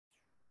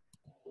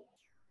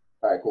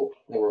All right, cool.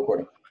 I think we're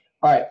recording.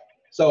 All right.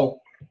 So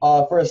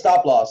for a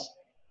stop loss,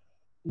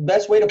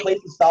 best way to place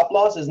the stop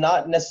loss is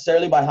not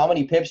necessarily by how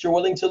many pips you're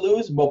willing to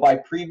lose, but by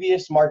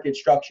previous market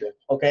structure.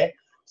 Okay.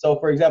 So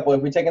for example,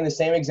 if we're taking the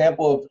same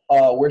example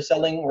of we're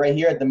selling right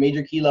here at the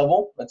major key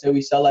level, let's say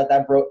we sell at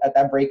that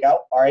breakout.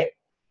 All right.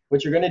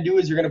 What you're going to do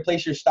is you're going to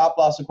place your stop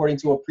loss according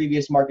to what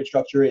previous market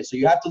structure is. So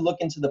you have to look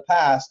into the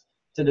past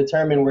to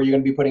determine where you're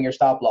going to be putting your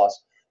stop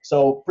loss.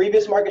 So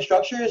previous market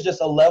structure is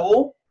just a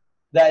level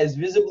that is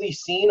visibly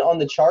seen on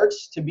the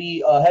charts to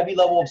be a heavy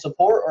level of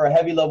support or a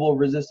heavy level of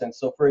resistance.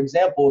 So for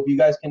example, if you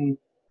guys can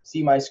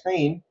see my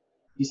screen,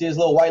 you see this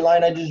little white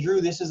line I just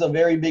drew? This is a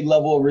very big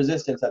level of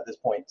resistance at this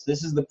point. So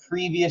this is the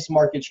previous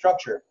market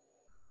structure.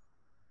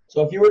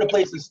 So if you were to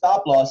place a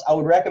stop loss, I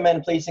would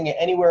recommend placing it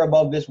anywhere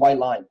above this white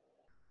line.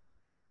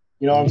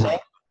 You know what I'm saying?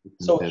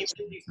 So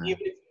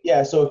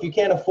so if you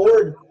can't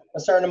afford a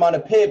certain amount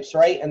of pips,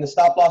 right, and the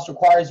stop loss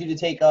requires you to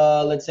take,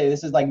 let's say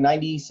this is like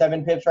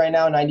 97 pips right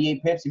now,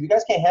 98 pips. If you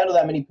guys can't handle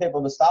that many pip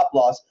of a stop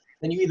loss,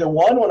 then you either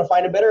one, want to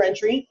find a better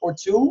entry, or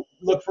two,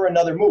 look for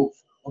another move,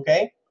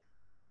 okay?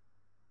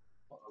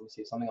 Let me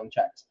see, something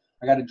unchecked.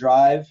 I got to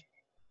drive.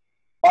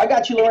 Oh, I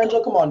got you,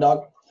 Lorenzo. Come on,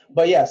 dog.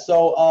 But yeah,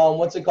 so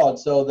what's it called?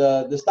 So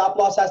the stop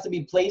loss has to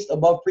be placed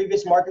above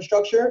previous market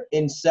structure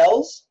in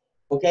cells,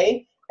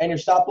 okay? And your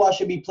stop loss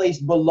should be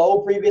placed below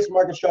previous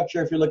market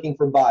structure if you're looking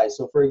for buys.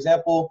 So for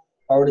example,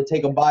 if I were to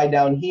take a buy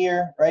down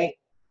here, right,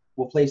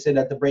 we'll place it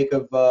at the break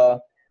of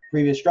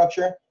previous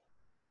structure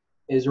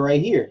is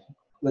right here.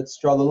 Let's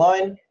draw the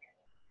line.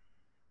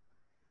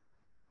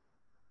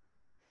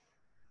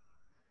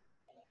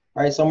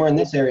 All right, somewhere in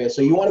this area.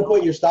 So you want to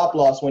put your stop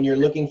loss when you're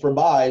looking for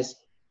buys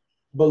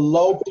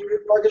below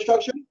previous market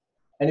structure.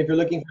 And if you're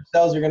looking for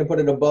sells, you're going to put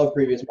it above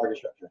previous market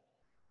structure.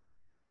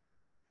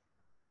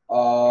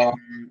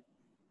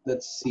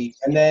 Let's see.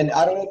 And then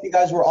I don't know if you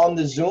guys were on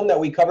the Zoom that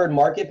we covered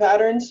market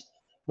patterns,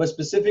 but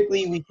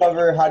specifically we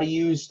cover how to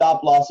use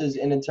stop losses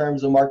in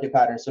terms of market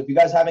patterns. So if you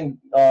guys haven't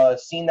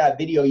seen that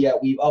video yet,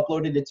 we've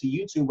uploaded it to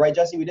YouTube, right,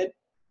 Jesse? We did?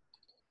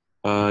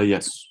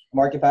 Yes.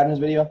 Market patterns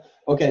video.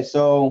 Okay,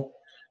 so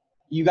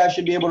you guys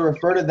should be able to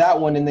refer to that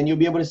one, and then you'll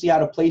be able to see how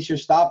to place your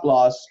stop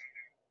loss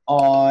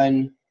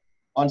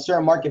on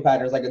certain market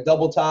patterns, like a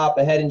double top,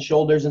 a head and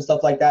shoulders, and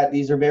stuff like that.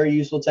 These are very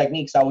useful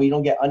techniques how you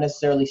don't get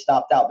unnecessarily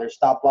stopped out. There's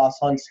stop loss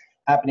hunts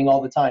happening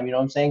all the time. You know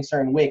what I'm saying?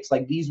 Certain wicks,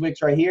 like these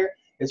wicks right here,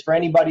 is for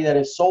anybody that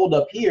is sold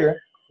up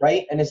here,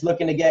 right, and is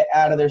looking to get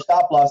out of their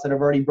stop loss that have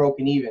already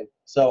broken even.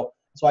 So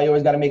that's why you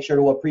always got to make sure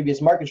to what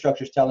previous market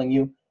structure is telling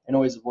you and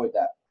always avoid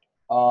that.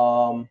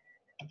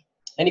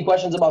 Any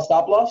questions about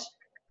stop loss?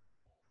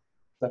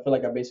 I feel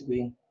like I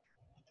basically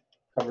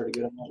covered a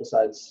good amount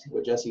besides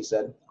what Jesse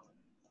said.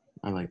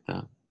 I like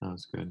that. That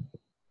was good.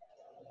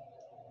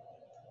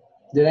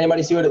 Did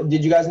anybody see what?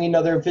 Did you guys need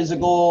another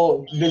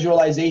physical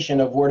visualization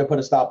of where to put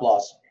a stop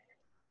loss?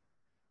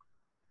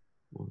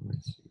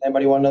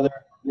 Anybody want another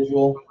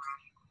visual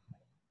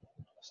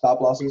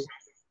stop losses?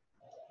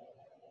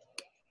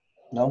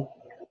 No?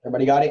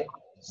 Everybody got it?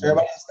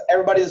 So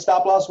everybody's a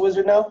stop loss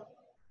wizard now?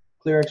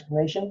 Clear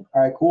explanation?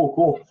 All right, cool.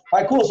 All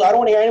right, cool. So I don't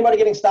want to hear anybody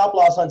getting stop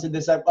loss hunted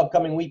this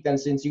upcoming week then,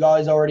 since you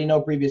guys already know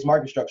previous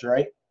market structure,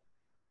 right?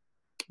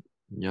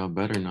 Y'all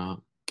better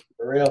not.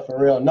 For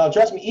real. No,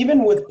 trust me,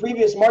 even with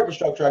previous market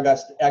structure,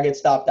 I get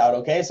stopped out,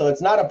 okay? So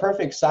it's not a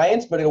perfect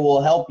science, but it will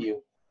help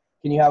you.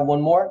 Can you have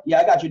one more?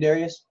 Yeah, I got you,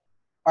 Darius.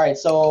 All right,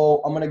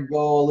 so I'm going to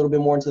go a little bit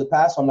more into the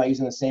past, so I'm not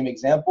using the same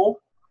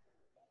example.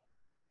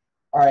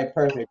 All right,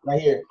 perfect.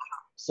 Right here.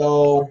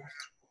 So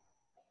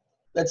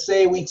let's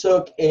say we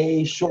took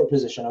a short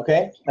position,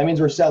 okay? That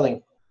means we're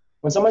selling.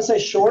 When someone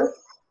says short,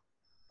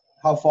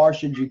 how far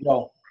should you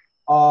go?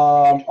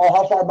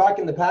 How far back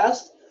in the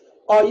past?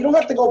 You don't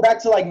have to go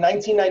back to like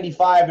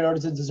 1995 in order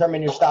to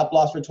determine your stop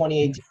loss for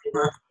 2018.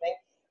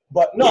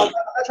 But no, I'm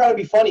not trying to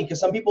be funny, because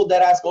some people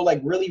dead ass go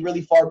like really,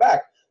 really far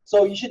back.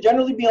 So you should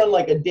generally be on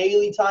like a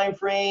daily time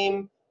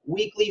frame,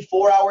 weekly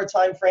 4-hour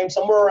time frame,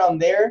 somewhere around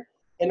there,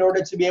 in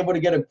order to be able to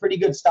get a pretty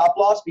good stop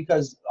loss,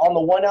 because on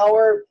the 1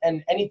 hour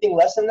and anything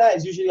less than that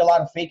is usually a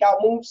lot of fake out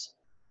moves.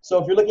 So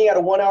if you're looking at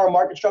a 1 hour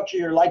market structure,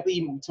 you're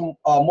likely to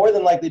more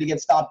than likely to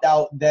get stopped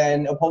out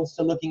than opposed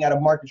to looking at a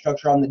market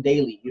structure on the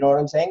daily. You know what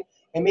I'm saying?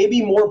 It may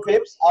be more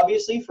pips,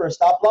 obviously, for a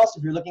stop loss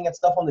if you're looking at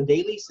stuff on the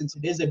daily, since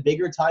it is a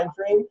bigger time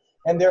frame,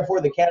 and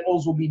therefore the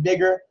candles will be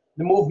bigger,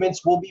 the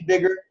movements will be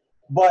bigger.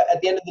 But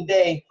at the end of the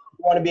day,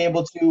 you want to be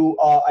able to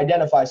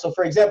identify. So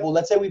for example,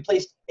 let's say we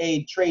placed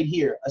a trade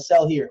here, a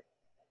sell here.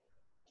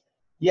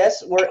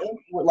 Yes, we're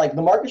like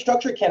the market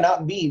structure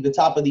cannot be the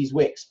top of these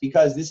wicks,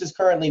 because this is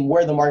currently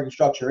where the market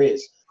structure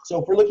is.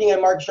 So if we're looking at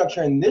market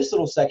structure in this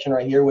little section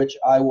right here, which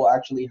I will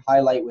actually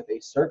highlight with a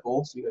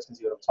circle so you guys can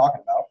see what I'm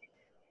talking about.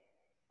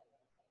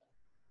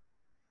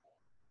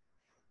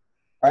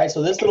 All right,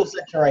 so this little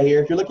section right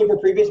here, if you're looking for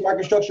previous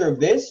market structure of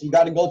this, you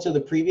got to go to the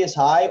previous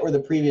high or the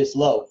previous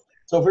low.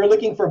 So if we're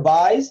looking for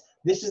buys,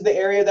 this is the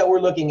area that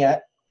we're looking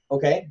at,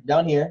 okay,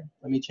 down here.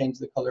 Let me change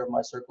the color of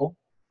my circle.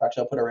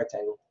 Actually, I'll put a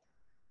rectangle.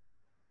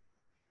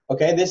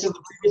 Okay, this is the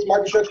previous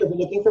market structure if we're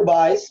looking for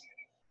buys.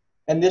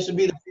 And this would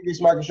be the previous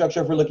market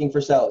structure if we're looking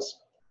for sells,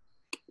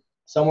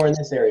 somewhere in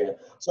this area.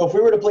 So if we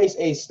were to place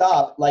a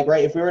stop, like,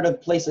 right, if we were to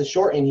place a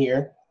short in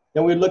here,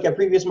 then we'd look at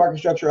previous market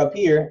structure up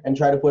here and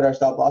try to put our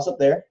stop loss up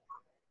there.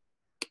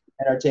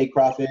 And our take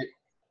profit,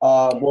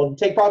 well,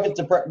 take profit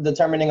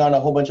determining on a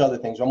whole bunch of other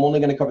things. I'm only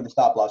going to cover the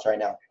stop loss right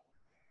now.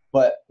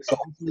 But so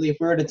ultimately, if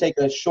we were to take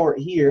a short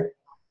here,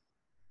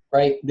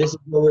 right, this is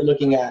what we're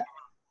looking at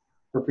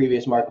for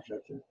previous market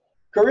structure.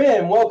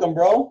 Karim, welcome,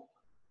 bro.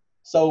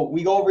 So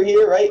we go over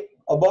here, right,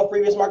 above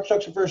previous market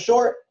structure for a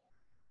short.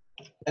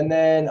 And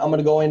then I'm going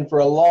to go in for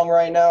a long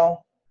right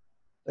now.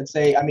 Let's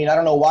say, I mean, I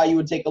don't know why you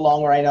would take a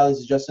long right now. This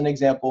is just an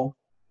example.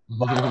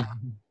 But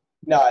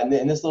no, in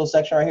this little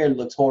section right here, it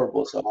looks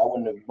horrible. So I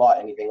wouldn't have bought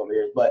anything over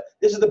here. But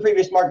this is the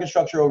previous market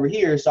structure over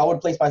here. So I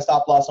would place my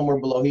stop loss somewhere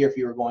below here if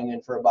you were going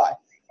in for a buy.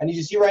 And as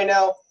you see right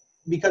now,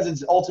 because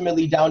it's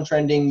ultimately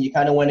downtrending, you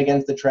kind of went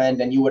against the trend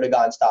and you would have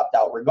gotten stopped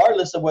out,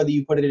 regardless of whether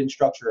you put it in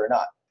structure or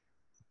not.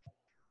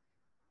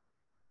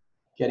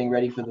 Getting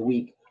ready for the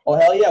week. Oh,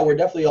 hell yeah, we're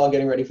definitely all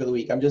getting ready for the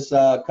week. I'm just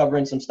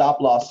covering some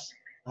stop loss,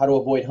 how to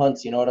avoid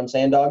hunts. You know what I'm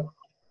saying, dog?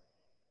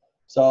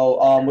 So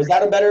was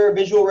that a better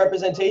visual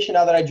representation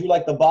now that I drew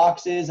like the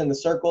boxes and the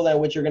circle at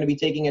which you're going to be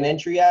taking an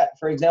entry at,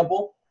 for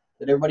example?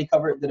 Did everybody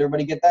cover it? Did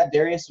everybody get that?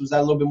 Darius, was that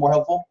a little bit more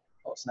helpful?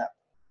 Oh, snap.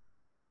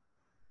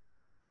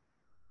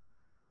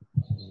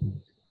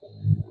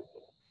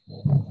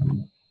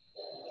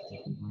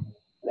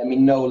 Let me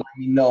know. Let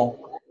me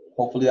know.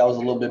 Hopefully that was a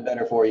little bit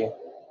better for you.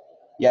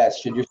 Yes.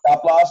 Should your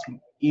stop loss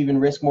even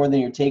risk more than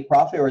your take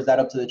profit, or is that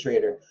up to the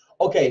trader?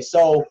 Okay.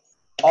 So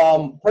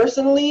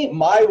personally,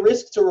 my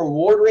risk to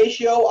reward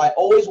ratio, I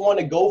always want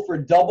to go for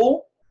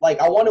double. Like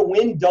I want to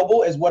win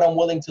double as what I'm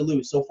willing to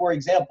lose. So for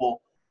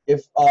example,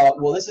 if,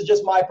 well, this is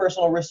just my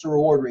personal risk to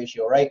reward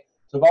ratio, right?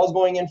 So if I was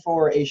going in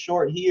for a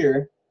short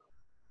here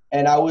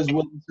and I was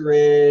willing to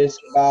risk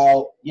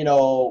about, you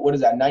know, what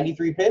is that,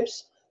 93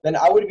 pips? Then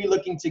I would be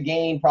looking to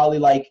gain probably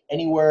like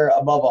anywhere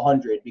above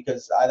 100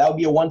 because that would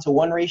be a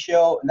 1-to-1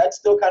 ratio. And that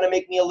still kind of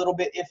make me a little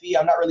bit iffy.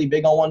 I'm not really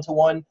big on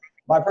 1-to-1.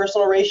 My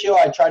personal ratio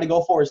I try to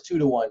go for is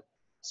 2-to-1.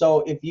 So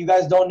if you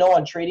guys don't know,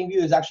 on TradingView,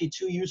 there's actually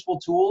two useful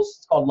tools.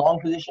 It's called long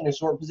position and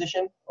short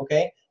position,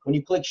 okay? When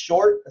you click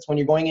short, that's when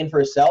you're going in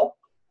for a sell.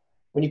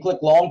 When you click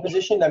long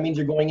position, that means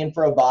you're going in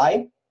for a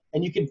buy.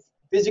 And you can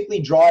physically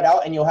draw it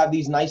out, and you'll have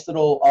these nice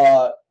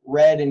little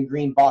red and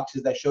green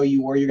boxes that show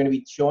you where you're going to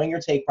be showing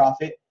your take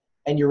profit,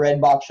 and your red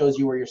box shows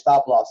you where your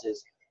stop loss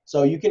is.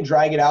 So you can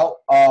drag it out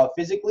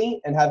physically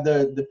and have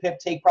the pip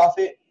take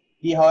profit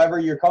be however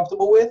you're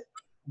comfortable with.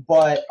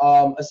 But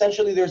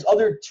essentially, there's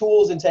other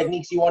tools and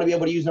techniques you want to be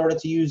able to use in order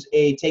to use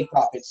a take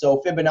profit.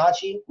 So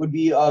Fibonacci would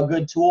be a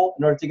good tool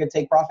in order to get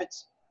take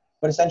profits.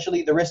 But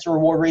essentially, the risk to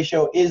reward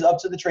ratio is up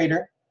to the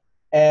trader.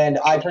 And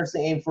I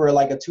personally aim for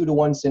like a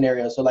 2-to-1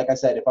 scenario. So like I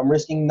said, if I'm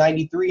risking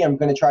 93, I'm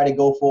going to try to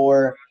go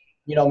for,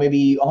 you know,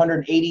 maybe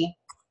 180,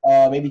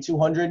 maybe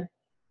 200.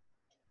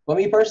 But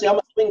me personally, I'm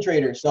a swing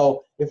trader.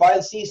 So if I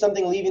see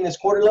something leaving this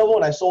quarter level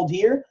and I sold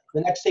here,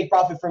 the next take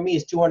profit for me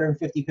is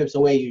 250 pips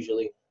away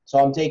usually. So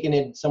I'm taking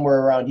it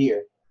somewhere around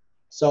here.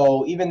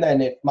 So even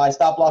then, if my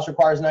stop loss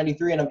requires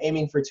 93 and I'm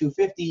aiming for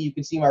 250, you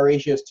can see my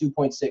ratio is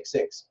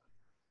 2.66.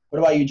 What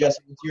about you,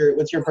 Jesse?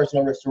 What's your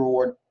personal risk to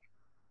reward?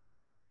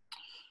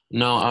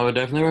 No, I would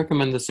definitely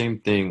recommend the same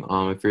thing.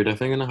 If you're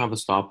definitely gonna have a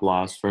stop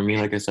loss, for me,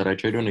 like I said, I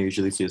trade when I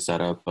usually see a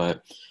setup.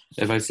 But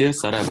if I see a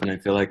setup and I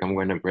feel like I'm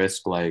going to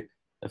risk, like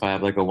if I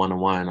have like a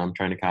 1-to-1, I'm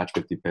trying to catch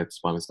 50 pips,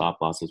 but my stop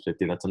loss is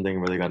 50. That's something I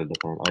really gotta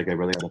like I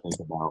really gotta think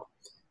about.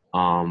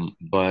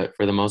 But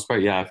for the most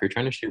part, yeah, if you're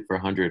trying to shoot for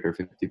 100 or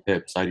 50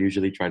 pips, I'd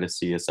usually try to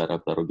see a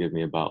setup that'll give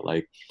me about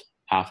like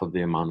half of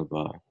the amount of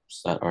a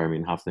set, or I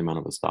mean half the amount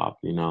of a stop.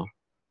 You know.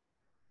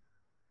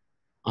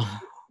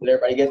 Did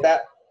everybody get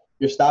that?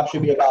 Your stop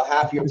should be about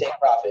half your take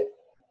profit.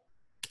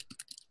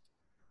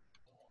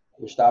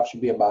 Your stop should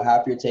be about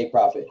half your take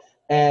profit.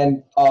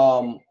 And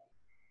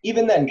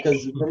even then,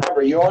 because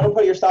remember, you want to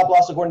put your stop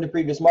loss according to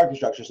previous market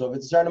structure. So if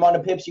it's a certain amount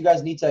of pips you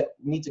guys need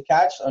to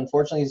catch,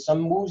 unfortunately,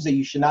 some moves that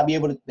you should not be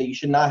able to, that you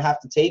should not have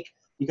to take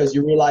because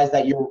you realize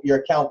that your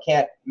account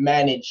can't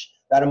manage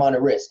that amount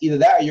of risk. Either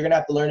that or you're going to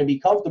have to learn to be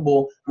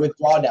comfortable with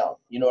drawdown.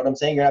 You know what I'm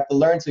saying? You're going to have to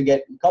learn to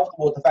get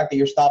comfortable with the fact that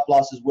your stop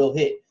losses will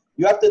hit.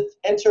 You have to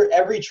enter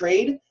every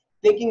trade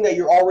thinking that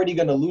you're already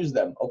going to lose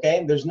them,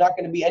 okay? There's not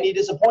going to be any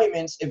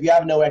disappointments if you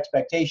have no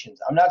expectations.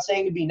 I'm not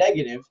saying to be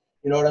negative,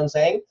 you know what I'm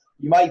saying?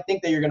 You might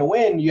think that you're going to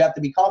win. You have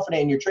to be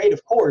confident in your trade,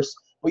 of course,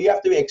 but you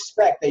have to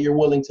expect that you're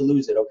willing to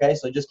lose it, okay?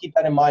 So just keep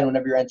that in mind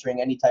whenever you're entering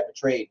any type of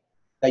trade,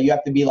 that you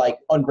have to be, like,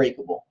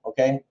 unbreakable,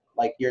 okay?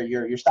 Like,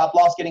 your stop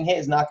loss getting hit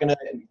is not going to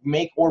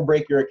make or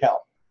break your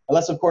account.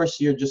 Unless, of course,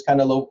 you're just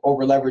kind of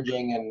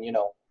over-leveraging and, you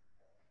know,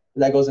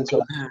 that goes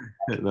into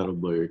That'll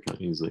blow your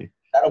account easily.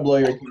 That'll blow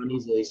your account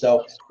easily.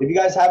 So if you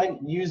guys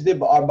haven't used it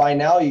by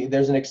now,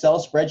 there's an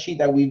Excel spreadsheet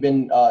that we've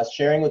been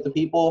sharing with the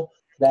people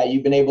that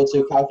you've been able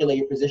to calculate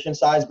your position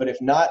size. But if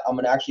not, I'm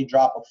going to actually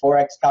drop a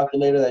Forex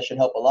calculator that should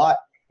help a lot.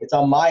 It's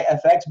on my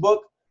FX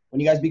book. When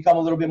you guys become a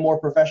little bit more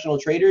professional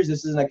traders,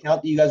 this is an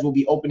account that you guys will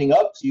be opening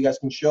up so you guys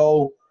can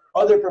show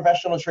other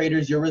professional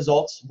traders your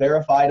results,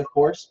 verified, of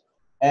course.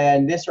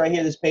 And this right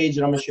here, this page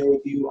that I'm going to share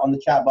with you on the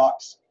chat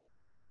box,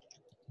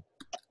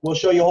 will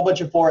show you a whole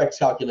bunch of Forex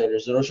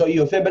calculators. It'll show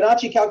you a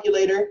Fibonacci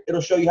calculator.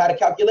 It'll show you how to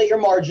calculate your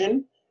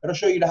margin. It'll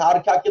show you how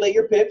to calculate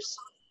your pips.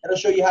 It'll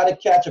show you how to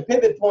catch a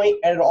pivot point,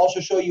 and it'll also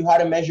show you how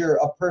to measure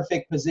a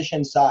perfect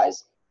position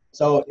size.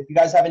 So if you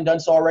guys haven't done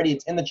so already,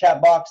 it's in the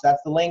chat box.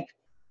 That's the link.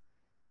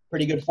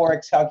 Pretty good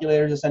Forex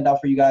calculators to send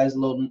out for you guys. A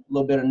little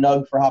bit of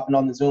nug for hopping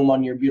on the Zoom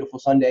on your beautiful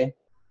Sunday.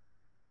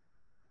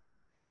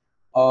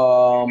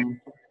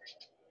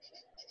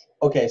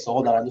 Okay, so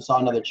hold on. I just saw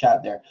another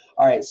chat there.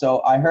 All right,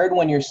 so I heard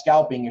when you're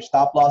scalping, your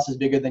stop loss is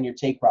bigger than your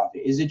take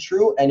profit. Is it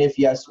true? And if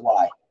yes,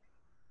 why?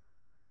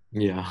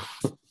 Yeah.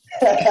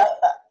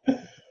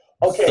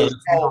 Okay, so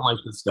I don't like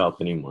to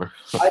scalp anymore.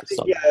 I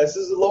think, yeah, this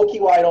is low-key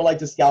why I don't like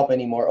to scalp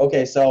anymore.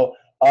 Okay, so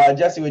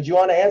Jesse, would you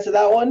want to answer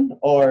that one,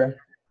 or?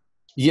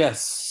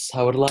 Yes,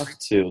 I would love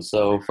to.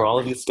 So for all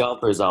of you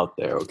scalpers out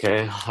there,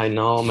 okay, I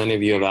know many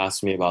of you have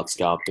asked me about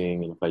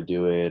scalping and if I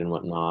do it and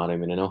whatnot. I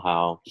mean, I know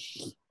how.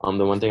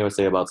 The one thing I would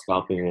say about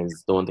scalping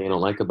is the one thing I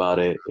don't like about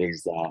it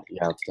is that you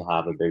have to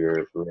have a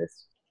bigger risk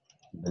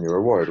than your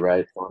reward,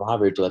 right? So on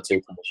average, let's say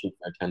if you shoot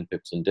for 10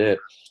 pips and dip,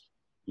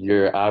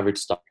 your average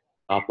stop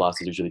loss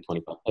is usually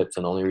 25 pips.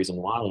 And the only reason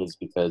why is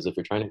because if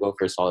you're trying to go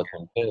for a solid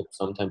 10 pips,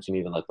 sometimes you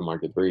need to let the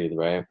market breathe,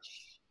 right?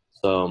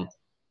 So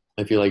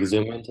if you like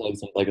zoom into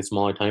like a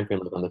smaller time frame,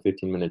 like on the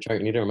 15-minute chart,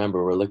 you need to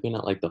remember we're looking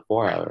at like the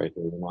 4-hour right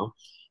here, you know.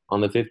 On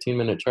the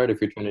 15-minute chart,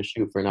 if you're trying to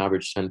shoot for an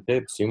average 10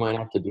 pips, you might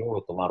have to deal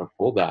with a lot of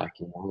pullback.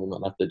 You know, you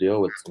might have to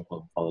deal with some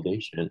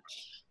consolidation.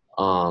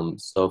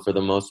 So for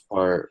the most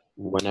part,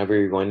 whenever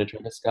you're going to try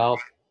to scalp,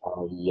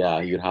 yeah,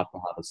 you'd have to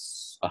have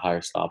a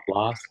higher stop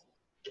loss.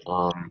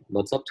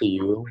 That's up to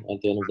you at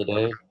the end of the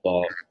day,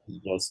 but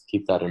just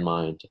keep that in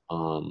mind.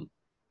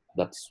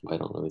 That's why I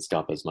don't really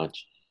scalp as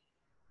much.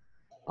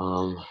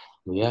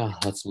 Yeah,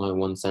 that's my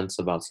 1 cent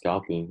about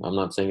scalping. I'm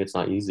not saying it's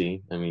not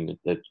easy. I mean,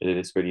 it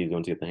is pretty easy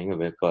once you get the hang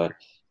of it, but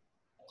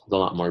there's a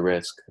lot more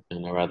risk,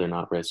 and I'd rather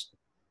not risk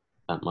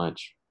that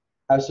much.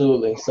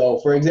 Absolutely. So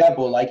for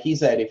example, like he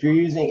said, if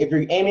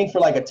you're aiming for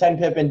like a 10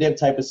 pip and dip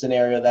type of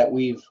scenario that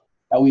we've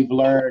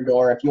learned,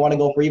 or if you want to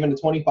go for even a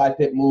 25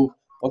 pip move,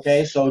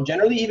 okay, so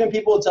generally even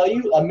people will tell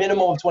you a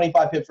minimum of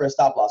 25 pip for a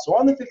stop loss. So we're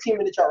on the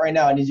 15-minute chart right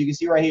now, and as you can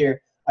see right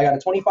here, I got a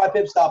 25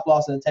 pip stop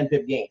loss and a 10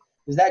 pip gain.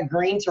 Does that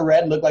green to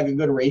red look like a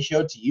good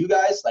ratio to you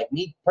guys? Like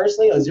me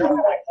personally, a 0.4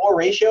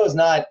 ratio is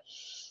not.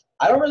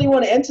 I don't really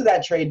want to enter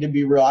that trade, to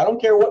be real. I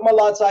don't care what my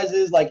lot size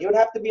is. Like, it would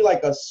have to be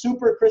like a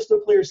super crystal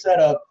clear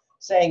setup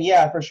saying,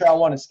 yeah, for sure I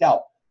want to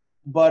scalp.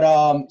 But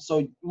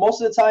so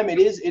most of the time it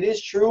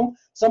is true.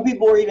 Some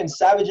people are even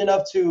savage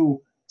enough to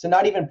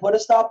not even put a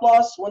stop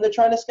loss when they're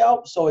trying to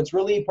scalp. So it's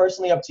really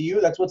personally up to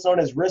you. That's what's known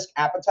as risk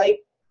appetite.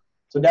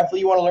 So definitely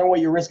you want to learn what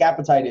your risk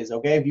appetite is,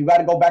 okay? If you got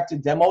to go back to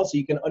demo so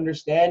you can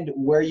understand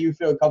where you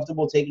feel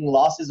comfortable taking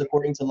losses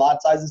according to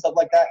lot size and stuff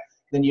like that,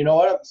 then you know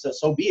what?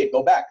 So be it.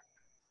 Go back.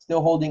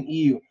 Still holding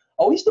EU.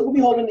 Oh, we still gonna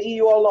be holding the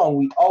EU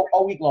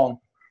all week long.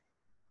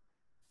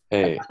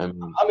 Hey, I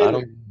mean, I don't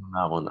know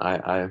that one.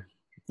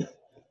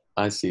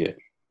 I see it.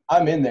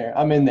 I'm in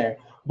there.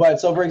 But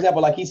so for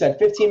example, like he said,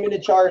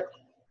 15-minute chart.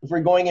 If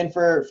we're going in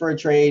for a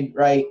trade,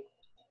 right?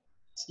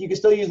 You can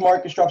still use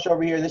market structure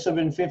over here. This would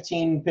have been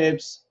 15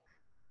 pips.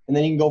 And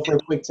then you can go for a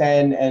quick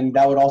 10, and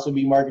that would also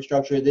be market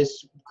structure.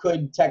 This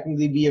could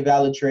technically be a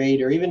valid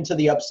trade, or even to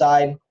the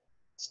upside,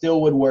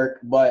 still would work.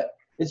 But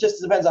it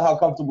just depends on how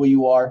comfortable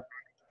you are,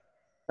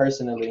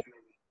 personally.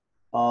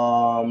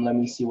 Let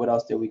me see, what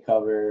else did we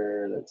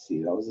cover? Let's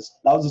see, that was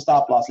a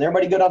stop loss.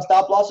 Everybody good on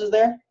stop losses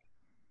there?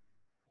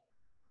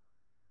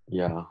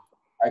 Yeah. All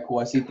right, cool.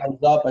 I see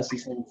thumbs up. I see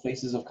some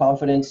faces of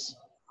confidence.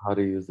 How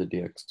to use the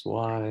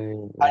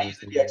DXY. How to use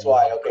the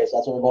DXY. Okay, so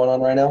that's what we're going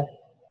on right now.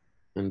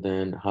 And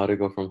then how to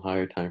go from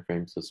higher time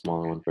frames to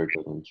smaller one for a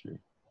good entry.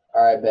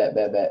 All right, bet.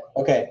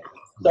 Okay,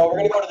 so we're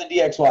going to go to the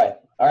DXY.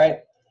 All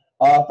right.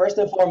 First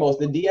and foremost,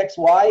 the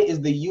DXY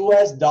is the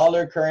U.S.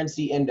 dollar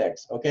currency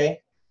index,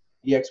 okay?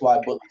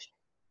 DXY bullish.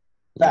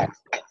 Facts.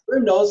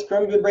 Karim knows.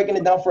 Karim been breaking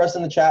it down for us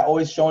in the chat,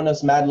 always showing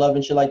us mad love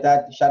and shit like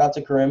that. Shout out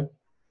to Karim.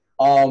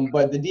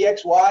 But the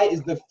DXY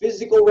is the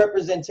physical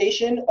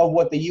representation of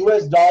what the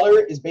U.S. dollar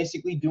is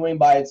basically doing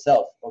by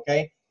itself,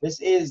 okay? This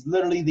is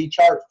literally the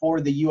chart for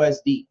the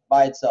USD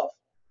by itself.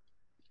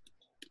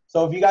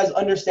 So if you guys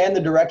understand the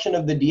direction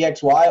of the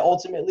DXY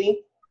ultimately,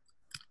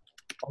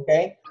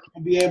 okay,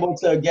 you'll be able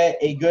to get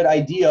a good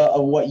idea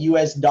of what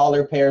US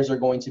dollar pairs are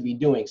going to be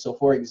doing. So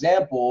for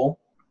example,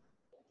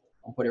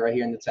 I'll put it right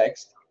here in the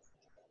text.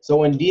 So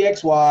when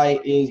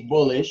DXY is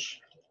bullish,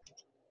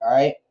 all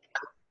right,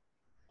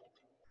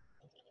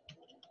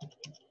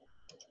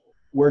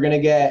 we're going to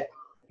get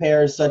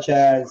pairs such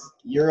as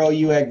Euro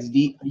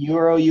USD,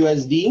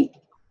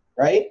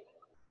 right?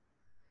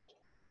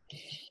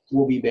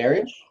 Will be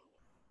bearish.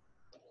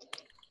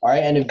 All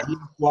right, and if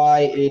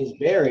DXY is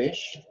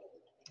bearish,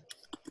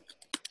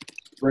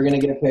 we're going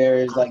to get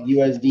pairs like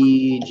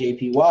USD,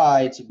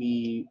 JPY to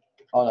be,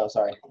 oh no,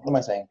 sorry. What am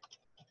I saying?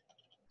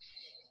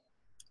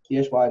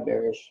 DXY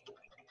bearish.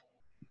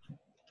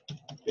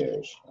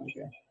 Bearish.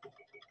 Okay.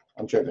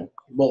 I'm tripping.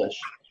 Bullish.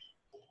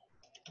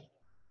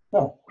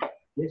 No.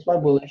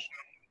 DXY bullish.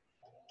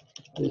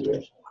 It is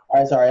bearish. All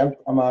right, sorry.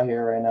 I'm out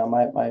here right now.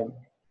 My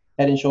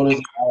head and shoulders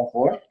is on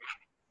 4.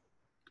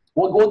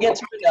 We'll get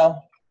to it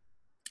now.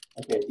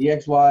 Okay,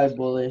 DXY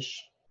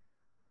bullish.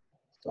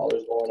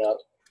 Dollar's going up.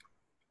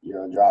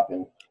 Euro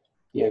dropping.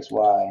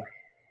 DXY.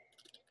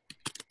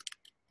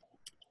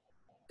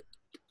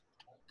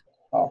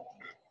 Oh,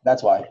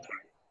 that's why.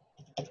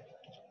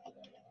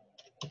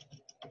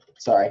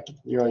 Sorry.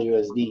 Euro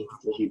USD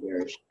will be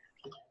bearish.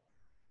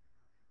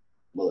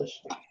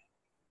 Bullish.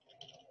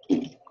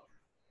 You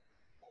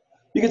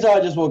can tell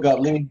I just woke up.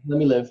 Let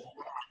me live.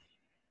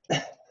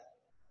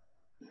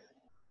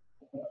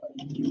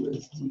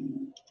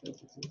 USD.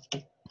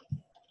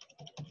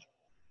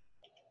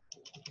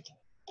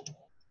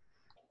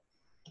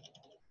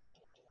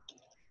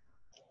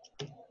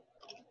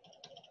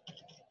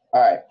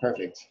 All right,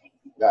 perfect.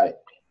 Got it.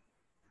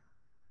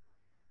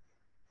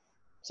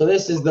 So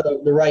this is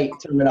the right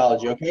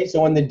terminology, okay?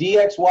 So when the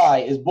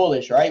DXY is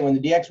bullish, right? When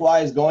the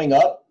DXY is going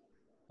up,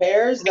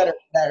 pairs that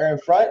are in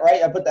front,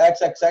 right? I put the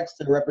XXX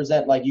to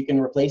represent, like, you can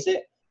replace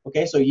it.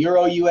 Okay, so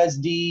Euro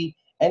USD,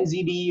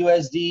 NZD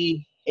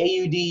USD,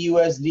 AUD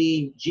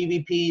USD,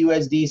 GBP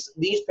USD.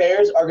 These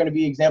pairs are going to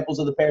be examples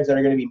of the pairs that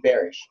are going to be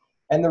bearish.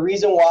 And the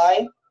reason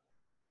why,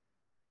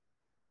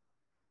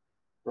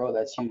 bro,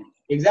 that's huge.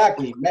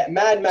 Exactly,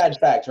 mad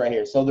facts right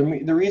here. So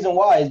the reason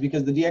why is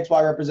because the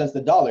DXY represents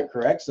the dollar,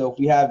 correct? So if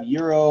we have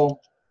Euro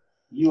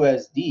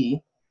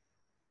USD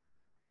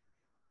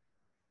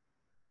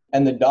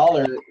and the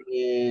dollar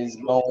is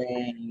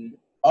going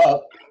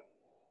up,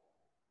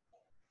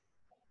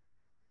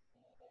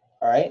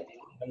 all right,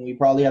 and we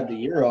probably have the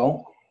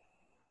euro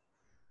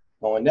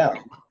going down.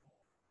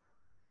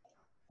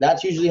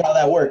 That's usually how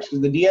that works,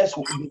 because the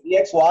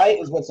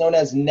DXY is what's known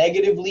as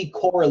negatively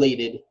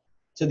correlated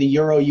to the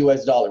euro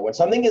US dollar. When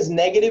something is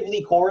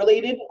negatively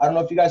correlated, I don't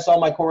know if you guys saw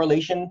my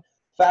correlation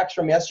facts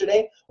from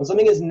yesterday. When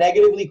something is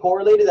negatively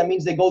correlated, that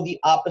means they go the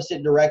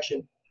opposite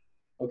direction,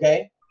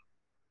 okay?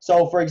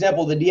 So, for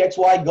example, the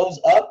DXY goes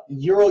up,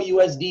 euro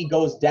USD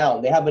goes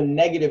down. They have a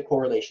negative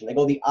correlation. They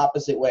go the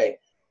opposite way.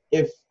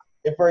 If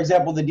for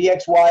example, the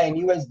DXY and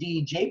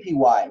USD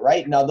JPY,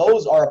 right? Now,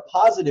 those are a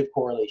positive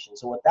correlation.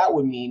 So what that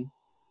would mean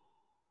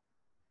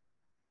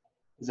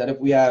is that if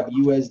we have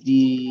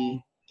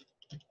USD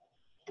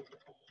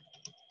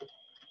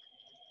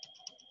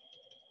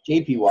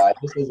JPY,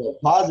 this is a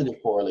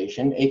positive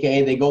correlation,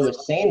 aka they go the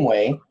same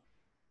way,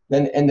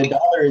 then and the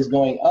dollar is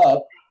going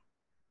up,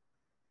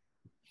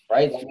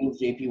 right? That means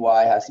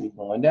JPY has to be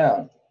going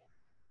down.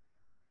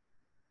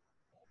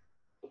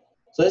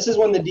 So this is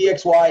when the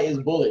DXY is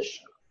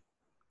bullish.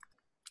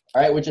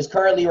 All right, which is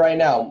currently right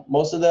now.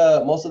 Most of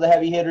the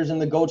heavy hitters in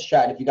the GOATS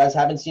chat, if you guys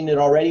haven't seen it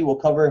already, we'll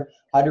cover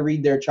how to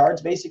read their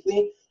charts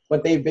basically.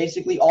 But they've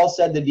basically all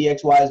said the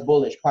DXY is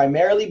bullish,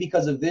 primarily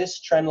because of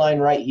this trend line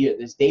right here,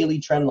 this daily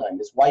trend line,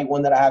 this white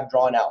one that I have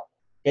drawn out.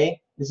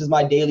 Okay, this is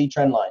my daily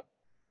trend line.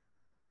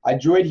 I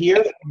drew it here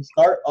from the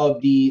start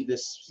of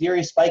this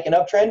serious spike and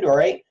uptrend. All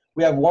right,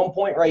 we have one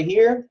point right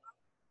here,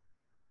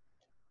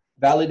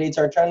 validates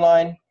our trend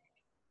line.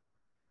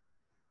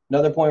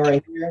 Another point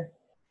right here.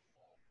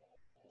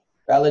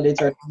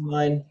 Validates our trend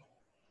line.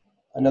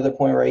 Another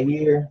point right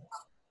here.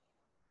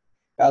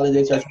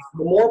 Validates our.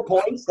 The more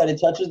points that it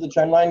touches the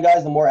trend line,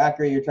 guys, the more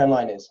accurate your trend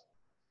line is.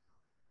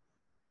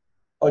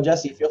 Oh,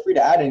 Jesse, feel free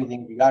to add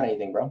anything if you got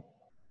anything, bro.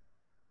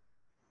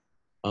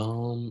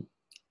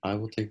 I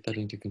will take that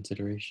into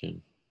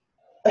consideration.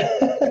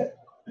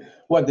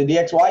 What, the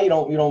DXY?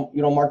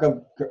 You don't mark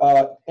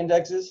up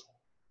indexes?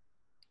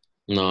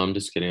 No, I'm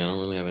just kidding. I don't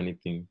really have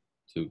anything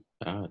to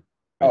add.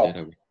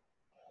 Oh.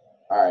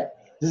 All right.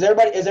 Is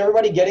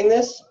everybody getting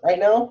this right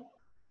now?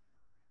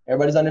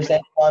 Everybody's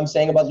understanding what I'm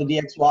saying about the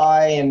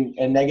DXY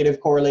and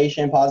negative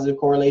correlation, positive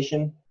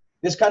correlation?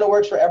 This kind of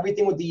works for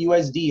everything with the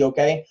USD,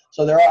 okay?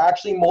 So there are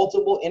actually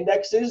multiple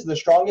indexes. The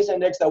strongest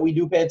index that we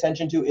do pay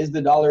attention to is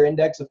the dollar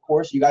index. Of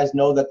course, you guys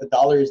know that the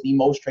dollar is the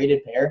most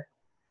traded pair.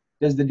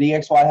 Does the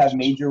DXY have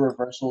major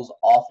reversals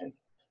often?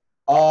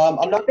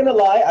 I'm not going to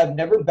lie. I've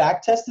never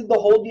back tested the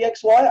whole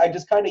DXY. I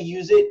just kind of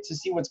use it to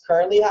see what's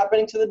currently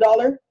happening to the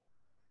dollar.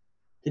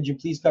 Could you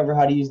please cover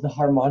how to use the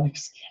harmonic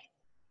scale?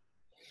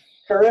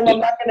 Karim, I'm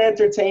not going to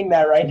entertain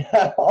that right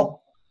now.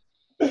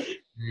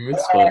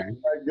 It's funny. Oh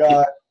my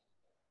God.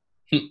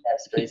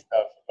 That's great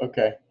stuff.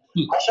 Okay.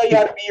 I'll show you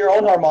how to be your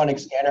own harmonic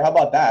scanner. How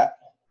about that?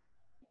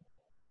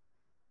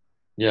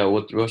 Yeah,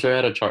 we'll show you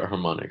how to chart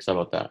harmonics. How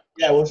about that?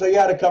 Yeah, we'll show you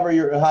how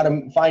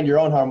to find your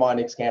own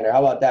harmonic scanner. How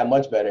about that?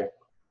 Much better.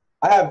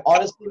 I have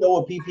honestly know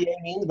what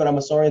PPA means, but I'm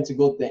a sorry, it's a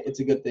good thing. It's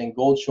a good thing.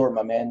 Gold short,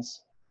 my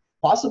mans.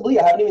 Possibly.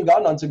 I haven't even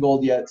gotten onto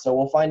gold yet, so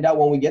we'll find out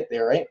when we get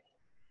there, right?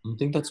 I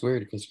think that's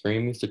weird because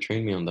Graham used to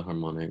train me on the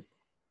harmonic.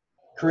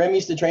 Karim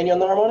used to train you on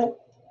the harmonic?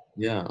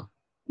 Yeah.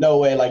 No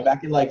way, like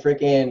back in like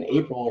freaking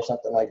April or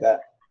something like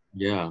that.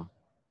 Yeah.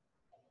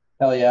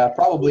 Hell yeah,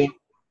 probably.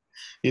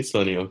 He's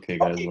funny. Okay,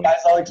 guys. Okay, guys,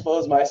 I'll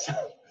expose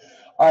myself.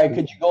 All right,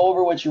 could you go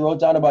over what you wrote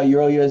down about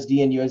Euro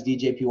USD and USD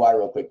JPY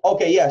real quick?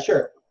 Okay, yeah,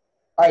 sure.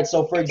 All right,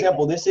 so for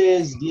example, this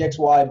is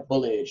DXY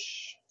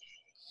bullish.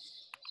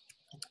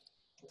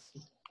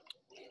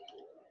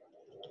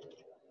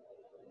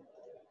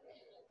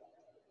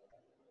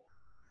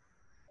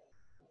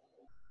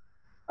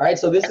 All right,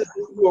 so this is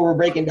what we're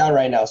breaking down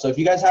right now. So if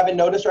you guys haven't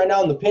noticed right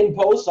now in the pinned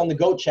post on the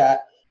GOAT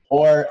chat,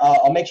 or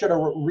I'll make sure to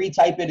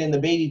retype it in the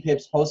Baby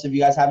Pips post if you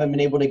guys haven't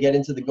been able to get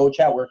into the GOAT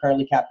chat. We're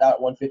currently capped out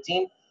at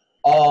 115.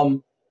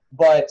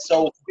 But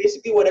so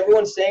basically what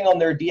everyone's saying on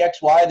their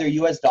DXY, their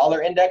US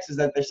dollar index, is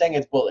that they're saying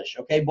it's bullish.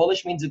 Okay,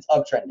 bullish means it's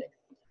uptrending.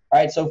 All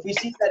right, so if we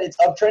see that it's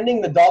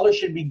uptrending, the dollar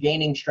should be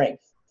gaining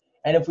strength.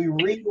 And if we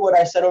read what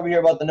I said over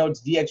here about the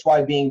notes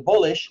DXY being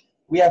bullish,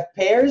 we have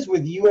pairs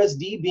with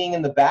USD being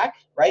in the back,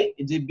 right?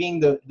 It being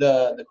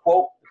the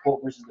quote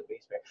versus the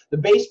base pair. The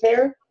base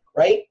pair,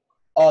 right?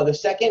 The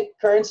second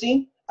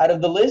currency out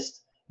of the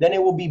list, then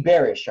it will be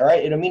bearish, all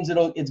right? It means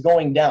it's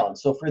going down.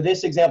 So for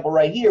this example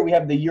right here, we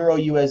have the Euro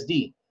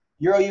USD.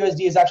 Euro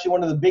USD is actually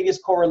one of the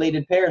biggest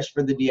correlated pairs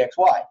for the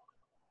DXY.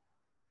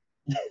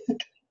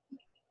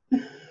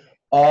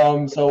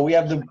 So we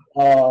have the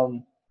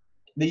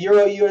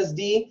Euro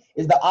USD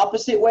is the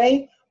opposite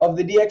way of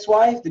the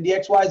DXY. If the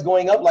DXY is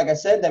going up, like I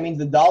said, that means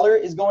the dollar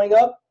is going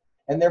up,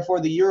 and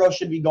therefore the euro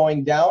should be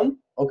going down,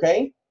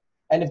 okay?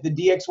 And if the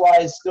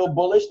DXY is still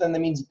bullish, then that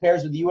means it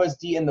pairs with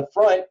USD in the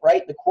front,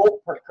 right? The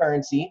quote per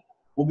currency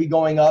will be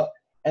going up,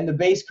 and the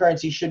base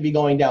currency should be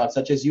going down,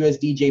 such as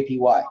USD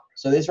JPY.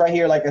 So this right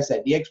here, like I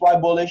said,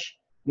 DXY bullish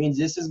means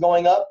this is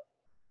going up,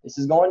 this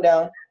is going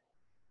down.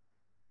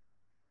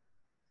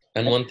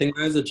 And one thing,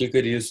 guys, that you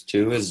could use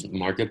too is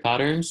market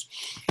patterns.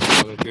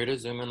 So if you're to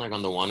zoom in like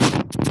on the 1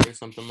 or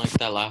something like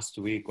that last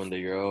week when the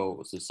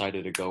euro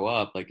decided to go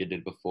up like it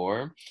did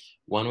before,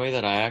 one way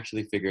that I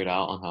actually figured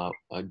out on how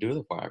I do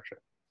the 4 actually.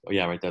 Oh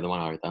yeah, right there, the 1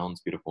 hour. That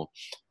one's beautiful.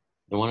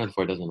 The 1 or the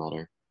 4 doesn't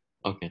matter.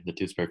 Okay, the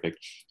 2's perfect.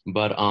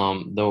 But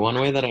the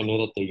one way that I knew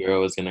that the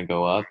euro was gonna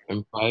go up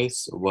in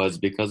price was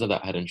because of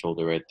that head and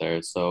shoulder right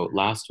there. So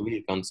last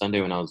week on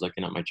Sunday when I was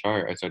looking at my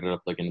chart, I started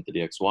up looking at the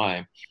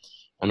DXY.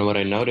 And what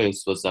I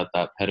noticed was that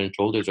head and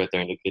shoulders right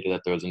there indicated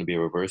that there was going to be a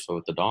reversal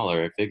with the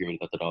dollar. I figured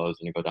that the dollar was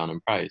going to go down in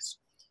price.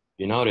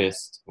 You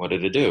noticed, what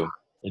did it do?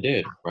 It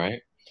did, right?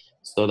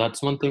 So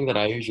that's one thing that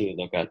I usually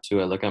look at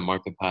too. I look at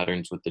market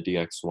patterns with the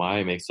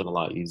DXY. It makes it a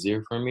lot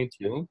easier for me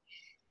too,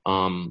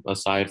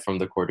 aside from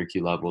the quarter key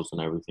levels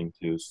and everything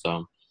too.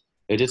 So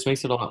it just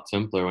makes it a lot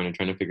simpler when you're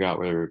trying to figure out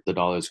where the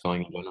dollar is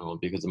going in general,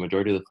 because the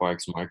majority of the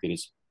Forex market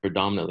is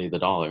predominantly the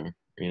dollar.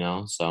 You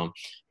know, so if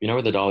you know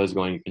where the dollar is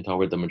going, you can tell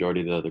where the majority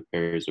of the other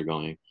pairs are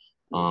going.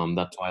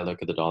 That's why I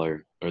look at the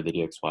dollar or the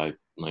DXY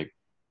like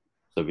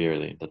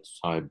severely. That's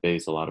how I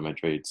base a lot of my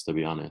trades, to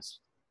be honest.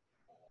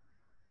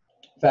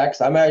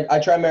 Facts.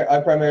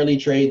 I primarily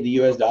trade the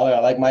US dollar. I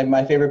like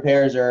my favorite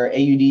pairs are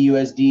AUD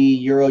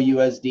USD, Euro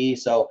USD.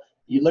 So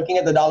looking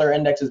at the dollar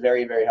index is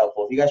very, very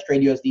helpful. If you guys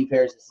trade USD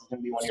pairs, this is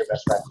going to be one of your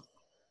best friends.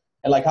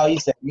 And like how you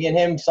said, me and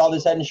him saw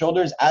this head and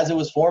shoulders as it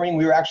was forming.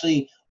 We were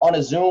actually on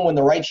a Zoom when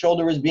the right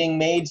shoulder was being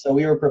made, so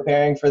we were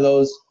preparing for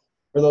those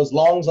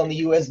longs on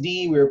the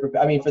USD.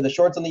 For the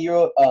shorts on the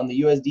Euro,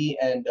 the USD,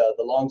 and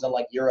the longs on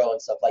like Euro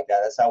and stuff like that.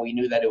 That's how we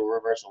knew that a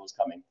reversal was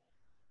coming.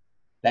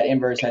 That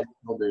inverse head and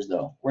shoulders,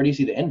 though. Where do you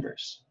see the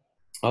inverse?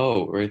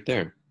 Oh, right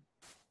there.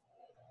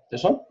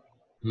 This one?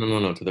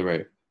 No, to the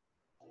right.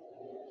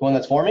 The one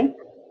that's forming?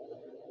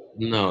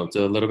 No, it's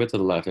a little bit to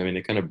the left. I mean,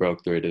 it kind of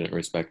broke through. It didn't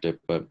respect it,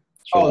 but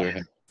shoulder.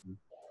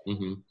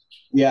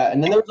 Yeah,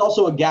 and then there's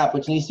also a gap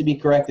which needs to be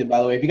corrected,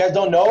 by the way. If you guys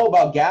don't know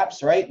about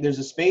gaps, right, there's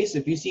a space.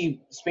 If you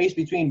see space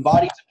between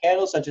bodies of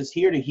candles, such as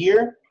here to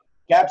here,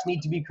 gaps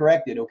need to be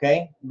corrected,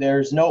 okay?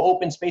 There's no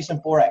open space in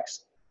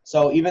Forex.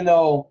 So even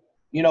though,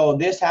 you know,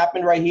 this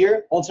happened right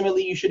here,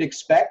 ultimately you should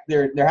expect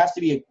there has to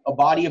be a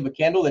body of a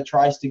candle that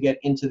tries to get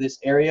into this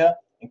area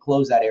and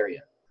close that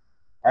area.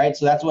 All right,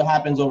 so that's what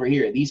happens over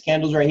here. These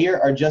candles right here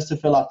are just to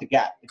fill out the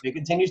gap. If it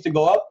continues to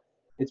go up,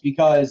 it's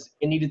because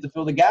it needed to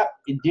fill the gap.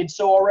 It did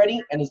so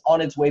already and is on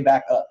its way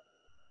back up.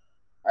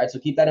 All right, so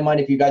keep that in mind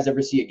if you guys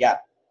ever see a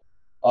gap.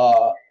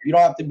 You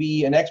don't have to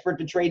be an expert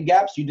to trade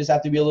gaps. You just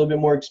have to be a little bit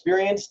more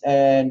experienced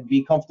and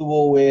be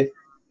comfortable with,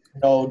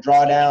 you know,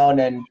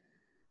 drawdown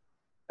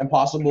and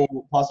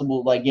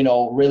possible like, you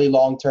know, really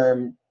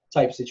long-term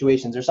type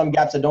situations. There's some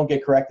gaps that don't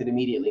get corrected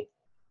immediately.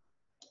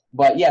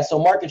 But yeah, so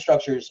market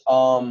structures,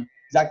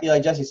 exactly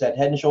like Jesse said,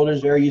 head and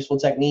shoulders, very useful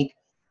technique.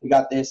 We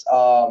got this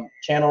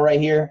channel right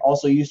here,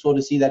 also useful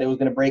to see that it was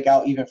going to break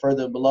out even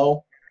further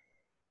below.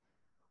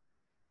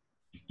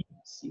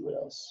 Let's see what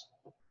else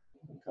we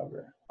can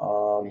cover.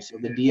 So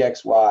the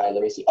DXY,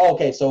 let me see. Oh,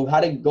 okay, so how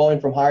to go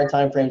in from higher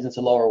time frames into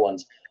lower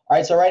ones. All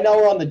right, so right now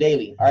we're on the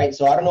daily. All right,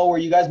 so I don't know where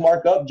you guys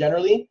mark up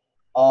generally.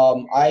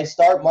 I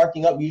start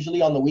marking up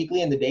usually on the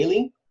weekly and the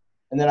daily,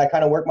 and then I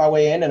kind of work my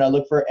way in and I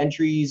look for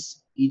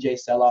entries, EJ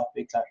sell-off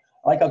big time.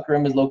 I like how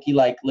Karim is low-key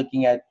like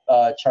looking at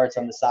charts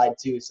on the side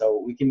too,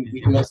 so we can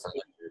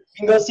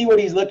go see what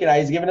he's looking at.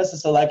 He's giving us a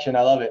selection.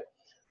 I love it.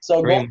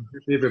 So what's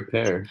your favorite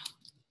pair?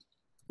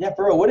 Yeah,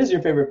 for real. What is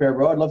your favorite pair,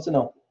 bro? I'd love to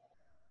know.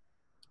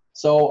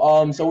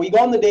 So we go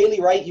on the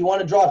daily, right? You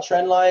want to draw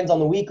trend lines on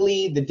the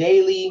weekly, the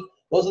daily.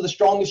 Those are the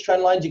strongest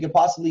trend lines you could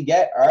possibly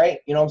get, all right?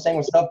 You know what I'm saying?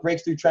 When stuff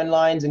breaks through trend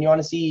lines and you want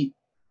to see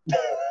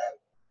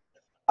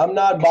I'm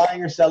not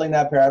buying or selling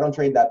that pair. I don't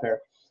trade that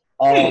pair.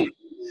 I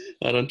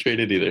don't trade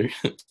it either.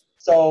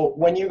 So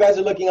when you guys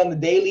are looking on the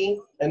daily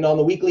and on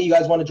the weekly, you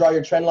guys want to draw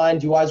your trend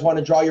lines. You guys want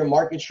to draw your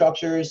market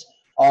structures.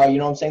 You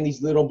know what I'm saying?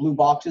 These little blue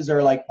boxes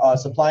are like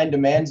supply and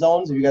demand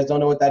zones. If you guys don't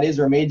know what that is,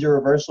 or major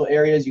reversal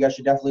areas, you guys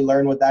should definitely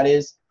learn what that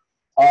is.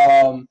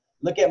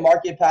 Look at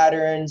market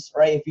patterns,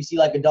 right? If you see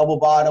like a double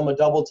bottom, a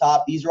double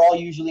top, these are all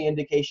usually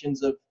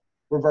indications of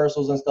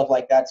reversals and stuff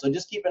like that. So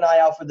just keep an eye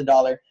out for the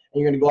dollar,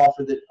 and you're going to go out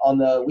for on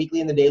the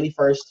weekly and the daily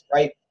first,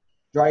 right?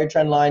 Draw your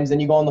trend lines. Then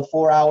you go on the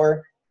 4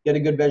 hour, get a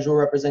good visual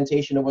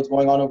representation of what's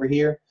going on over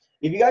here.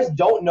 If you guys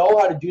don't know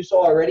how to do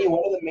so already,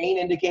 one of the main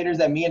indicators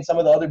that me and some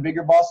of the other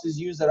bigger bosses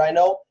use that I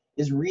know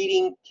is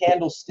reading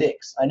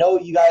candlesticks. I know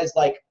you guys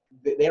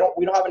we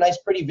don't have a nice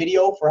pretty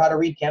video for how to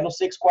read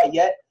candlesticks quite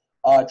yet.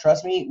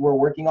 Trust me, we're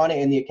working on it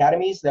in the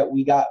academies that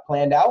we got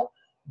planned out.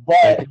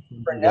 But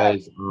for now,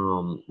 guys,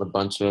 a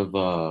bunch of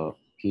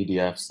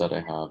PDFs that I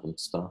have and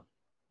stuff.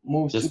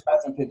 Moves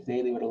 2,000 pips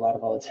daily with a lot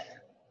of volatility.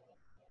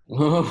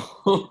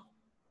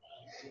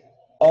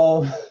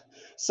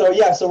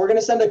 So we're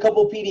gonna send a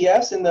couple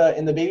PDFs in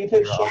the baby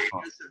pips show.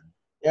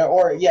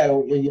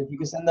 If you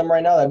can send them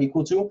right now, that'd be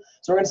cool too.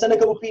 So we're gonna send a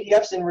couple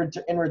PDFs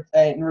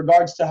in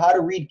regards to how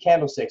to read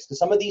candlesticks, because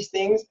some of these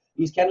things,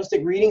 these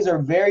candlestick readings, are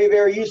very,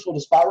 very useful to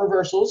spot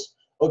reversals.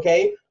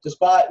 Okay, to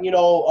spot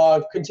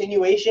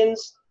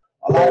continuations.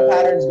 A lot of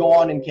patterns go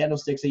on in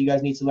candlesticks that you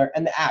guys need to learn.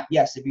 And the app,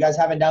 yes, if you guys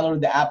haven't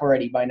downloaded the app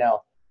already by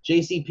now,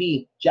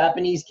 JCP,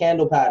 Japanese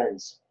Candle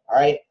Patterns. All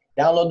right,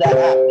 download that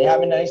app. They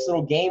have a nice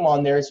little game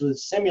on there. It's with a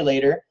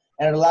simulator,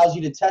 and it allows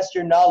you to test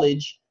your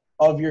knowledge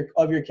of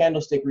your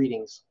candlestick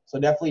readings. So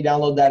definitely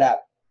download that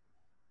app.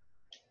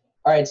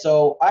 All right,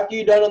 so after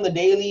you're done on the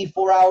daily,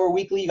 4 hour,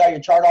 weekly, you got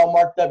your chart all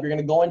marked up. You're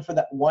gonna go in for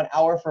that 1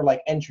 hour for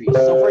like entries.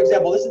 So for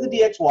example, this is the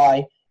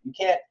DXY.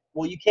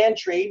 You can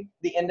trade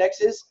the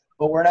indexes,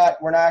 but we're not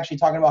actually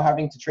talking about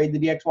having to trade the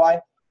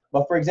DXY.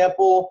 But for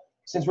example,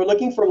 since we're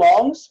looking for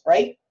longs,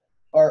 right,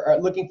 or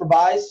looking for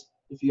buys,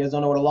 if you guys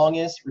don't know what a long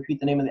is, repeat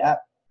the name of the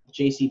app,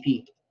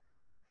 JCP,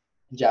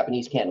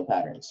 Japanese Candle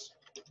Patterns.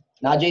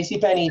 Not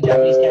JCPenney,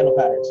 Japanese Candle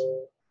Patterns.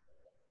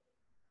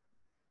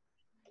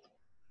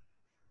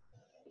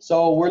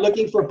 So we're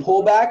looking for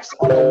pullbacks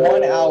on the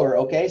 1 hour,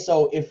 okay?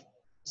 So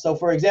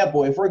for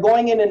example, if we're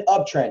going in an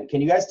uptrend,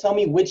 can you guys tell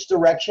me which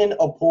direction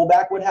a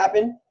pullback would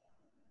happen?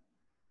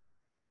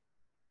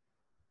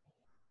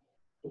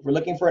 If we're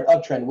looking for an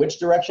uptrend, which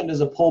direction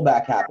does a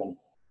pullback happen?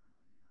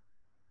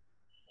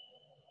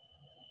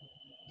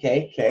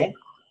 Okay.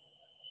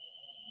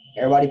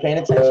 Everybody paying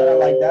attention? I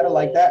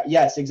like that.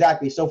 Yes,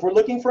 exactly. So if we're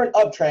looking for an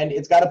uptrend,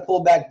 it's got to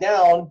pull back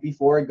down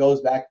before it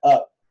goes back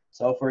up.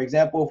 So for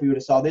example, if we would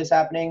have saw this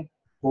happening,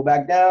 pull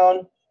back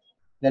down,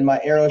 then my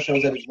arrow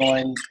shows that it's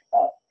going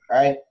up. All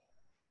right.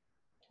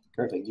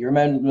 Perfect. Do you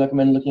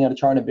recommend looking at a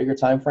chart in a bigger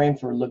time frame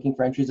for looking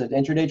for entries at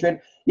intraday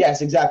trade?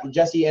 Yes, exactly.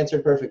 Jesse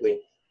answered perfectly.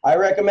 I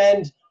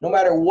recommend, no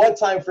matter what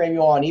time frame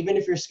you're on, even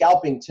if you're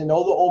scalping, to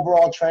know the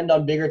overall trend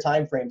on bigger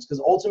time frames. Because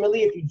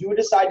ultimately, if you do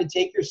decide to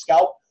take your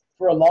scalp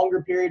for a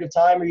longer period of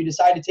time, or you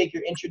decide to take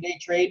your intraday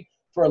trade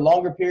for a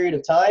longer period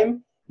of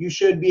time, you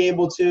should be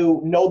able to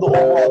know the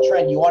overall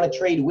trend. You want to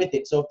trade with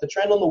it. So if the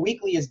trend on the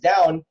weekly is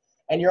down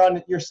and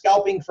you're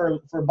scalping for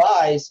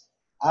buys,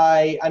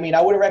 I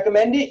wouldn't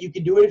recommend it. You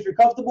could do it if you're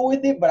comfortable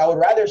with it, but I would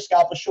rather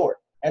scalp a short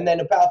and then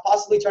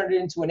possibly turn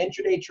it into an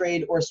intraday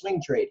trade or a swing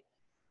trade.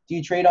 Do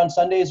you trade on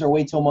Sundays or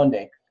wait till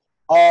Monday?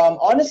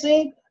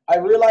 Honestly, I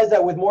realize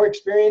that with more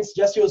experience,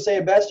 Jesse will say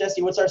it best.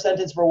 Jesse, what's our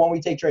sentence for when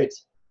we take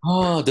trades?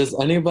 Oh, does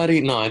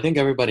anybody? No, I think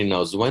everybody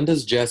knows. When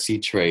does Jesse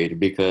trade?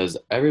 Because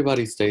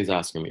everybody stays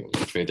asking me when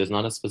I trade. There's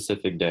not a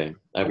specific day.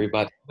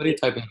 Everybody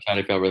type in the chat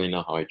if y'all really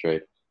know how I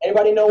trade.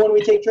 Anybody know when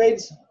we take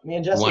trades? Me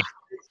and Jesse.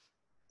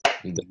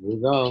 There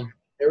we go.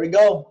 There we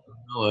go.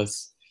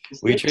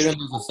 We trade them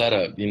as a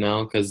setup,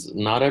 because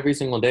not every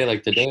single day,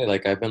 like today,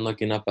 like I've been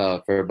looking up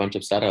for a bunch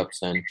of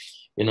setups, and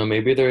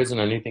maybe there isn't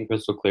anything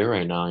crystal clear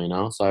right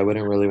now, so I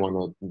wouldn't really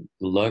want to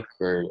look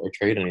or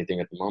trade anything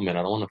at the moment.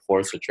 I don't want to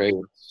force a trade.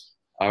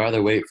 I'd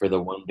rather wait for the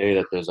one day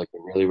that there's like a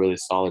really, really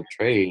solid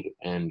trade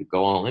and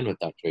go all in with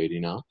that trade,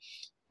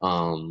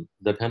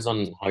 Depends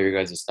on how your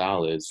guys'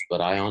 style is, but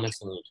I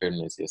honestly only trade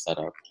when I see a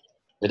setup.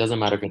 It doesn't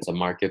matter if it's a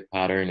market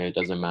pattern. It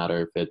doesn't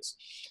matter if it's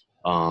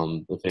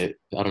if it,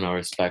 I don't know,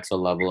 respects a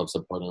level of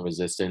support and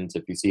resistance.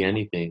 If you see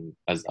anything,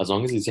 as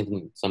long as you see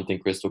something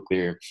crystal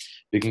clear,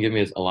 you can give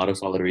me a lot of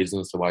solid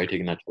reasons to why you're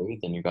taking that trade,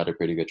 then you got a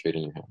pretty good trade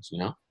in your hands,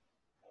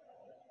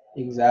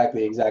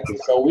 Exactly.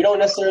 So we don't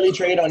necessarily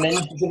trade on any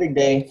specific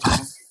day.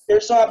 There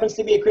so happens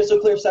to be a crystal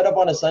clear setup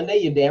on a Sunday,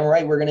 you're damn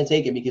right we're going to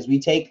take it, because we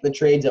take the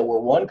trades that we're,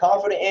 one,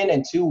 confident in,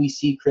 and two, we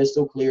see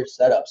crystal clear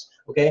setups,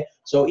 okay?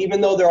 So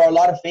even though there are a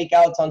lot of fake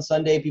outs on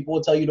Sunday, people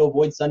will tell you to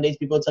avoid Sundays,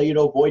 people will tell you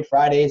to avoid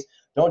Fridays,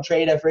 don't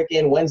trade at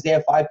freaking Wednesday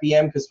at 5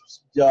 p.m. because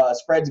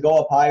spreads go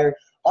up higher.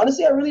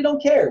 honestly, I really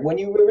don't care. When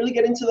you really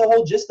get into the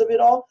whole gist of it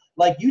all,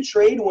 like you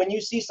trade when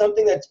you see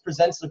something that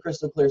presents the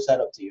crystal clear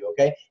setup to you,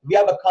 okay? If you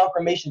have a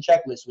confirmation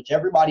checklist, which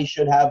everybody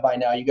should have by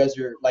now, you guys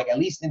are like at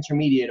least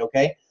intermediate,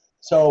 okay?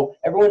 So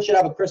everyone should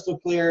have a crystal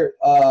clear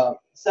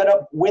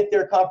setup with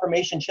their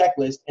confirmation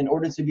checklist in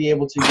order to be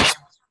able to get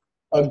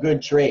a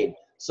good trade.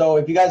 So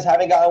if you guys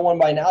haven't gotten one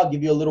by now, I'll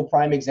give you a little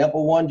prime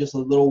example one, just a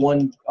little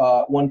one,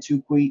 1,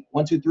 2, 3,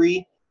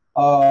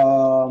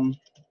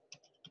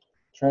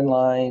 trend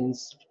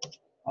lines,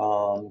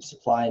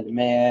 supply and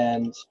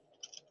demand,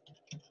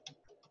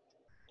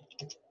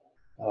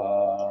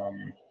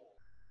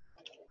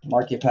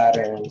 market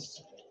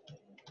patterns,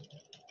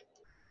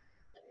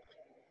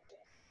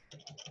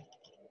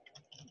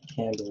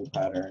 candle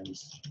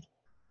patterns,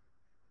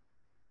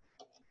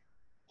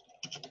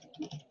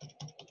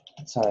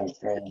 time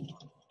frame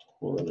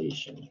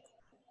correlation.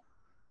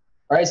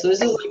 All right, so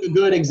this is like a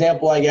good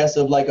example, I guess,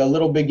 of like a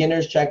little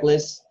beginner's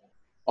checklist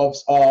of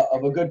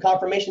a good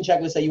confirmation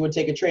checklist that you would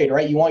take a trade,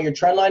 right? You want your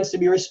trend lines to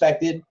be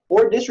respected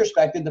or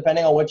disrespected,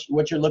 depending on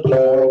what you're looking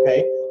for, okay?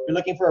 If you're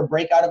looking for a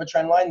breakout of a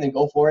trend line, then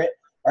go for it.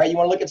 All right, you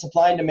want to look at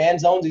supply and demand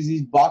zones,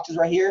 these boxes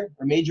right here,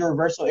 or major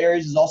reversal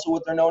areas is also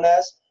what they're known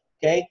as,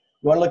 okay?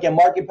 You want to look at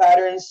market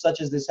patterns,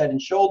 such as this head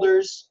and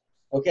shoulders,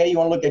 okay? You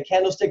want to look at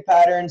candlestick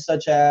patterns,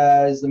 such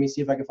as, let me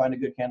see if I can find a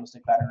good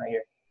candlestick pattern right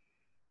here.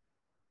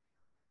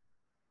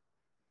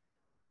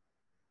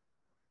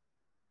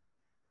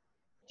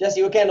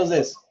 Jesse, what candle is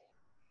this?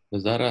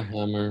 Is that a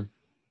hammer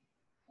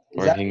Is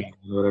or that, hanging,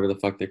 whatever the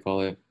fuck they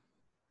call it?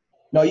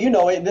 no, you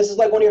know it. This is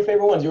like one of your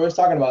favorite ones. You're always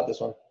talking about this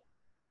one.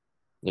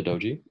 The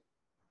doji?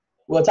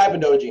 What type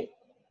of doji?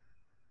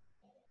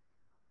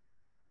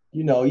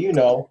 You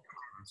know.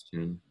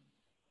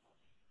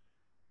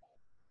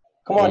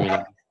 Come I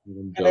on.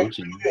 mean,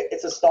 doji.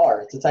 It's a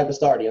star. It's a type of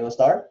star. Do you know the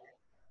star?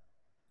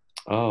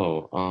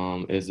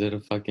 Oh, is it a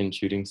fucking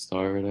shooting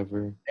star or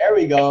whatever? There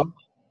we go.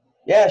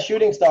 Yeah,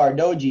 shooting star,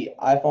 doji,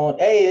 iPhone.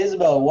 Hey,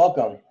 Isabel,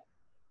 welcome.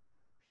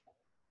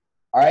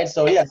 All right,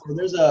 so yeah, so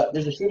there's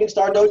a shooting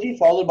star doji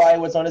followed by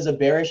what's known as a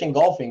bearish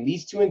engulfing.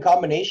 These two in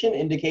combination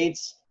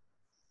indicates.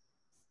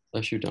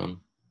 Let's shoot down.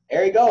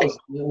 There he goes.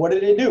 What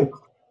did it do?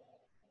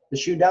 The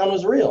shoot down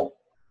was real.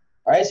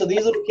 All right, so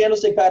these little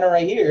candlestick pattern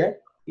right here,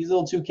 these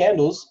little two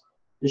candles,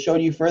 just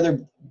showed you further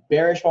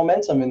bearish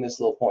momentum in this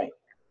little point.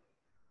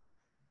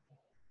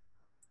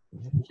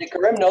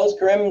 Karim knows.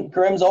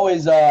 Karim's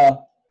always,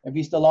 if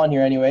he's still on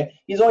here anyway,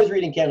 he's always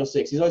reading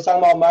candlesticks. He's always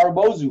talking about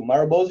Marubozu.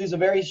 Marubozu is a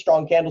very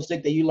strong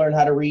candlestick that you learn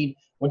how to read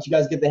once you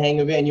guys get the hang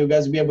of it, and you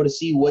guys will be able to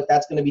see what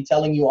that's going to be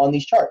telling you on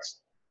these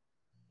charts.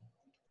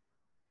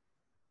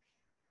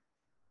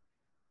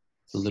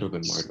 It's a little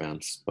bit more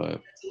advanced, but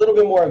it's a little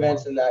bit more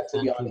advanced than that,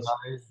 to be honest.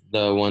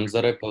 The ones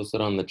that I posted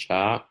on the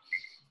chat,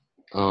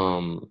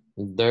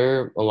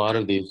 there are a lot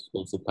of these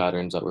basic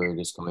patterns that we were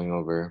just going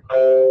over.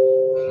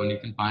 When you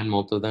can find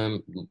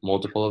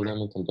multiple of them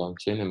in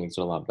conjunction, it makes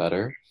it a lot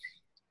better.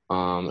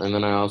 And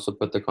then I also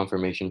put the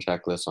confirmation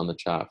checklist on the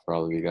chat for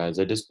all of you guys.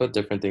 I just put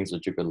different things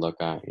that you could look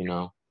at, you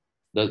know.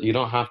 That you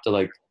don't have to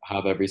like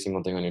have every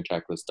single thing on your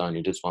checklist done.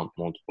 You just want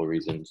multiple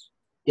reasons.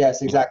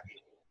 Yes, exactly.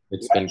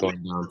 It's been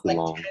going down too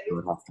long, so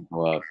it has to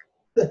go up.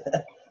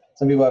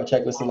 Some people have a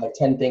checklist of like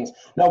 10 things.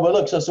 No, but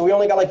look, so we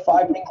only got like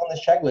 5 things on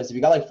this checklist. If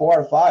you got like 4 out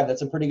of 5,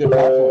 that's a pretty good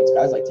confluence,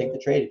 guys. Like take the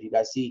trade if you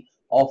guys see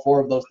all 4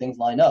 of those things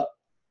line up.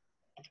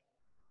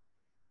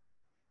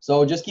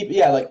 So just keep,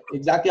 yeah, like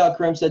exactly how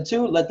Karim said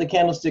too, let the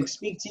candlestick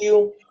speak to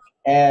you.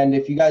 And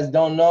if you guys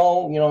don't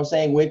know, you know what I'm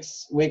saying,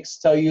 Wicks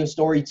tell you a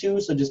story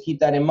too. So just keep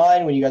that in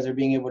mind when you guys are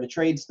being able to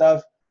trade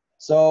stuff.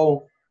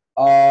 So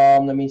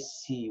let me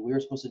see, we were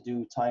supposed to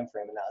do time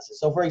frame analysis.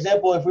 So for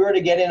example, if we were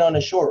to get in on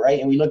a short, right,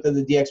 and we looked at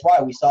the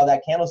DXY, we saw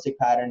that candlestick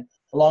pattern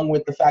along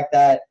with the fact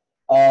that,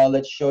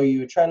 let's show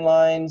you trend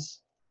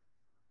lines,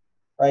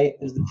 right,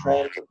 is the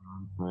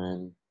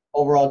trend,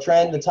 overall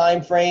trend, the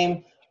time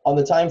frame. On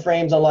the time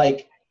frames on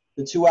like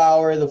the 2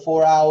 hour, the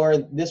 4 hour,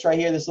 this right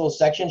here, this little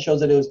section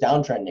shows that it was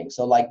downtrending.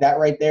 So like that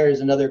right there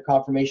is another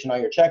confirmation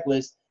on your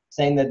checklist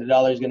saying that the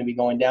dollar is going to be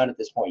going down at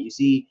this point. You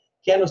see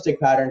candlestick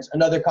patterns,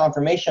 another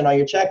confirmation on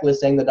your checklist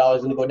saying the dollar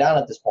is going to go down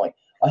at this point.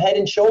 A head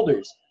and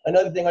shoulders,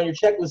 another thing on your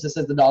checklist that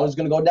says the dollar is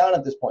going to go down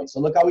at this point. So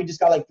look how we just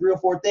got like 3 or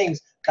 4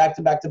 things back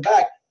to back to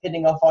back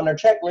hitting off on our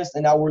checklist,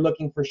 and now we're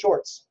looking for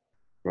shorts.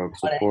 Broke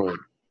support,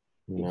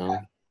 you know?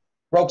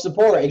 Broke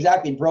support,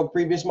 exactly. Broke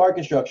previous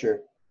market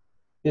structure.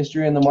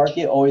 History in the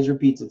market always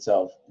repeats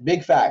itself.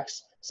 Big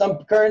facts.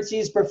 Some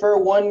currencies prefer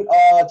one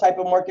type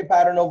of market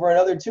pattern over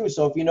another too.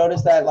 So if you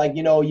notice that, like,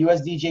 you know,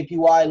 USD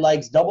JPY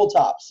likes double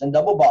tops and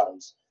double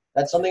bottoms,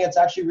 that's something that's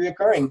actually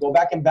reoccurring. Go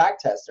back and back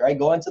test, right?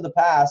 Go into the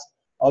past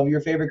of your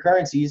favorite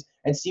currencies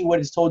and see what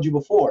it's told you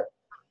before.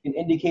 Can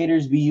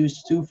indicators be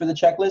used too for the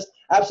checklist?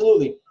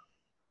 Absolutely.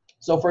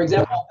 So for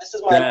example, this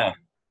is my,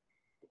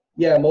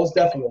 yeah, most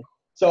definitely.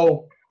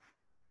 So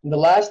the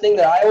last thing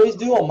that I always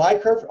do on my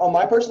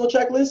personal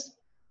checklist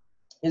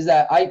is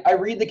that I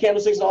read the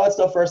candlesticks and all that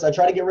stuff first. I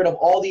try to get rid of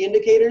all the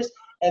indicators.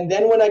 And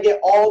then when I get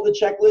all the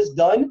checklists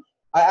done,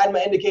 I add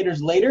my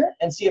indicators later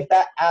and see if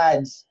that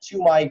adds to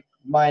my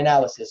my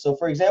analysis. So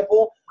for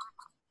example,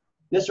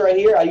 this right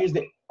here, I use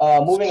the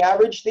moving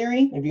average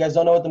theory. If you guys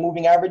don't know what the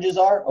moving averages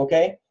are,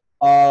 okay.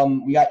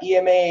 We got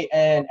EMA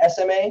and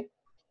SMA.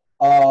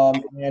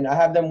 And I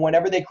have them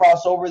whenever they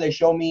cross over, they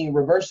show me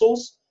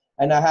reversals.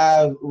 And I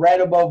have red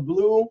above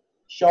blue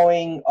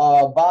showing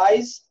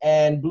buys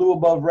and blue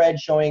above red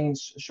showing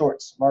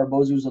shorts.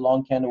 Marubozu is a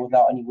long candle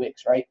without any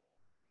wicks, right?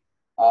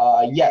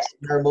 Yes,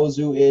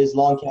 Marubozu is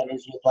long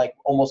candles with like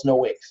almost no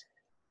wicks.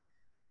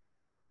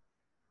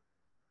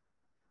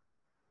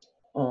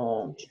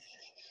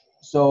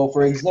 So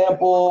for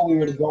example, we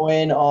were to go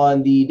in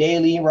on the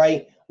daily,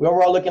 right? We're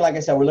overall looking, like I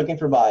said, we're looking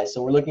for buys.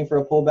 So we're looking for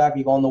a pullback.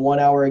 We go on the 1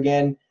 hour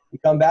again. We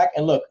come back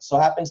and look. So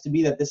happens to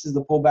be that this is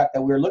the pullback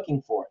that we're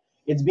looking for.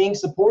 It's being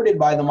supported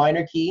by the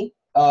minor key.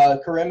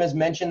 Karim has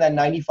mentioned that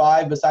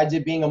 95, besides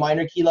it being a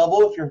minor key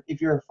level,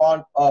 if you're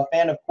a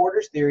fan of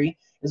quarters theory,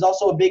 is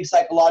also a big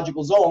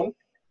psychological zone.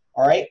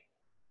 All right.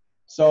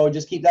 So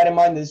just keep that in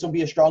mind. This will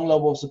be a strong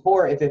level of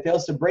support. If it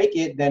fails to break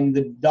it, then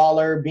the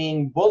dollar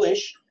being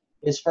bullish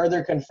is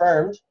further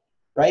confirmed,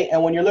 right?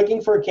 And when you're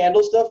looking for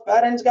candle stuff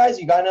patterns, guys,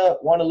 you gotta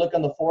want to look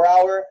on the 4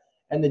 hour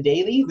and the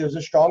daily. Those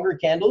are stronger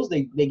candles.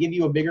 They give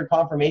you a bigger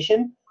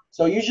confirmation.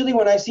 So usually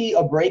when I see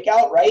a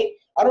breakout, right,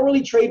 I don't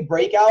really trade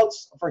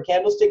breakouts for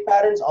candlestick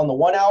patterns on the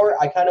 1 hour.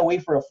 I kind of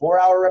wait for a 4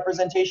 hour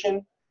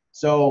representation.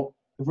 So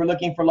if we're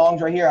looking for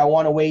longs right here, I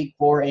want to wait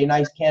for a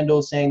nice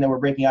candle saying that we're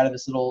breaking out of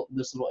this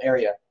little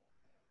area.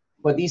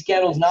 But these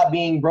candles not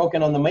being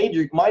broken on the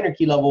minor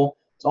key level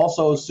is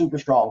also super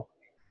strong.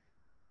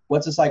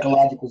 What's a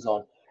psychological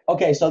zone?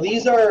 Okay, so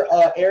these are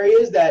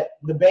areas that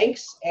the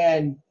banks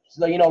and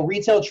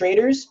retail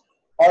traders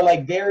are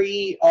like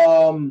very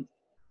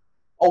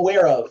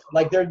aware of.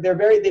 Like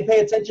they pay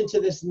attention to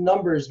this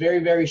numbers very,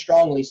 very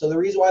strongly. So the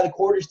reason why the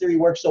quarters theory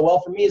works so well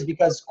for me is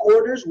because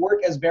quarters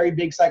work as very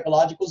big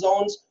psychological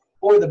zones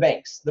for the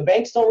banks. The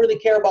banks don't really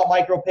care about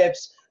micro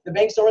pips. The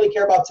banks don't really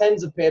care about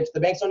tens of pips. The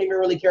banks don't even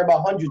really care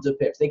about hundreds of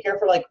pips. They care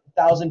for like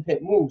 1,000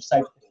 pip moves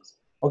type of things.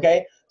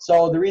 Okay,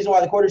 so the reason why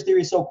the quarters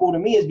theory is so cool to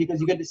me is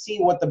because you get to see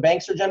what the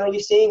banks are generally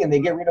seeing, and they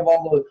get rid of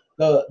all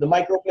the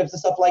micro pips and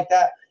stuff like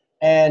that.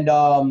 And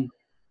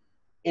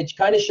it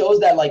kind of shows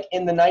that like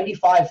in the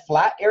 95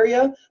 flat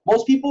area,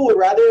 most people would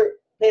rather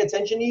pay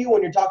attention to you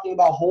when you're talking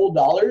about whole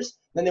dollars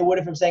than they would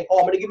if I'm saying, oh,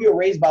 I'm going to give you a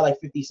raise by like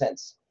 50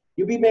 cents.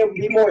 You'd be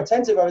more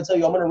attentive if I would tell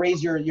you I'm going to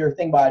raise your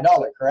thing by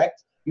 $1,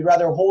 correct? You'd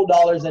rather hold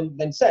dollars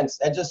than cents.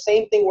 That just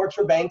same thing works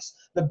for banks.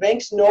 The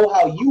banks know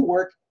how you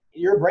work,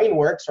 your brain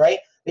works, right?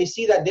 They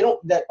see that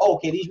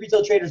okay, these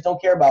retail traders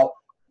don't care about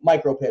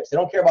micro pips. They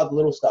don't care about the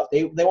little stuff.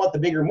 They want the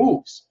bigger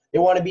moves. They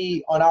want to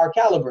be on our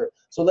caliber.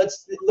 So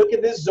let's look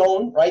at this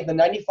zone, right? The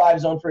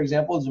 95 zone, for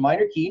example, is a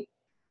minor key.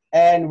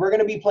 And we're going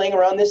to be playing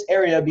around this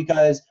area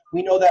because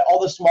we know that all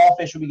the small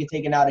fish will be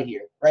taken out of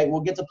here, right?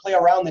 We'll get to play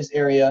around this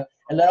area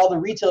and let all the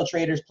retail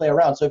traders play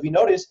around. So if you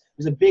notice,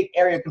 there's a big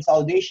area of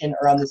consolidation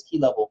around this key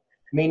level.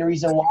 Main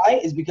reason why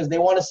is because they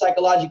want to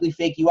psychologically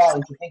fake you out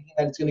into thinking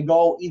that it's going to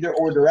go either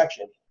or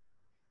direction,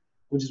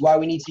 which is why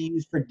we need to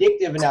use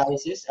predictive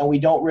analysis, and we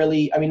don't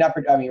really,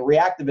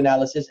 reactive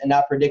analysis and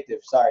not predictive,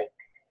 sorry.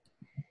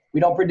 We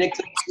don't predict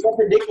what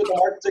the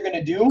markets are going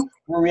to do.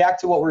 We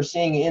react to what we're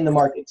seeing in the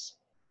markets.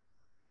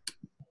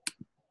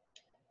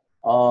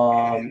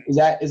 Is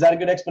that a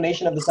good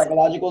explanation of the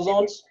psychological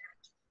zones?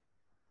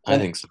 I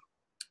think so.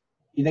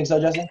 You think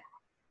so, Jesse?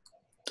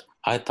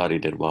 I thought he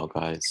did well,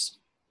 guys.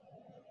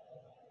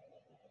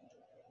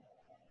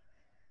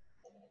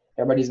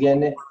 Everybody's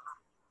getting it?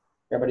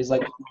 Everybody's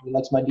like,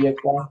 that's my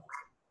DXY?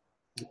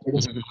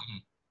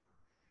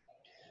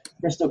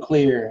 Crystal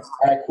clear.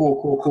 All right,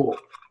 cool.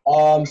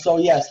 So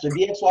yes, the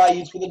DXY I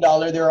use for the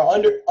dollar. There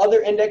are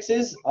other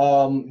indexes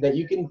that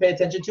you can pay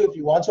attention to if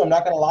you want to. I'm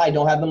not gonna lie, I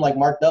don't have them like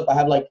marked up. I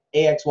have like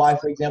AXY,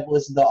 for example.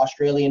 This is the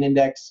Australian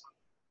index.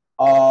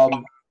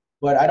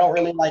 But I don't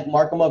really like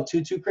mark them up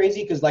too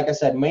crazy because, like I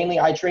said, mainly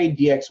I trade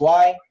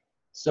DXY.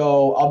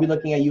 So I'll be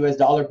looking at US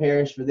dollar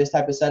pairs for this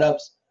type of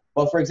setups.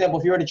 But for example,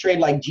 if you were to trade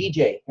like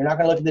GJ, you're not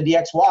gonna look at the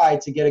DXY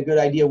to get a good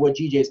idea of what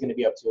GJ is gonna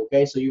be up to.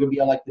 Okay, so you're gonna be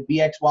on like the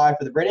BXY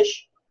for the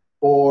British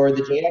or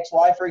the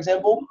JXY, for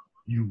example.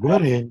 You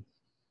wouldn't.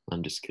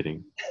 I'm just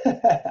kidding.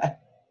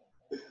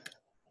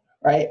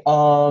 Right.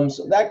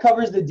 So that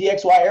covers the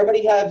DXY.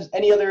 Everybody have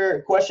any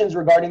other questions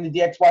regarding the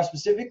DXY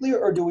specifically,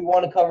 or do we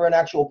want to cover an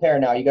actual pair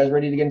now? You guys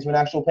ready to get into an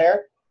actual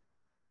pair?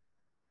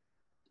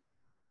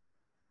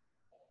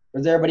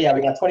 Where's everybody at?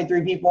 We got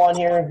 23 people on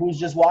here. Who's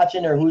just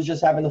watching or who's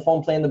just having the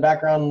phone play in the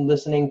background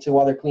listening to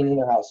while they're cleaning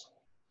their house?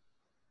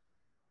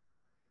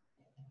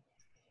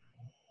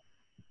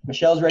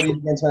 Michelle's ready to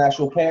get into an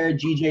actual pair.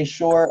 GJ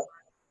short.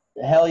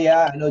 Hell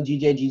yeah. I know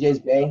GJ's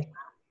Bay.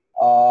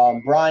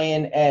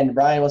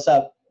 Brian, what's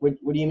up?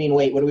 What do you mean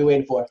wait? What are we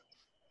waiting for?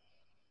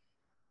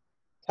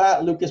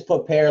 Lucas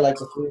put pair like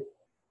the fruit.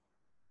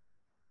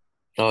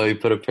 Oh, you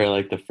put a pair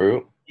like the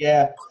fruit?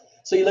 Yeah.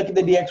 So you look at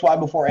the DXY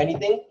before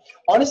anything.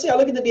 Honestly, I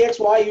look at the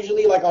DXY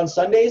usually like on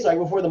Sundays, like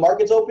before the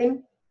markets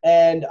open,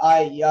 and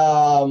I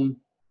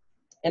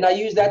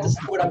use that to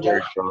see what I'm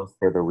very strong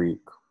for the week.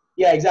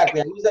 Yeah, exactly.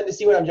 I use that to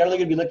see what I'm generally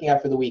going to be looking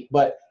at for the week.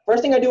 But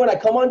first thing I do when I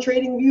come on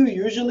TradingView,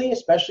 usually,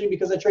 especially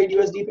because I trade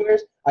USD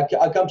pairs,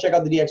 I come check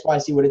out the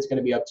DXY, see what it's going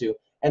to be up to.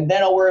 And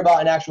then I'll worry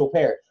about an actual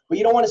pair. But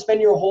you don't want to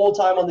spend your whole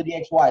time on the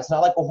DXY. It's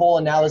not like a whole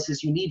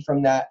analysis you need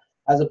from that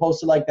as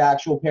opposed to like the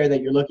actual pair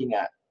that you're looking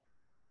at.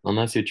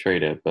 Unless you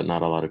trade it, but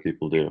not a lot of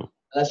people do.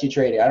 Unless you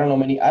trade it. I don't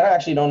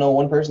know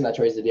one person that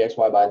trades the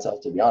DXY by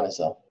itself, to be honest,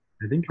 though.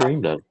 I think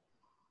Kareem does.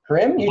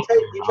 Kareem, you trade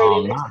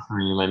indexes? Not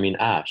Kareem, I mean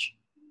Ash.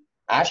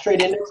 Ash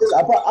trade indexes?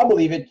 I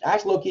believe it.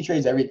 Ash low-key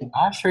trades everything.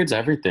 Ash trades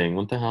everything.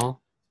 What the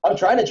hell? I'm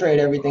trying to trade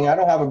everything. I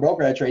don't have a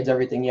broker that trades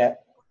everything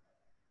yet.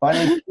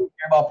 Finally, care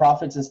about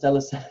profits instead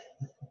of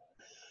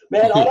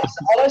man. All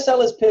I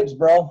sell is pips,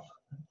 bro.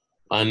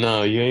 I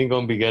know you ain't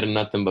gonna be getting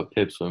nothing but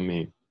pips from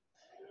me.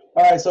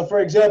 All right. So,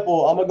 for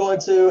example, I'm gonna go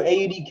into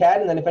AUD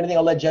CAD, and then if anything,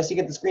 I'll let Jesse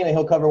get the screen, and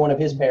he'll cover one of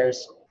his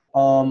pairs.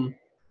 I'm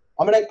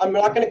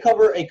not gonna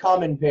cover a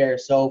common pair.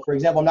 So, for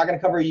example, I'm not gonna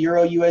cover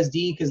Euro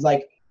USD because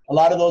like a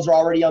lot of those are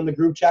already on the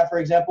group chat. For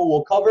example,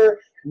 we'll cover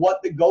what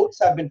the goats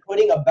have been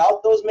putting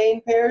about those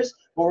main pairs,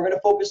 but we're gonna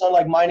focus on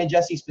like mine and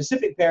Jesse's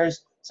specific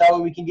pairs, so that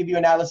way we can give you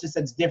analysis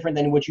that's different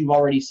than what you've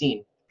already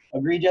seen.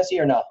 Agree, Jesse,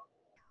 or not?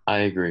 I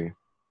agree.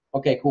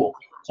 Okay, cool.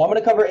 So I'm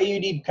going to cover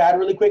AUD CAD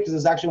really quick because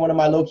it's actually one of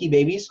my low-key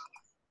babies.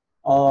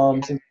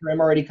 Since Karim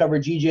already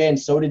covered GJ and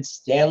so did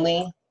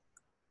Stanley,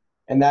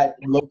 and that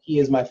low-key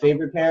is my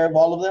favorite pair of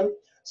all of them.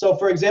 So,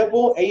 for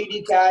example,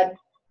 AUD CAD,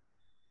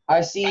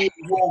 I see a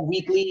whole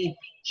weekly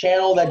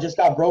channel that just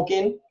got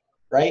broken,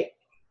 right?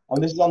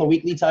 This is on the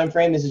weekly time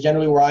frame. This is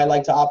generally where I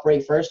like to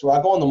operate first, where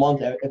I go on the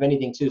month, if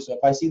anything, too. So if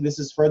I see this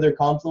is further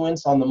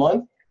confluence on the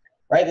month,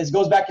 right, this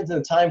goes back into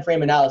the time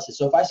frame analysis.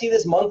 So if I see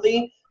this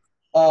monthly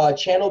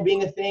channel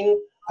being a thing,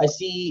 I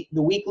see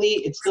the weekly,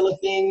 it's still a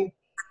thing,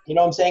 you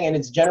know what I'm saying, and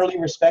it's generally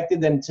respected,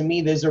 then to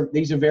me these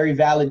are very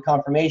valid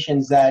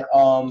confirmations that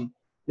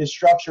this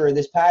structure or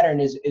this pattern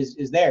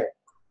is there.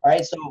 All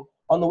right, so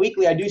on the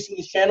weekly, I do see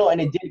this channel,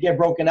 and it did get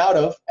broken out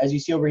of, as you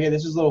see over here.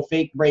 This is a little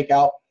fake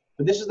breakout,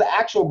 but this is the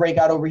actual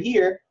breakout over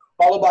here,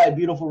 followed by a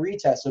beautiful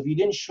retest. So if you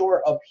didn't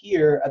short up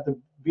here at the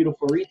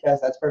beautiful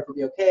retest, that's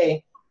perfectly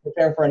okay.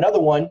 Prepare for another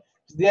one.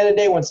 At the end of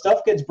the day, when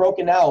stuff gets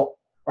broken out,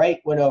 right,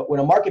 when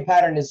a market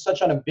pattern is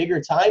such on a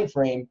bigger time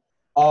frame,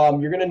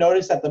 you're going to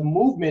notice that the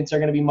movements are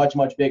going to be much,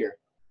 much bigger.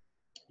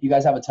 You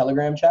guys have a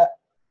Telegram chat?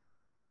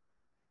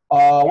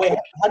 Wait,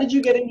 how did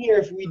you get in here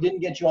if we didn't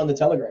get you on the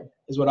Telegram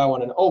is what I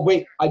want to know. Oh,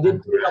 wait, I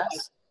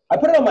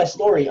put it on my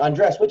story.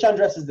 Andres, which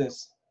Andres is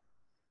this?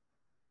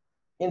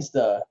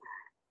 Insta.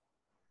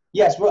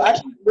 Yes, we'll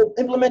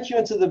implement you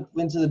into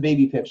the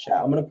baby pips chat.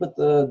 I'm going to put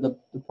the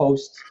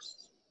post.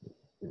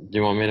 Do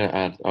you want me to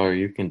add? Oh,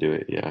 you can do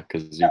it, yeah,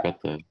 because you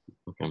got the.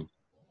 Okay.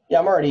 Yeah,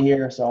 I'm already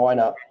here, so why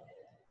not?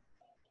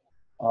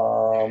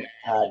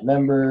 Add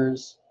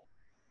members.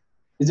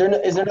 Is there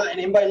not an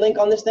invite link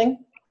on this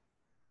thing?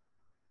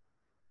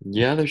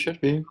 Yeah, there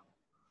should be.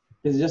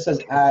 Because it just says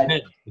add.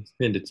 It's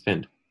pinned. It's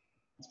pinned.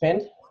 It's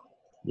pinned?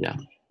 Yeah.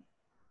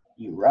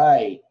 You're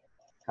right.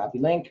 Copy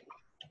link.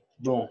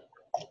 Boom.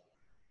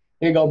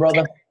 Here you go,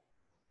 brother. If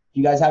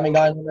you guys haven't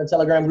gotten in the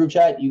Telegram group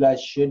chat, you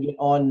guys should get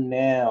on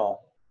now.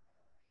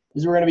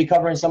 This is we're going to be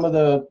covering some of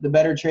the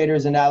better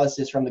traders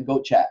analysis from the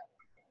GOAT chat.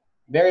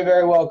 Very,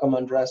 very welcome,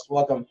 Andres.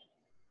 Welcome.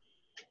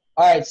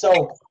 All right,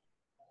 so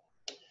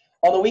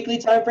on the weekly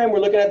time frame, we're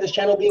looking at this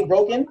channel being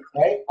broken,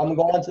 right? I'm going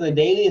to go on to the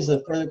daily as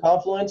a further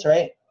confluence,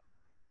 right?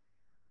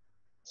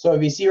 So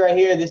if you see right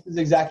here, this is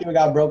exactly what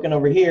got broken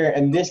over here,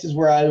 and this is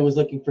where I was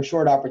looking for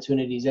short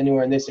opportunities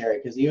anywhere in this area,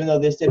 because even though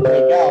this did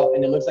break out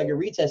and it looks like it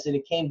retested,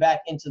 it came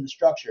back into the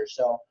structure.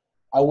 So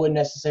I wouldn't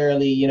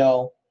necessarily, you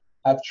know,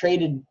 have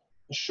traded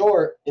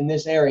short in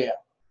this area.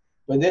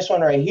 But this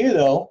one right here,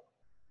 though,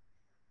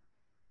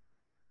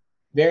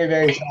 very,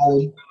 very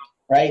solid,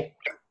 right?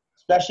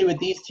 Especially with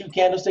these two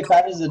candlestick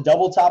patterns, the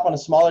double top on a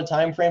smaller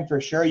time frame for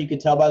sure. You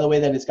could tell by the way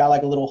that it's got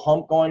like a little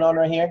hump going on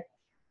right here.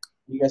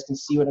 You guys can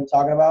see what I'm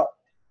talking about.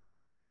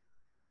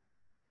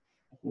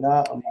 If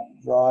not, I'm about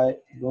to draw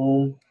it.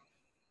 Boom.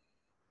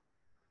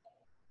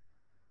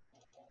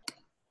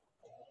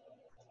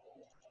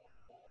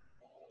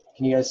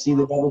 Can you guys see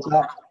the double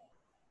top?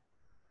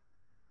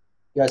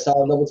 You guys saw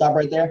the double top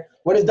right there?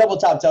 What does double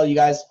top tell you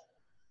guys?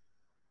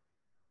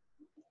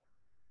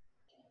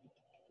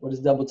 What does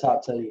double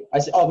top tell you? I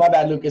see. Oh, my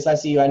bad, Lucas. I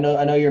see you. I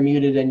know you're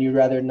muted and you'd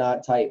rather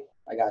not type.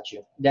 I got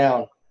you.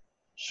 Down,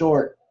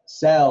 short,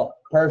 sell,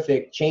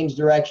 perfect, change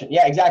direction.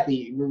 Yeah,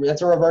 exactly.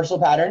 That's a reversal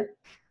pattern.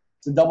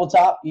 It's a double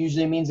top.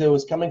 Usually means it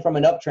was coming from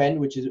an uptrend,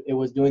 which is it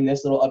was doing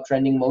this little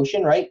uptrending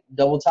motion, right?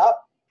 Double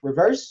top,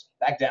 reverse,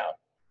 back down.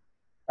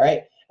 All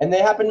right. And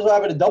they happen to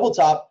have a double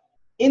top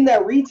in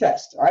that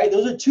retest. All right.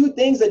 Those are two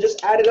things that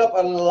just added up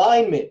an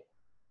alignment.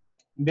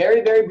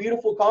 Very, very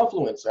beautiful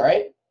confluence. All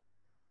right.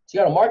 So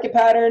you got a market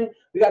pattern,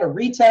 we got a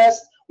retest,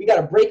 we got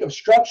a break of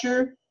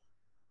structure.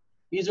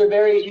 These are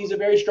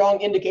very strong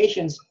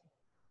indications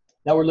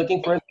that we're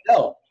looking for a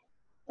sell,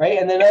 right?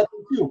 And then another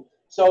thing too.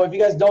 So if you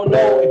guys don't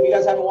know, if you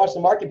guys haven't watched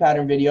the market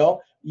pattern video,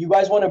 you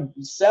guys want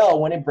to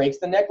sell when it breaks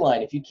the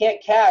neckline. If you can't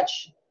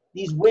catch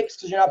these wicks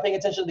because you're not paying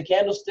attention to the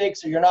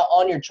candlesticks or you're not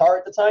on your chart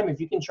at the time, if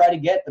you can try to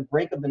get the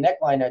break of the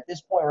neckline at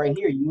this point right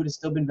here, you would have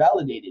still been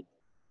validated,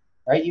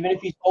 right? Even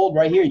if you sold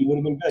right here, you would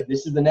have been good.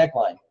 This is the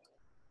neckline.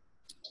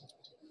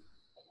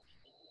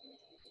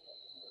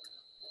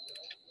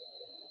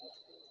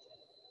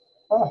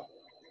 Oh.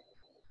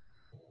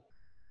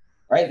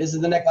 Right, this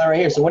is the neckline right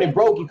here. So when it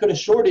broke, you could have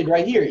shorted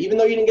right here. Even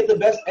though you didn't get the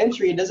best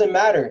entry, it doesn't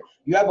matter.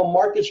 You have a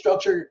market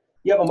structure,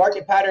 you have a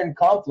market pattern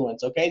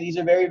confluence, okay? These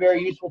are very,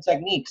 very useful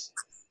techniques.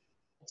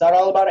 It's not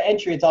all about an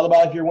entry. It's all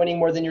about if you're winning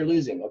more than you're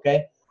losing,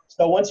 okay?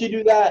 So once you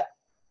do that,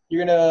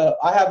 you're gonna,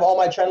 I have all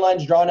my trend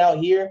lines drawn out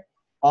here.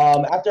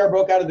 After I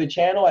broke out of the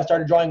channel, I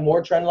started drawing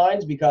more trend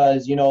lines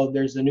because, you know,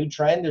 there's a new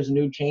trend, there's a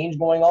new change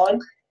going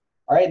on.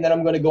 All right, and then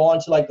I'm gonna go on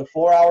to like the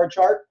 4-hour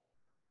chart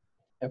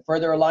and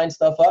further align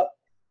stuff up.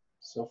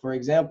 So for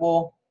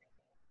example,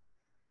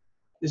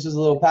 this is a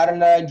little pattern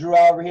that I drew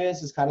out over here.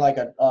 This is kind of like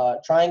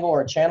a triangle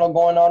or a channel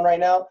going on right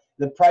now.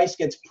 The price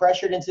gets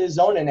pressured into the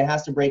zone and it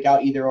has to break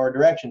out either or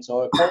direction.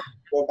 So of course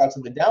it broke out to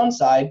the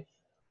downside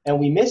and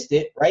we missed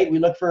it, right? We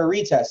look for a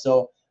retest.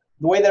 So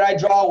the way that I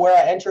draw where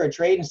I enter a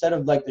trade, instead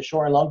of like the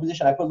short and long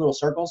position, I put little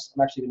circles.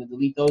 I'm actually going to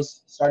delete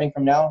those starting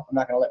from now. I'm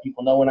not going to let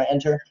people know when I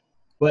enter.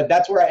 But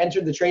that's where I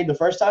entered the trade the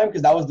first time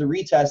because that was the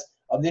retest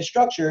of this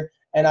structure.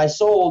 And I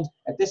sold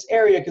at this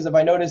area because if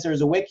I notice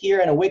there's a wick here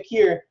and a wick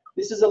here,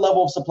 this is a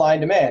level of supply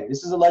and demand.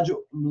 This is a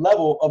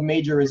level of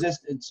major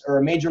resistance or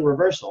a major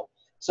reversal.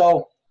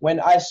 So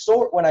when I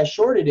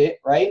shorted it,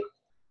 right,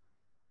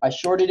 I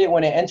shorted it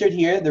when it entered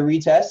here, the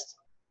retest,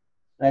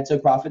 and I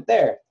took profit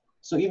there.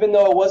 So even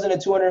though it wasn't a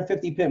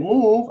 250 pip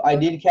move, I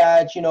did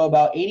catch, you know,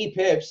 about 80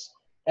 pips.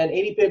 And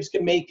 80 pips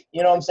can make,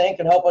 you know what I'm saying,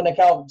 can help an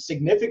account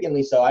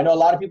significantly so. I know a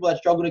lot of people that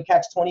struggle to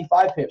catch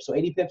 25 pips. So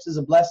 80 pips is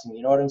a blessing,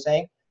 you know what I'm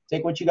saying?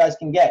 Take what you guys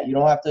can get. You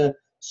don't have to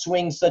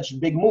swing such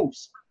big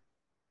moves.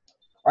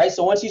 All right,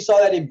 so once you saw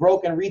that it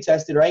broke and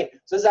retested, right?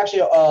 So this is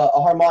actually a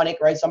harmonic,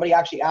 right? Somebody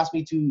actually asked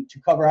me to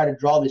cover how to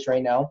draw this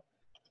right now.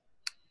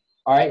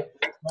 All right,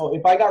 so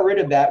if I got rid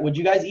of that, would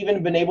you guys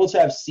even been able to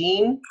have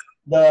seen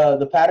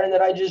the pattern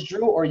that I just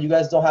drew, or you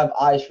guys don't have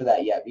eyes for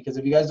that yet? Because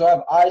if you guys don't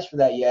have eyes for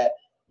that yet,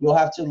 you'll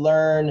have to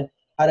learn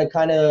how to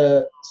kind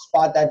of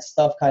spot that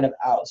stuff kind of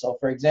out. So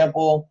for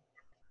example,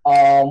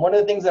 one of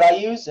the things that I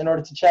use in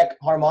order to check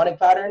harmonic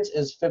patterns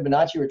is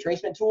Fibonacci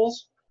retracement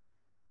tools.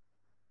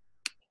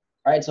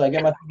 All right, so I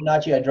get my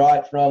Fibonacci, I draw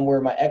it from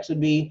where my X would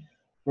be,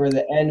 where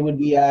the end would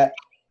be at,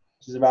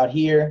 which is about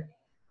here.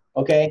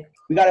 Okay,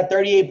 we got a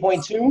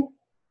 38.2.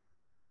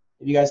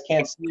 If you guys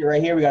can't see it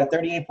right here, we got a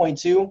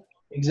 38.2.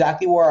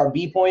 Exactly where our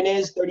B point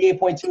is.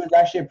 38.2 is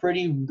actually a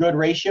pretty good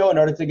ratio in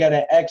order to get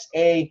an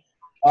XA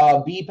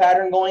B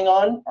pattern going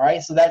on. All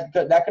right, so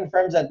that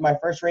confirms that my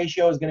first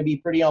ratio is going to be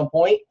pretty on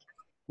point.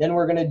 Then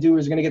we're going to do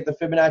is going to get the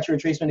Fibonacci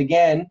retracement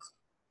again.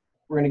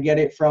 We're going to get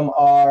it from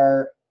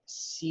our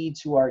C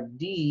to our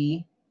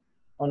D.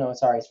 Oh no,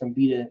 sorry, it's from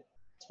B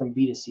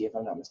to C if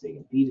I'm not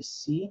mistaken. B to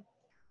C.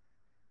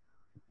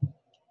 Am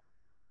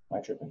I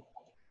tripping?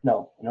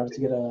 No, in order to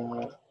get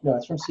no,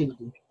 it's from C to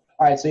D.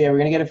 All right, so yeah, we're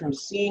gonna get it from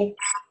C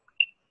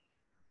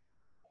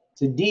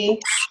to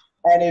D.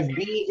 And if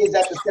B is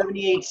at the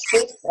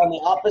 78.6 on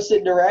the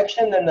opposite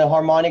direction, then the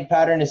harmonic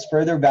pattern is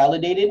further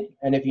validated.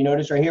 And if you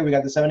notice right here, we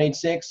got the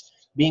 786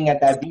 being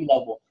at that B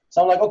level.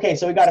 So I'm like, okay,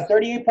 so we got a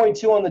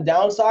 38.2 on the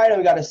downside and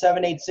we got a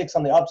 786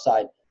 on the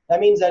upside. That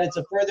means that it's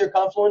a further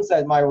confluence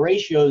that my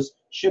ratios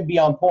should be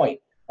on point,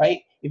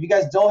 right? If you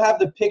guys don't have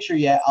the picture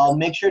yet, I'll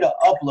make sure to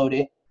upload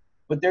it.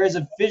 But there's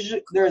an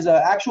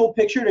actual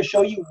picture to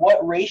show you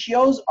what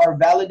ratios are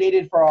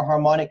validated for a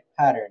harmonic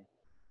pattern,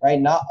 right?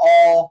 Not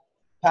all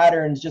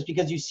patterns, just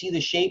because you see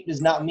the shape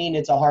does not mean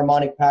it's a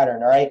harmonic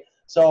pattern, all right?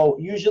 So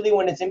usually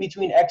when it's in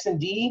between X and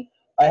D,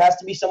 it has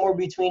to be somewhere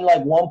between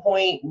like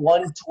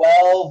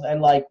 1.112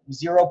 and like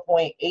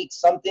 0.8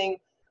 something.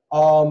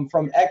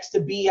 From X to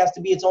B has to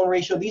be its own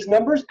ratio. These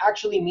numbers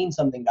actually mean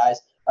something, guys.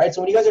 All right,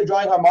 so when you guys are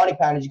drawing harmonic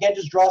patterns, you can't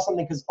just draw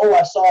something because, oh,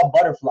 I saw a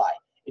butterfly.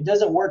 It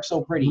doesn't work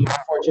so pretty,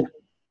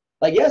 unfortunately.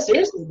 Like, yeah,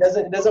 seriously, it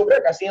doesn't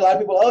work. I've seen a lot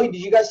of people, oh, did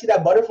you guys see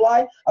that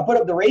butterfly? I put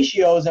up the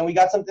ratios and we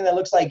got something that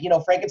looks like, you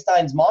know,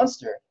 Frankenstein's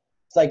monster.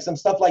 It's like some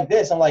stuff like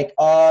this. I'm like,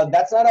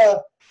 that's not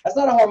a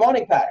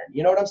harmonic pattern.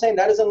 You know what I'm saying?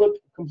 That doesn't look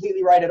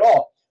completely right at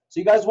all. So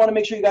you guys want to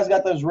make sure you guys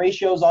got those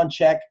ratios on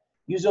check.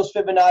 Use those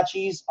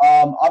Fibonacci's.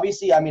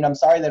 Obviously, I mean, I'm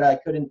sorry that I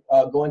couldn't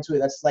go into it.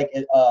 That's like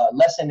a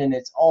lesson in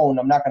its own.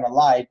 I'm not going to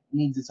lie. It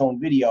needs its own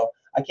video.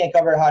 I can't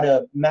cover how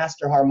to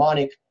master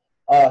harmonic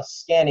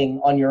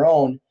scanning on your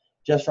own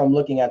just from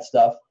looking at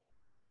stuff.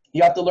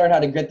 You have to learn how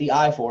to get the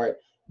eye for it.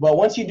 But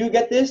once you do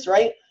get this,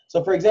 right?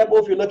 So for example,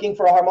 if you're looking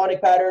for a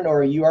harmonic pattern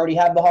or you already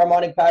have the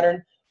harmonic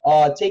pattern,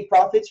 take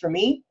profits for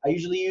me. I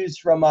usually use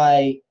from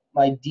my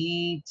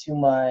D to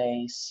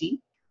my C.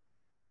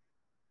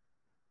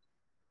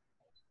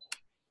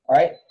 All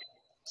right.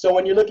 So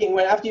when you're looking,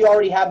 after you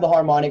already have the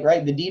harmonic,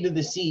 right, the D to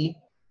the C,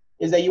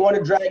 is that you want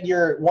to drag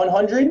your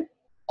 100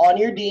 on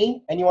your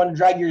D and you want to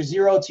drag your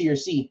 0 to your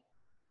C.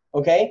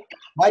 Okay.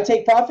 My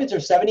take profits are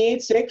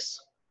 78.6,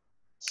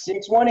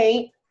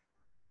 618,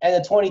 and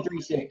the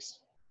 23.6.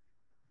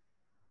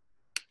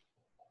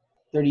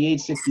 38,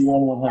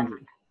 61,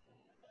 100.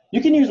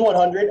 You can use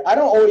 100. I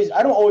don't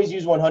always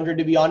use 100,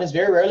 to be honest.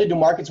 Very rarely do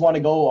markets want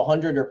to go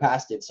 100 or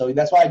past it. So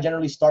that's why I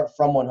generally start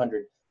from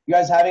 100. If you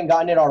guys haven't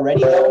gotten it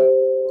already,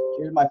 though,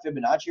 here's my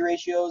Fibonacci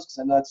ratios, because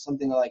I know that's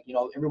something like,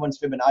 everyone's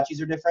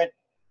Fibonacci's are different.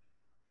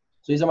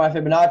 So these are my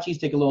Fibonacci's.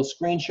 Take a little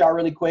screenshot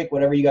really quick,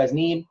 whatever you guys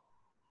need.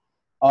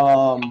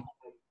 So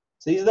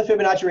these are the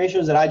Fibonacci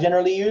ratios that I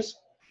generally use,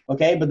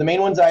 okay? But the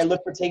main ones that I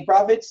look for take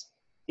profits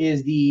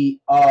is the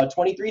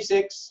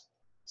 23.6,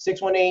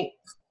 618,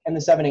 and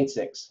the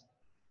 786.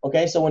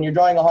 Okay, so when you're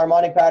drawing a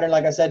harmonic pattern,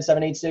 like I said,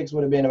 786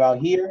 would have been about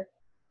here.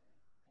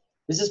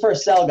 This is for a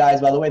sell, guys,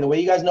 by the way. The way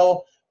you guys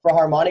know for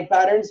harmonic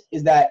patterns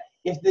is that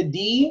if the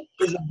D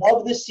is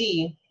above the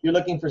C, you're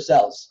looking for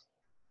sells.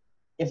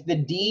 If the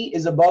D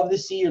is above the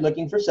C, you're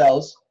looking for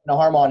sells in a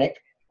harmonic,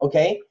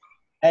 okay?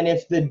 And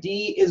if the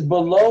D is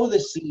below the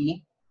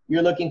C,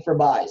 you're looking for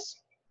buys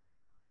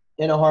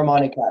in a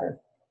harmonic pattern.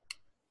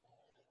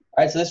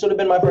 All right, so this would have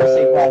been my first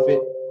take profit.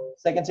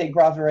 Second take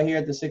profit right here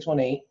at the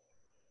 618.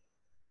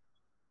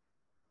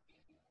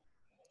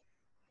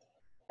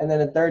 And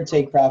then a third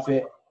take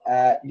profit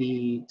at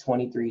the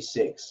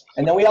 23.6.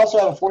 And then we also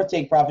have a fourth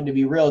take profit, to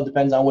be real. It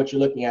depends on what you're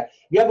looking at.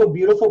 If you have a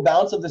beautiful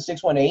bounce of the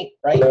 618,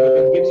 right? If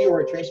it gives you a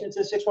retracement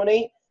to the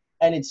 618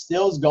 and it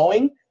still is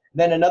going,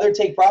 then another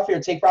take profit or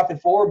take profit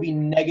 4 would be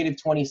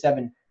negative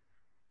 27.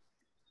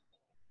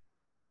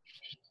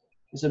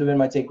 This would have been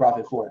my take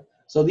profit 4.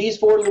 So these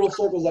 4 little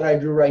circles that I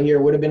drew right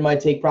here would have been my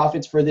take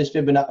profits for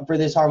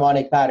this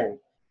harmonic pattern.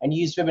 And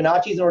you use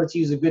Fibonacci's in order to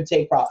use a good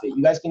take profit.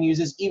 You guys can use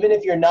this even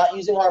if you're not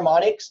using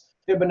harmonics.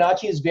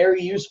 Fibonacci is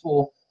very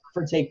useful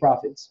for take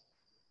profits.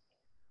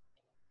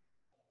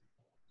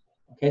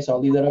 Okay, so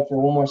I'll leave that up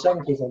for one more second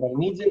in case anybody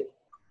needs it.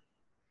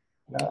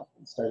 No,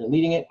 start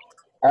deleting it.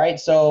 All right,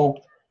 so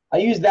I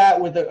use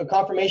that with a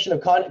confirmation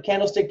of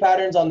candlestick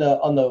patterns on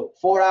the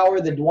 4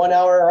 hour, the 1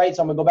 hour. All right,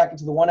 so I'm gonna go back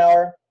into the 1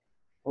 hour,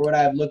 or what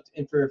I have looked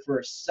in for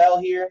a sell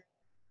here.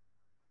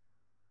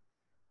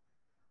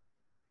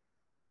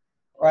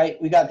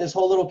 Right, we got this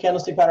whole little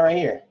candlestick pattern right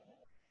here.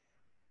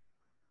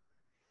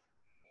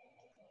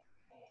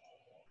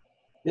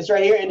 This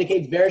right here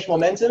indicates bearish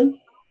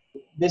momentum.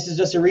 This is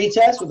just a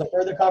retest with a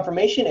further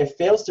confirmation. It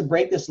fails to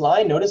break this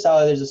line. Notice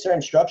how there's a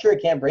certain structure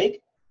it can't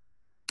break.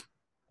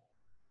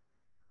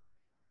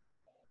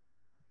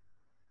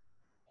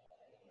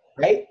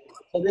 Right?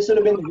 So this would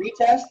have been the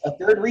retest, a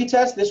third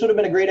retest. This would have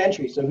been a great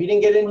entry. So if you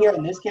didn't get in here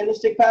in this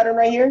candlestick pattern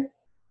right here,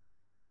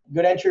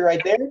 good entry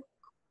right there.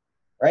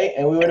 Right?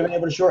 And we would have been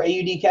able to short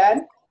AUD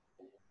CAD.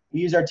 We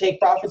use our take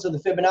profits of the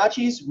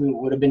Fibonacci's. We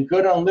would have been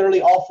good on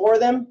literally all 4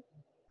 of them.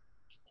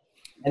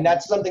 And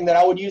that's something that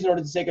I would use in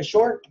order to take a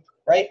short,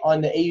 right,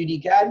 on the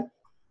AUD CAD.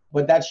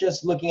 But that's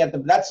just looking at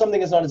that's something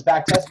that's known as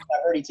back testing.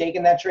 I've already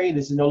taken that trade.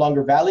 This is no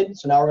longer valid.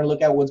 So now we're going to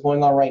look at what's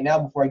going on right now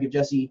before I give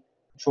Jesse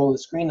control of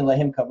the screen and let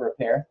him cover a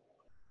pair.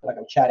 I feel like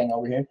I'm chatting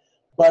over here.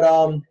 But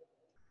so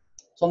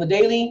on the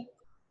daily,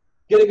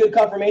 get a good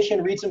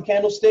confirmation, read some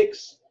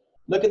candlesticks.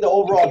 Look at the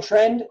overall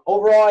trend.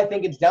 Overall, I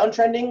think it's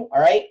downtrending. All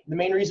right. The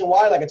main reason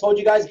why, like I told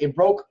you guys, it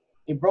broke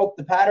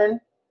the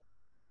pattern.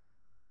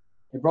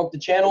 It broke the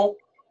channel.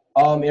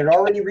 It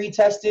already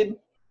retested.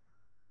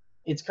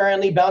 It's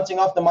currently bouncing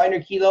off the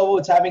minor key level.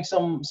 It's having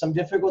some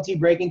difficulty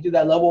breaking through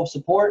that level of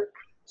support.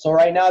 So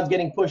right now it's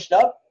getting pushed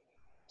up.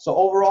 So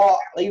overall,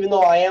 even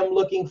though I am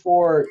looking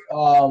for a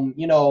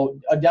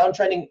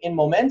downtrending in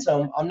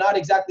momentum, I'm not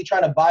exactly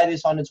trying to buy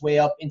this on its way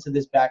up into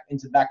this back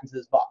into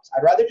this box.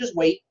 I'd rather just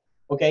wait.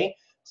 Okay,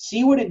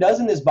 see what it does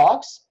in this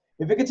box.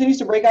 If it continues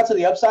to break out to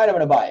the upside, I'm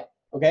going to buy it.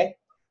 Okay,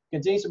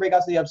 continues to break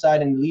out to the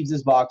upside and leaves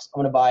this box,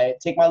 I'm going to buy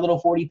it. Take my little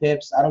 40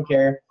 pips. I don't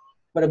care.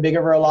 Put a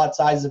bigger lot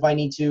size if I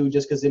need to,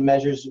 just because it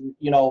measures,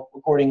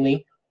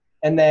 accordingly.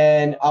 And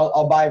then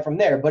I'll buy it from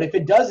there. But if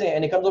it doesn't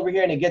and it comes over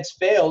here and if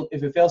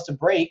it fails to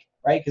break,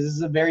 right, because this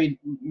is a very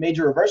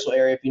major reversal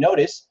area, if you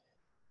notice,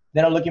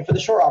 then I'm looking for the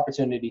short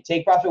opportunity.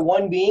 Take profit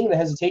 1 being the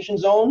hesitation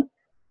zone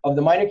of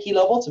the minor key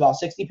level. It's about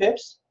 60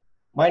 pips.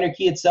 Minor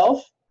key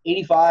itself,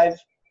 85.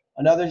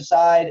 Another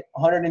side,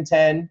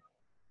 110.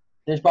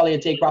 There's probably a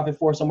take profit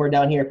 4 somewhere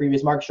down here.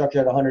 Previous market structure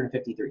at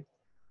 153.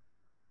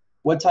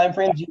 What time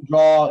frames do you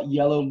draw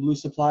yellow, blue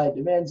supply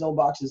demand zone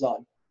boxes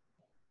on?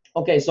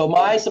 Okay, so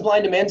my supply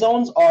and demand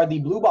zones are the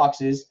blue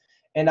boxes,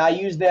 and I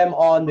use them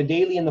on the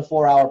daily and the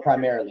 4 hour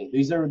primarily.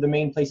 These are the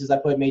main places I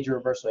put major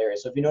reversal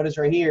areas. So if you notice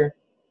right here,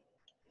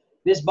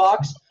 this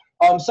box,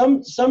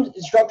 some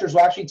instructors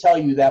will actually tell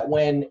you that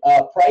when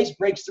price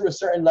breaks through a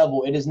certain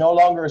level, it is no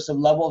longer a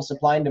level of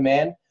supply and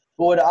demand.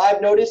 But what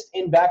I've noticed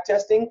in back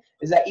testing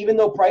is that even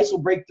though price will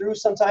break through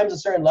sometimes a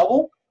certain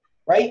level,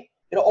 right,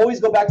 it'll always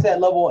go back to that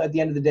level at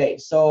the end of the day.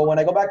 So when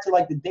I go back to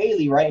like the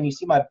daily, right, and you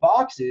see my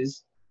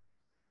boxes,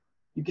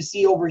 you can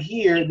see over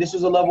here, this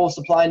was a level of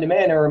supply and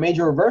demand or a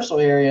major reversal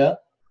area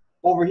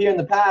over here in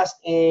the past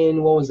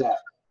in, what was that?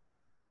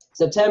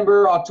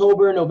 September,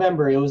 October,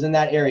 November, it was in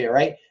that area,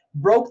 right?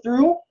 Broke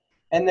through,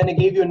 and then it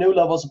gave you a new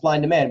level of supply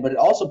and demand. But it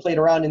also played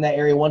around in that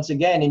area once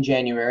again in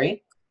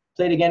January,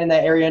 played again in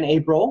that area in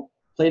April,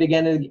 played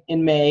again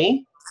in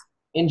May,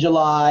 in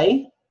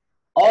July,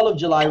 all of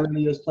July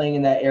really was playing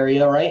in that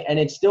area, right? And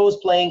it still is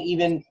playing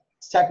even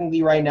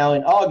technically right now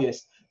in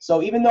August.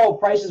 So even though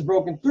price has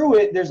broken through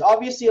it, there's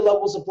obviously a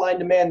level of supply and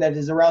demand that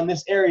is around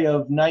this area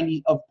of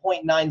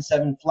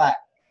 0.97 flat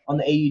on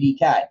the AUD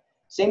CAD.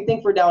 Same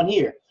thing for down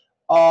here.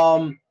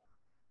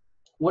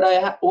 What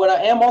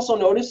I am also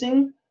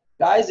noticing,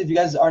 guys, if you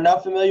guys are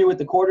not familiar with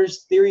the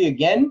quarters theory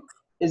again,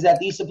 is that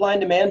these supply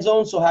and demand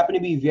zones so happen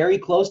to be very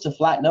close to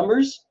flat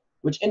numbers,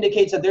 which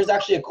indicates that there's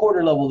actually a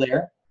quarter level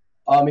there.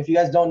 If you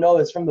guys don't know,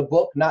 it's from the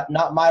book, not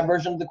my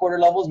version of the quarter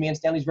levels. Me and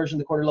Stanley's version of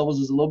the quarter levels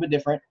is a little bit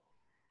different.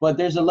 But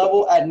there's a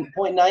level at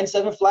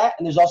 0.97 flat,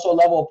 and there's also a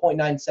level of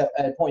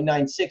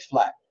 0.96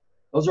 flat.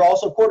 Those are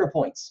also quarter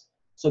points.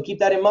 So keep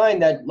that in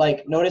mind that,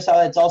 like, notice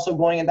how it's also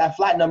going at that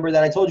flat number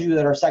that I told you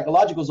that are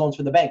psychological zones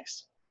for the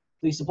banks.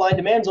 These supply and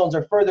demand zones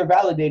are further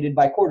validated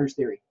by quarters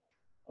theory,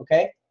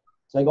 okay?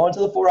 So I go into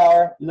the 4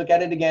 hour, you look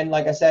at it again,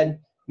 like I said,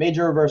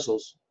 major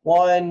reversals.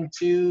 1,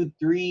 2,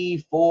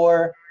 3,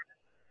 4,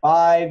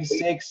 5,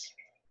 6,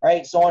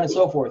 right? So on and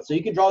so forth. So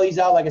you can draw these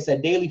out, like I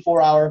said, daily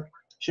 4 hour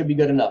should be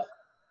good enough.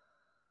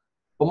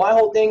 But my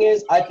whole thing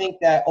is, I think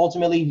that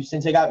ultimately,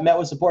 since I got met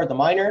with support at the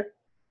minor,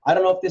 I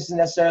don't know if this is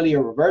necessarily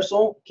a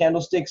reversal.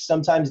 Candlesticks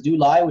sometimes do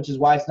lie, which is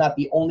why it's not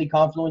the only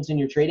confluence in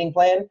your trading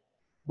plan.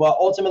 But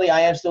ultimately, I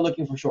am still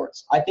looking for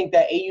shorts. I think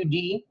that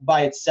AUD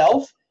by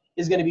itself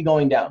is going to be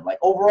going down. Like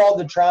overall,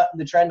 the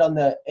trend on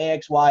the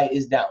AXY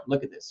is down.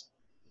 Look at this.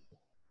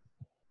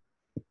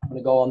 I'm going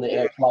to go on the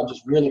AXY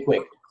just really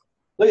quick.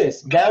 Look at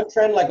this.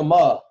 Downtrend like a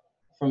mug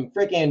from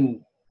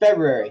freaking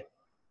February.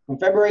 From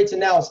February to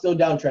now, it's still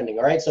downtrending,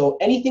 all right? So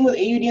anything with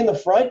AUD in the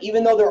front,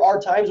 even though there are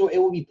times where it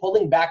will be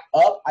pulling back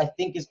up, I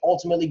think is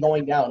ultimately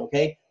going down,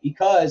 okay?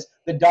 Because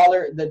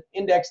the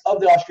index of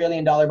the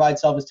Australian dollar by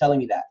itself is telling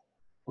me that.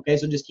 Okay,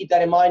 so just keep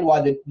that in mind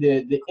why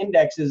the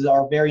indexes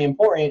are very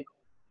important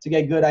to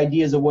get good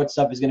ideas of what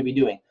stuff is going to be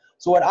doing.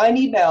 So what I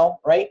need now,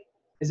 right,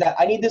 is that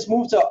I need this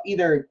move to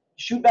either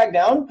shoot back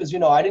down, because, you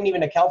know, I didn't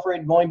even account for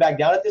it going back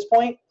down at this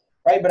point,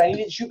 right? But I need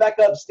it to shoot back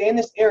up, stay in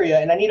this area,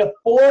 and I need a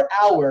 4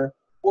 hour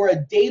or a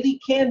daily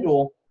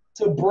candle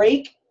to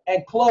break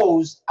and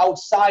close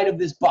outside of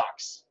this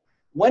box.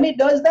 When it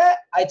does that,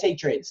 I take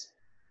trades,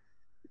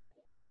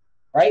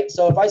 right?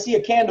 So if I see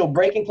a candle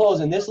break and close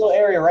in this little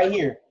area right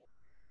here,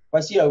 if I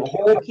see a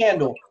whole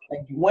candle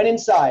that went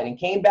inside and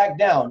came back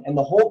down and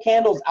the whole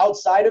candle's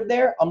outside of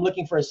there, I'm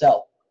looking for a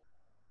sell.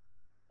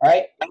 All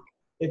right?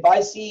 If I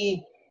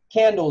see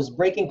candles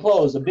break and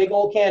close, a big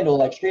old candle,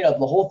 like straight up,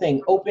 the whole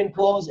thing, open,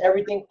 close,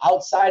 everything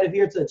outside of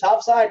here to the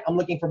top side, I'm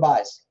looking for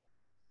buys.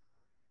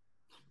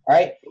 All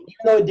right? Even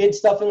though it did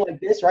stuffing like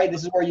this, right?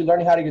 This is where you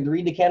learn how to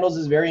read the candles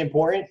is very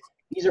important.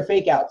 These are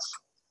fake outs.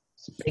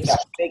 Fake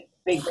out.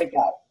 Fake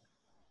out.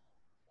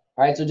 All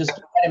right? So just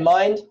keep that in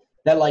mind.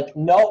 That like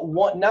not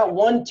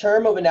one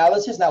term of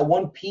analysis, not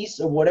one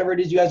piece of whatever it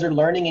is you guys are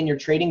learning in your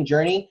trading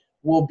journey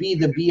will be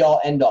the be all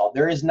end all.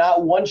 There is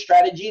not one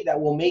strategy that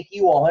will make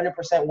you a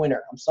 100%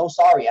 winner. I'm so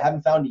sorry, I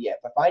haven't found it yet.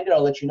 If I find it,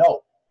 I'll let you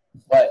know.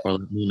 But Or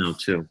let me know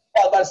too.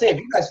 I was about to say, if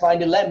you guys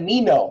find it, let me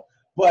know.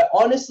 But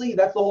honestly,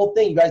 that's the whole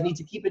thing. You guys need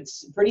to keep it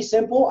pretty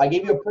simple. I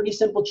gave you a pretty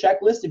simple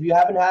checklist if you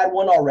haven't had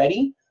one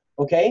already.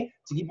 Okay,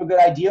 to keep a good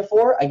idea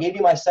for. I gave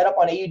you my setup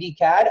on AUD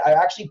CAD. I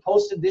actually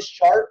posted this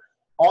chart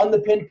on the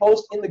pinned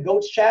post in the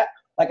GOATS chat.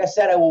 Like I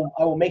said, I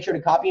will make sure to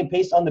copy and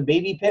paste on the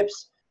baby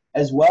pips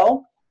as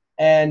well.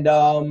 And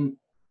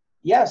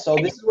yeah, so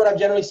this is what I've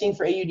generally seen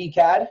for AUD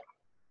CAD.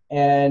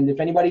 And if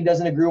anybody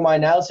doesn't agree with my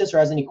analysis or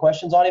has any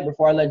questions on it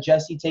before I let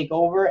Jesse take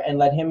over and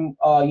let him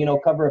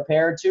cover a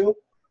pair or two,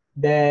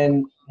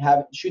 then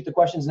shoot the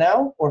questions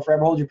now or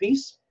forever hold your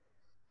peace.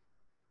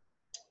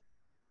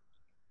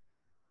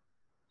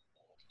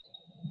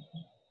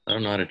 I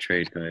don't know how to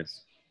trade,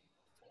 guys.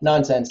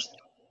 Nonsense.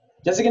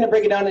 Jesse's going to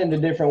break it down in a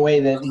different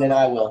way than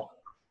I will.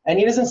 And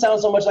he doesn't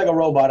sound so much like a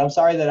robot. I'm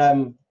sorry that I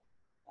don't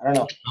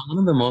know. I'm one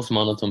of the most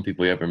monotone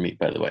people you ever meet,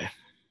 by the way.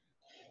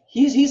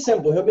 He's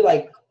simple. He'll be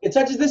like, it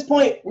touches this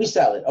point, we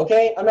sell it,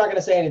 okay? I'm not going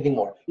to say anything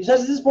more. It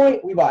touches this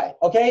point, we buy it,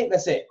 okay?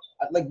 That's it.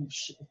 Like,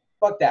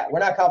 fuck that. We're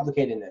not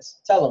complicating this.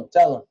 Tell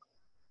him.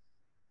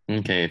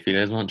 Okay, if you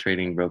guys want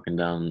trading broken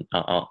down,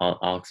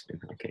 I'll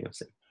explain. Okay, you'll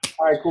see.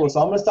 All right, cool. So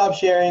I'm going to stop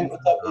sharing.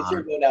 What's up? It's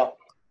your go now.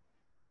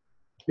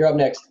 You're up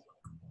next.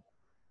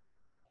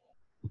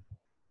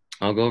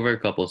 I'll go over a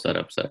couple of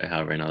setups that I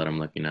have right now that I'm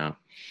looking at.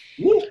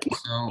 Yeah.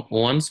 So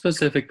one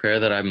specific pair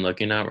that I'm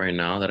looking at right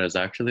now that has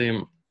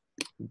actually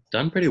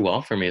done pretty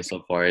well for me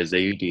so far is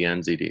AUD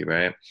NZD,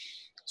 right?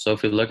 So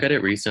if you look at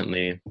it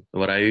recently,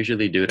 what I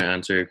usually do to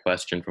answer your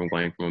question from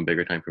going from a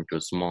bigger time frame to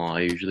a small,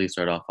 I usually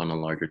start off on a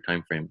larger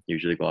time frame,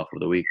 usually go off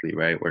of the weekly,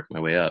 right? Work my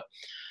way up.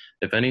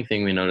 If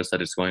anything, we notice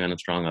that it's going on a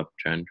strong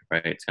uptrend,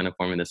 right? It's kind of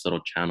forming this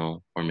little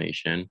channel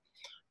formation.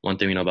 One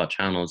thing we know about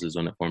channels is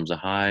when it forms a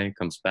high,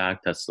 comes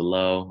back, tests the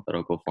low,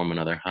 it'll go form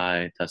another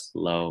high, test the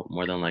low.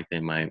 More than likely,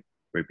 it might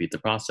repeat the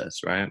process,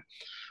 right?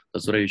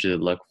 That's what I usually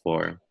look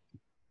for.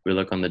 We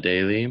look on the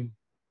daily.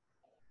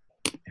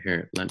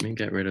 Here, let me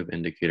get rid of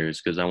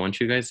indicators because I want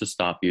you guys to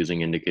stop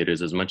using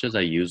indicators. As much as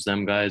I use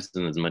them, guys,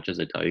 and as much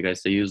as I tell you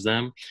guys to use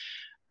them,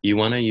 you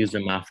want to use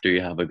them after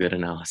you have a good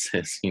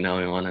analysis. You know,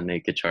 you want to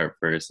make a chart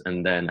first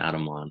and then add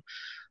them on.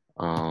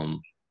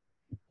 Um,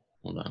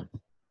 hold on.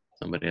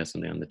 Somebody has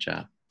something on the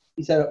chat.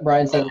 He said,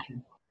 Brian said.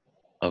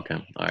 Okay.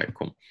 All right,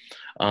 cool.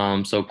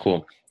 So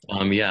cool.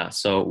 Yeah,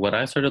 so what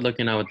I started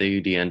looking at with the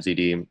AUD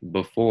NZD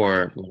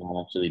before when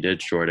I actually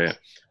did short it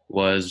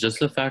was just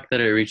the fact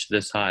that it reached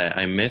this high.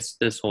 I missed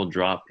this whole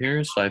drop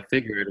here, so I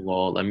figured,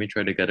 well, let me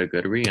try to get a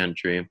good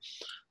re-entry.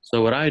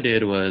 So what I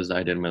did was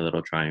I did my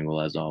little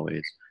triangle as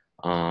always.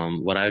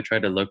 What I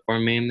tried to look for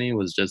mainly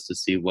was just to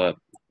see what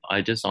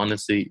I just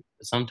honestly,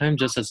 sometimes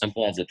just as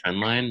simple as a trend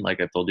line,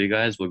 like I told you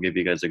guys, will give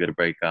you guys a good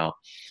breakout.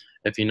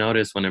 If you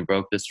notice, when it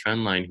broke this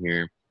trend line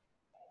here,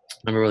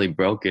 never really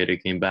broke it.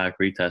 It came back,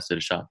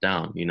 retested, shot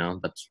down. You know,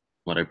 that's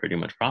what I pretty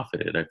much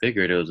profited. I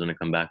figured it was going to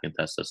come back and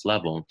test this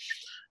level.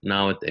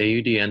 Now with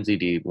AUD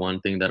NZD, one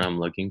thing that I'm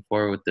looking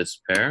for with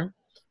this pair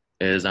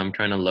is I'm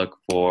trying to look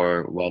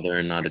for whether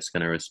or not it's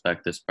going to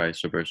respect this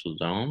price reversal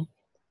zone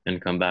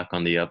and come back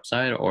on the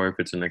upside, or if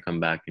it's going to come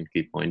back and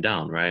keep going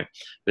down, right?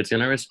 If it's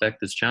going to respect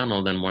this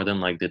channel, then more than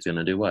likely it's going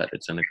to do what?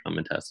 It's going to come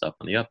and test up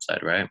on the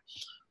upside, right?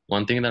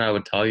 One thing that I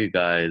would tell you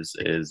guys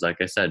is, like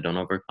I said, don't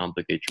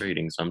overcomplicate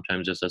trading.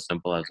 Sometimes just as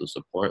simple as a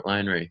support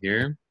line right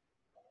here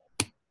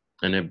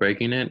and it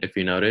breaking it, if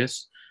you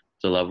notice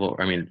the level,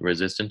 I mean,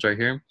 resistance right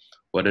here,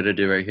 what did it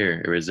do right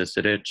here? It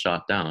resisted it,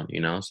 shot down, you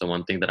know? So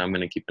one thing that I'm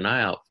going to keep an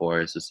eye out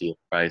for is to see if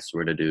price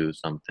were to do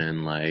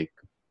something like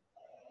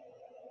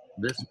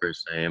this per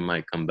se. It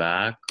might come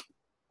back,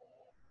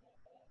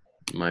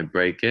 might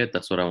break it.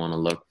 That's what I want to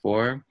look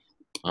for.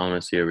 I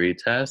want to see a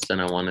retest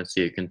and I want to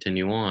see it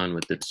continue on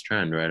with its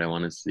trend, right? I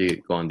want to see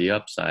it go on the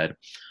upside.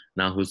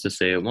 Now, who's to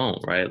say it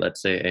won't, right?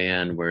 Let's say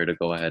AN were to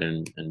go ahead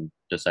and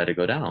decide to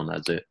go down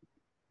as it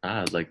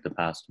has like the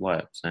past,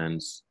 what,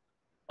 since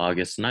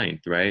August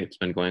 9th, right? It's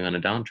been going on a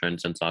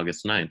downtrend since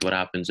August 9th. What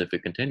happens if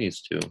it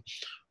continues to?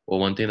 Well,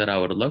 one thing that I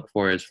would look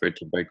for is for it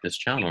to break this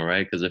channel,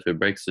 right? Because if it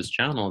breaks this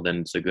channel, then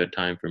it's a good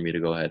time for me to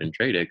go ahead and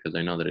trade it because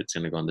I know that it's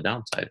going to go on the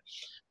downside.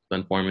 It's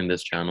been forming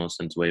this channel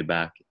since way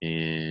back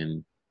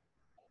in,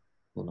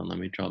 hold on, let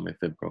me draw my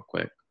fib real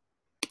quick.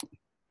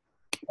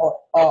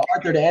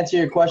 Arthur, to answer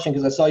your question,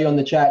 because I saw you on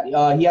the chat,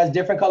 he has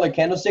different color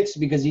candlesticks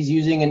because he's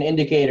using an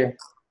indicator.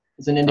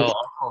 It's an indicator.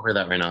 Oh, I'll go over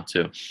that right now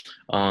too.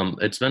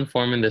 It's been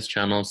forming this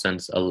channel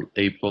since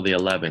April the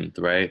 11th,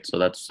 right? So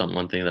that's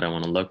one thing that I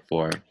want to look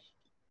for.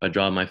 If I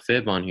draw my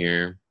fib on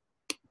here,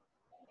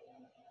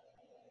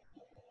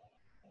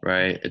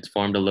 right, it's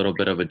formed a little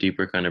bit of a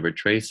deeper kind of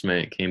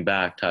retracement, came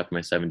back, tapped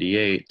my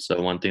 78.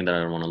 So one thing that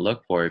I want to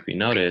look for, if you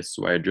notice,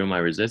 where I drew my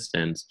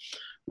resistance,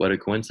 what a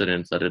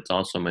coincidence that it's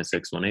also my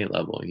 618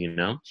 level, you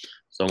know?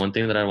 So one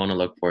thing that I want to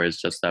look for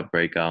is just that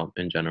breakout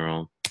in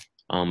general.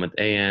 With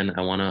AN,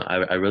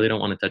 I really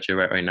don't want to touch it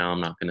right now. I'm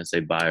not going to say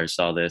buy or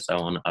sell this.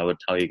 I would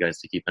tell you guys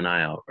to keep an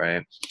eye out,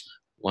 right?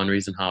 One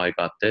reason how I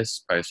got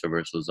this price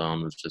reversal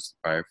zone was just the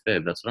prior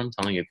fib. That's what I'm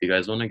telling you. If you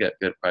guys want to get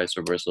good price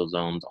reversal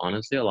zones,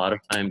 honestly, a lot of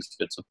times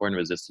good support and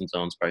resistance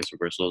zones, price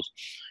reversals,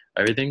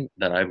 everything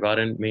that I've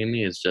gotten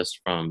mainly is just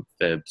from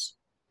fibs.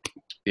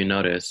 If you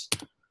notice,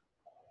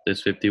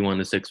 this 51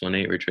 to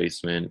 618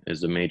 retracement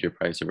is a major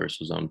price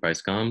reversal zone.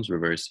 Price comes,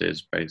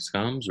 reverses, price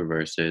comes,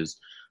 reverses.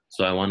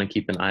 So I want to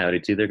keep an eye out.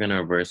 It's either going to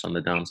reverse on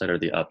the downside or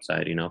the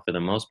upside. You know, for the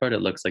most part,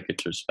 it looks like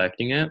it's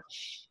respecting it.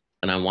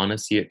 And I want to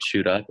see it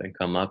shoot up and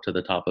come up to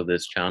the top of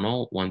this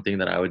channel. One thing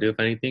that I would do, if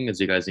anything, is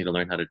you guys need to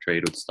learn how to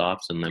trade with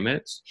stops and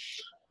limits.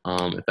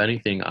 If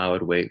anything, I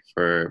would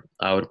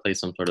place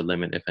some sort of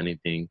limit, if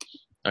anything.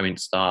 I mean,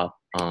 stop.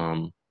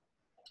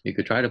 You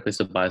could try to place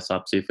a buy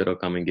stop, see if it'll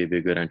come and give you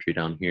a good entry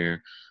down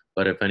here.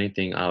 But if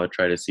anything, I would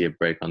try to see a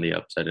break on the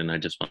upside, and I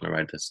just want to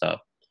ride this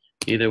up.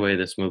 Either way,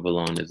 this move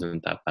alone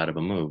isn't that bad of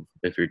a move.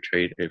 If you're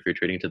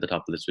trading to the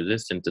top of this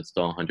resistance, it's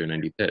still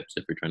 190 pips.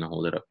 If you're trying to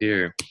hold it up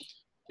here,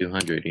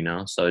 200, you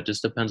know? So it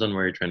just depends on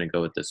where you're trying to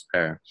go with this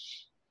pair.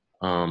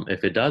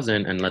 If it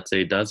doesn't, and let's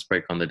say it does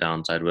break on the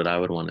downside, what I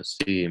would want to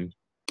see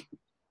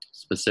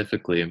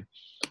specifically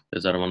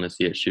is I'd want to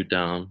see it shoot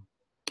down,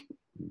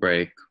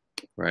 break,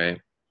 right?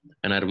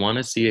 And I'd want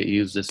to see it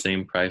use the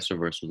same price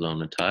reversal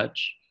zone a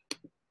touch.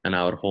 And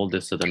I would hold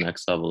this to the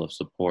next level of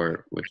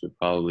support, which would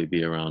probably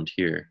be around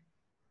here,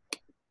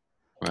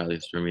 or at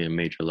least for me, a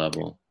major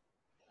level.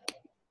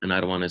 And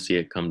I'd want to see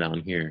it come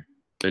down here.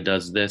 If it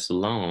does this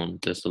alone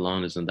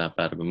isn't that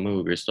bad of a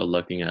move. You're still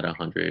looking at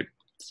 100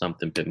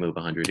 something pip move,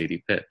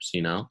 180 pips,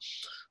 you know?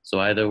 So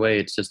either way,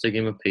 it's just a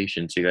game of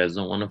patience. You guys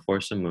don't want to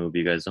force a move.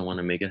 You guys don't want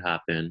to make it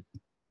happen,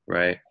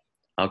 right?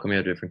 How come you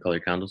have different color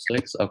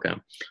candlesticks? Okay,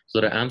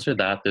 so to answer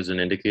that, there's an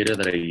indicator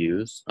that I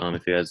use.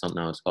 If you guys don't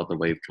know, it's called the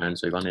wave trend.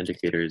 So you go on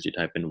indicators, you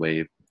type in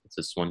wave. It's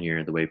this one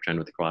here, the wave trend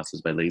with the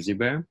crosses by Lazy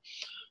Bear.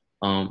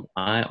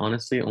 I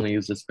honestly only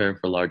use this pair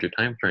for larger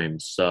time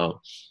frames.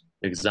 So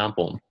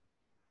example,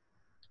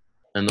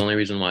 and the only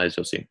reason why is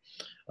you'll see.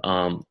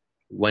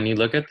 When you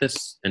look at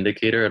this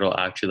indicator, it'll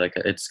actually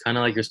it's kind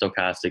of like your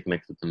stochastic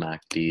mixed with the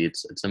MACD.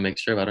 It's a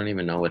mixture of, I don't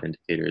even know what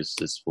indicators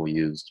this will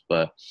use,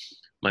 but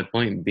My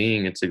point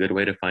being, it's a good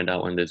way to find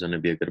out when there's going to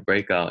be a good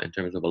breakout in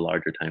terms of a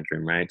larger time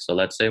frame, right? So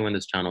let's say when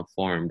this channel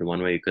formed,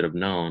 one way you could have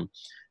known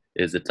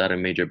is it's at a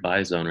major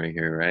buy zone right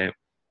here, right?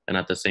 And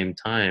at the same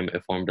time,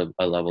 it formed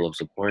a level of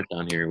support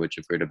down here, which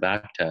if we were to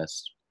back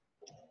test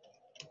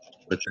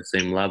with the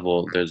same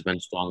level, there's been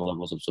strong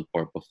levels of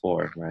support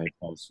before, right?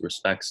 Pulse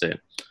respects it.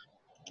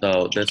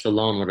 So this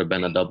alone would have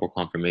been a double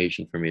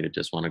confirmation for me to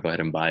just want to go ahead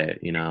and buy it,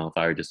 you know, if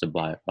I were just to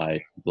buy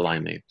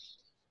blindly.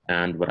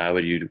 And what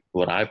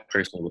I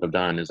personally would have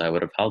done is I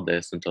would have held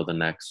this until the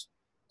next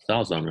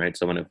sell zone, right?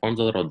 So when it forms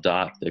a little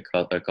dot, it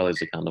colors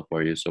the candle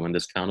for you. So when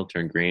this candle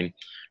turned green,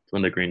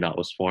 when the green dot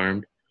was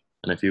formed,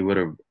 and if you would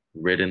have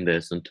ridden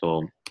this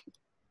until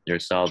your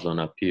sell zone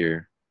up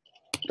here,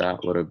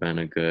 that would have been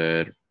a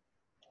good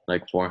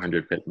like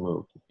 400 pip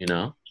move, you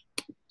know?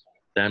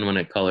 Then when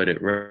it colored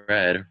it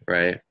red,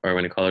 right, or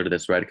when it colored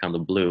this red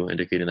candle blue,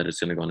 indicating that it's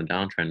going to go on a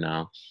downtrend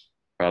now,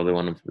 probably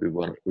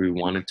we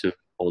wanted to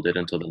hold it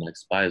until the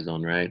next buy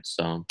zone, right?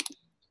 So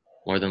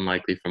more than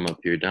likely from up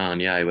here down,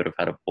 yeah, I would have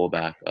had a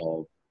pullback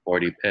of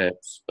 40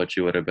 pips, but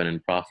you would have been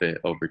in profit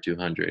over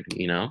 200,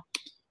 you know?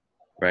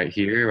 Right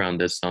here around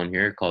this zone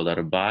here, called out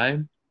a buy,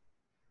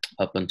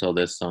 up until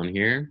this zone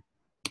here,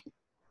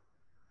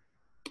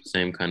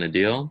 same kind of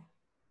deal.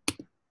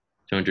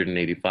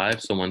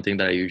 285. So one thing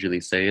that I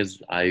usually say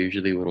is I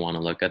usually would want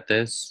to look at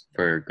this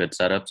for good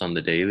setups on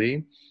the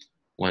daily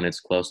when it's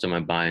close to my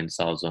buy and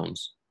sell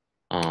zones.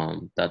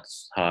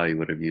 That's how I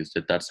would have used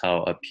it. That's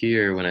how up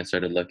here, when I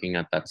started looking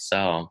at that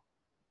sell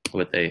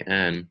with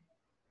AN,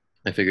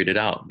 I figured it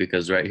out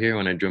because right here,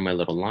 when I drew my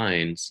little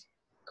lines,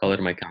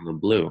 colored my candle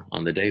blue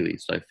on the daily.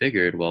 So I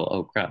figured, well,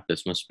 oh crap,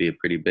 this must be a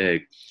pretty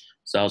big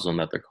sell zone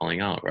that they're calling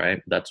out,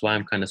 right? That's why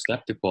I'm kind of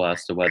skeptical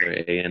as to whether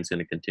AN is going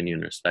to continue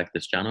and respect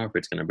this channel or if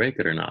it's going to break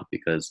it or not,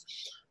 because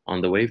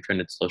on the wave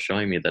trend, it's still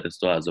showing me that it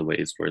still has a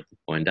ways worth of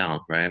going down,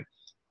 right?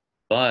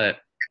 But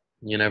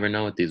you never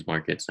know with these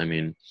markets. I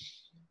mean,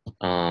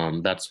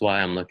 that's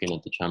why I'm looking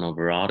at the channel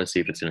overall to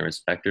see if it's going to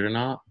respect it or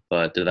not.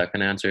 But did that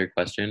kind of answer your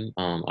question,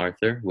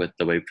 Arthur, with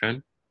the wave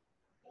trend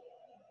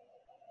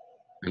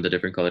and the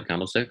different colored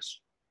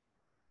candlesticks?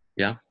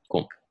 Yeah,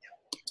 cool.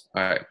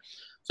 All right.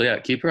 So yeah,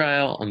 keep your eye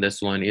out on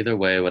this one. Either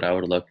way, what I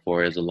would look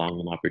for is a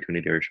long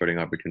opportunity or a shorting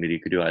opportunity. You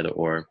could do either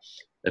or.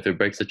 If it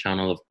breaks the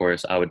channel, of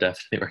course, I would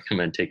definitely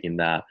recommend taking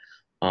that.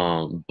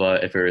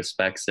 But if it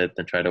respects it,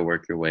 then try to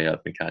work your way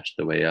up and catch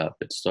the way up.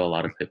 It's still a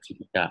lot of pips you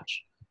can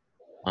catch.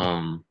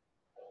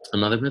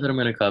 Another pair that I'm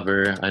going to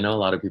cover, I know a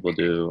lot of people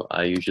do.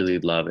 I usually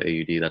love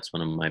AUD. That's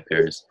one of my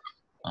pairs.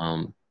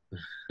 Um,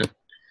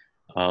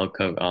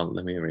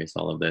 let me erase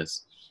all of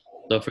this.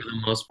 So for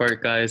the most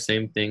part, guys,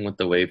 same thing with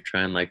the wave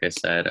trend. Like I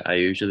said, I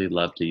usually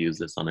love to use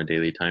this on a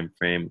daily time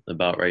frame.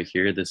 About right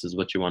here, this is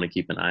what you want to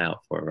keep an eye out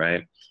for,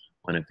 right?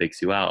 When it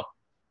fakes you out.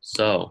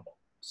 So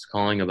it's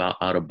calling about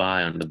out of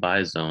buy on the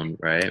buy zone,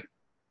 right?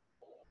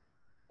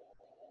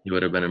 You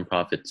would have been in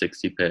profit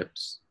 60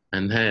 pips.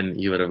 And then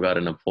you would have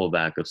gotten a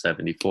pullback of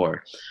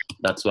 74.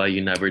 That's why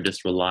you never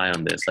just rely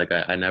on this. Like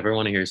I never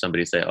want to hear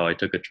somebody say, oh, I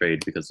took a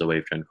trade because the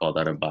wave trend called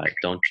out a buy.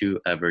 Don't you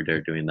ever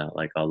dare doing that.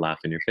 Like I'll laugh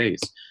in your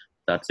face.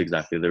 That's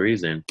exactly the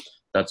reason.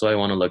 That's why I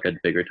want to look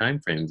at bigger time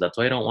frames. That's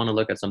why I don't want to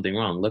look at something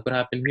wrong. Look what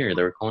happened here.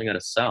 They were calling it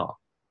a sell,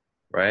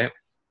 right?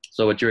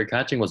 So what you were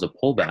catching was a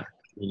pullback.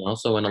 You know,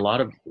 so when a lot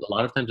of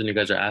times when you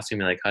guys are asking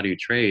me like, how do you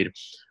trade?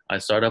 I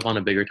start up on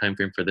a bigger time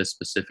frame for this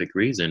specific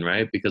reason,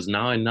 right? Because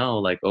now I know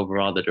like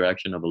overall the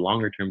direction of a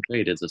longer term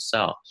trade is a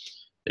sell.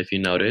 If you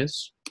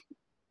notice,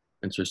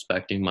 it's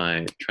respecting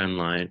my trend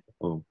line.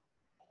 Oh,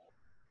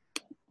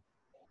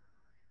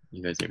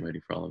 you guys ain't ready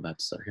for all of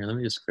that stuff. Here, let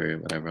me just clear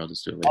it. Whatever, I'll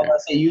just do it I'm later. gonna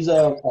say use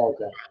a. Oh,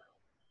 okay.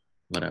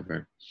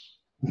 Whatever.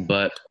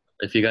 But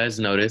if you guys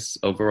notice,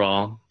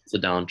 overall, it's a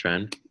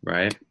downtrend,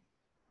 right?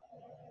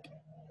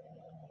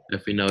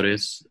 If you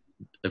notice,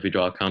 if we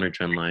draw a counter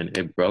trend line,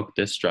 it broke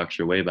this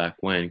structure way back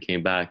when,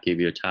 came back,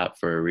 gave you a tap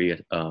for a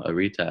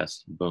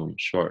retest, boom,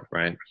 short,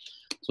 right?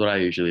 That's what I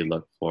usually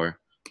look for.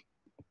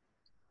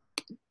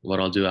 What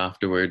I'll do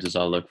afterwards is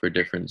I'll look for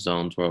different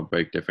zones where I'll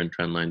break different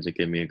trend lines that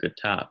give me a good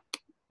tap,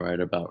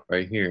 right about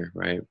right here,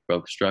 right?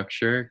 Broke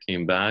structure,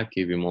 came back,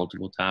 gave you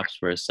multiple taps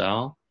for a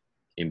sell,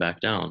 came back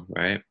down,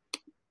 right?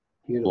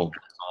 Beautiful. Cool.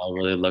 That's all I'll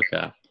really look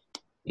at.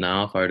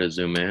 Now, if I were to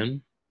zoom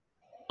in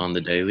on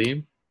the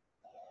daily,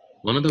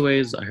 one of the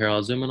ways here,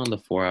 I'll zoom in on the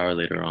 4 hour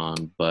later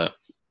on, but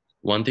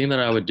one thing that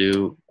I would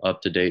do up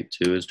to date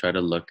too is try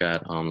to look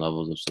at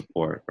levels of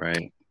support,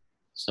 right?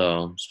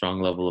 So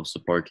strong level of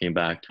support came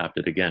back, tapped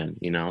it again,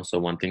 you know? So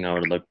one thing I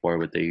would look for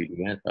with AUD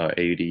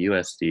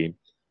USD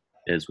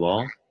is,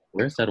 well,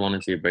 first I'd want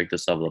to see it break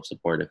this level of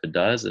support. If it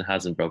does, it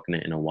hasn't broken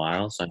it in a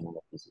while, so I know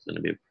that this is going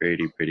to be a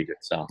pretty good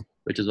sell,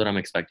 which is what I'm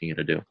expecting it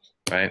to do,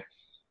 right?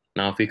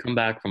 Now, if we come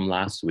back from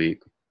last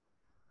week,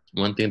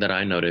 one thing that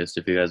I noticed,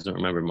 if you guys don't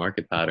remember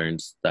market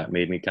patterns that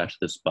made me catch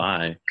this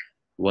buy,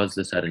 was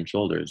this head and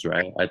shoulders,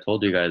 right? I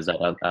told you guys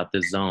that at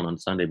this zone on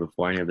Sunday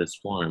before any of this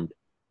formed,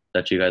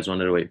 that you guys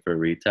wanted to wait for a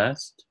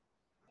retest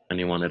and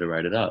you wanted to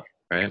write it up,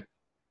 right?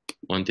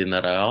 One thing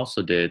that I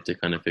also did to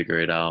kind of figure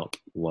it out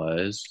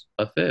was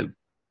a fib.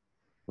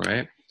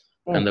 right?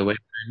 And Mm. the way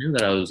I knew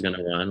that I was going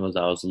to run was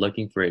I was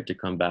looking for it to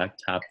come back,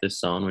 tap this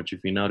zone, which if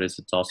you notice,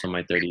 it's also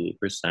my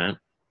 38%.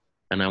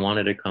 And I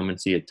wanted to come and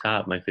see it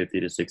tap my 50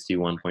 to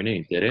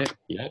 61.8. Did it?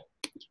 Yep.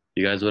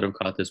 You guys would have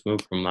caught this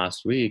move from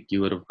last week.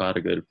 You would have caught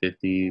a good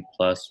 50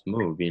 plus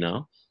move, you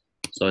know?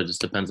 So it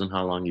just depends on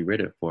how long you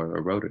rid it for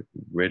or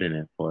ridden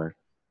it for.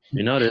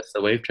 You notice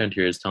the wave trend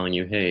here is telling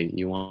you, hey,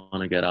 you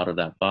want to get out of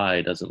that buy.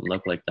 It doesn't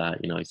look like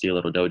that. You know, you see a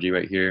little doji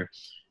right here.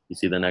 You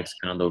see the next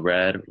candle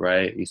red,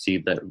 right? You see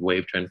that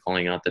wave trend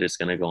calling out that it's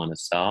going to go on a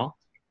sell,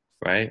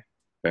 right?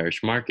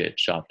 Bearish market,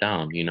 shot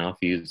down. You know, if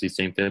you use these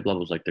same fib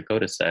levels like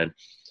Dakota said,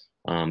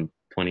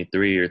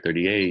 23 or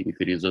 38, you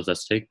could use those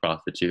as take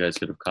profits. You guys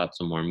could have caught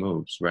some more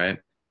moves, right?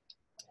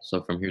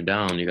 So from here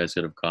down, you guys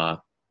could have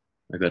caught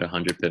a good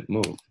 100 pip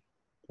move,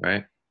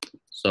 right?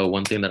 So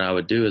one thing that I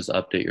would do is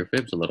update your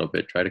fibs a little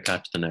bit. Try to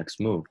catch the next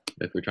move.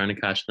 If we're trying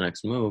to catch the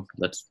next move,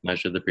 let's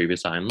measure the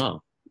previous high and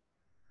low.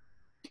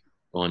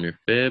 Go on your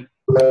fib,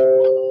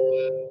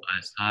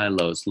 highs high,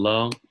 lows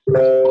low.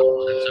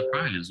 I'm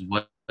surprised.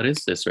 What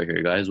is this right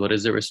here, guys? What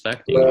is it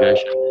respecting? You guys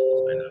should.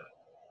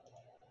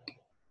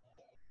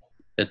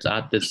 It's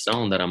at this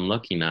zone that I'm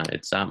looking at.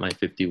 It's at my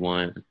 50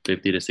 to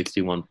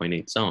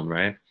 61.8 zone,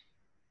 right?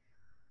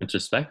 It's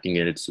respecting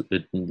it. It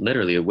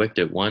literally it wicked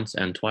it once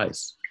and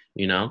twice,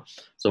 you know?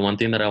 So one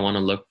thing that I want to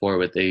look for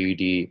with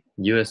AUD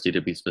USD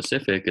to be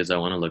specific is I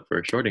want to look for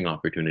a shorting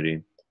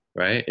opportunity,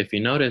 right? If you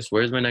notice,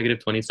 where's my negative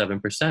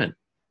 27%?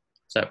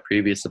 It's that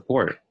previous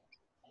support.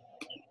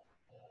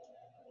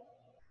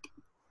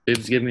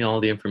 Fibs give me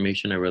all the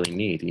information I really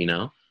need, you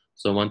know?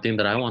 So one thing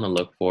that I want to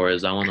look for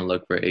is I want to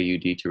look for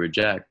AUD to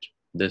reject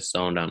this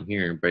zone down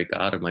here and break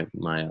out of my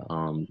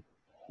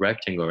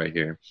rectangle right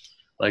here.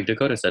 Like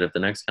Dakota said, if the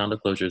next candle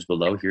closure is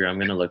below here, I'm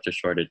going to look to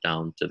short it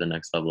down to the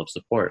next level of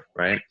support,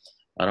 right?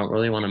 I don't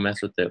really want to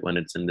mess with it when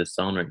it's in this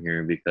zone right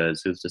here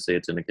because who's to say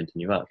it's going to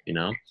continue up, you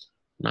know? I'm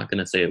not going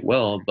to say it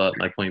will, but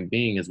my point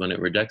being is when it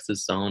rejects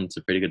this zone, it's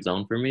a pretty good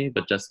zone for me,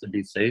 but just to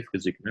be safe,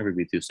 because you can never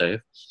be too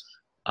safe,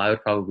 I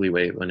would probably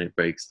wait when it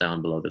breaks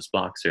down below this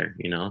box here,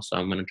 you know? So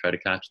I'm going to try to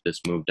catch this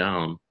move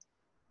down,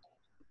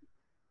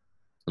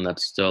 and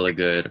that's still a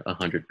good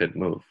 100 pip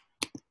move,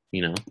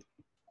 you know?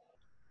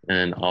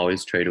 And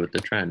always trade with the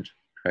trend.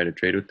 Try to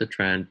trade with the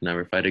trend,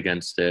 never fight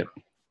against it.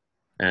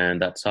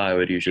 And that's how I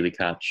would usually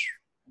catch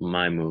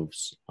my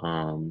moves.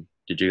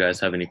 Did you guys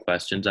have any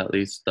questions at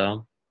least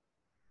though?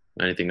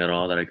 Anything at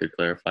all that I could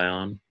clarify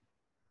on?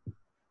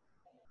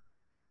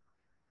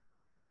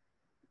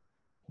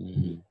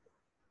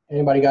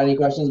 Anybody got any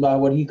questions about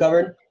what he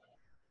covered?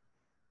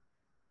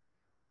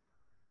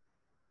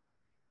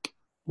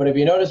 But if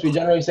you notice, we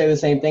generally say the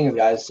same things,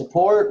 guys.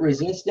 Support,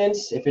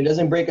 resistance. If it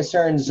doesn't break a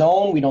certain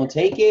zone, we don't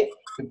take it.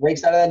 If it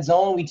breaks out of that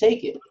zone, we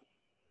take it.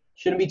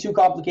 Shouldn't be too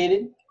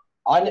complicated.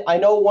 I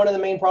know one of the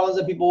main problems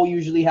that people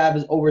usually have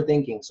is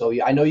overthinking. So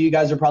I know you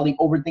guys are probably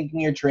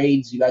overthinking your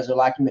trades. You guys are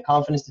lacking the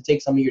confidence to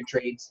take some of your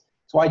trades.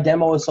 That's why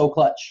demo is so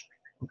clutch.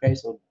 Okay,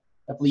 so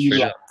definitely use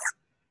that.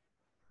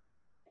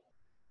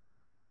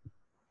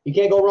 You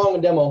can't go wrong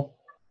with demo.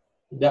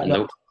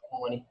 Nope.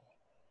 Money.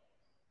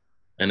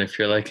 And if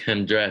you're like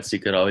Andres, you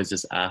could always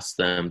just ask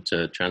them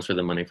to transfer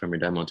the money from your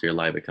demo to your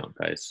live account,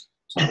 guys.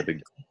 It's not a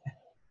big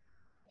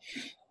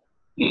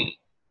deal.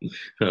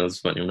 That was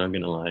funny. I'm not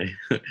gonna lie.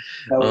 Do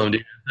you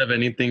guys have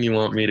anything you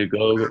want me to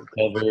go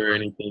cover?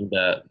 Anything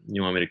that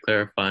you want me to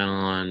clarify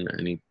on?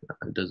 It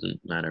doesn't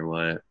matter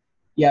what.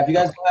 Yeah, if you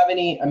guys don't have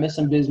any, I missed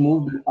some biz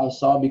move I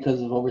saw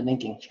because of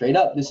overthinking. Straight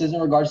up, this is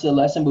in regards to the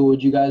lesson, but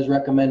would you guys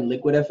recommend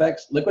Liquid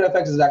FX? Liquid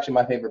FX is actually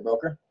my favorite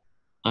broker.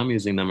 I'm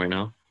using them right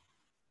now.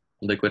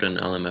 Liquid and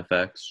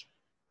LMFX.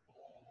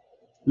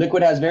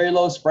 Liquid has very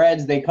low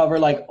spreads. They cover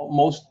like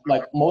most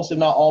if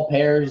not all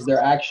pairs. They're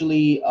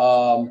actually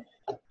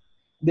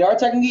they are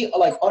technically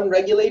like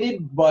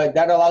unregulated, but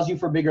that allows you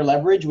for bigger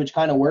leverage, which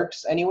kind of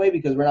works anyway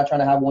because we're not trying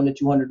to have 1 to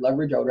 200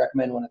 leverage. I would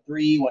recommend 1 to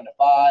 3, 1 to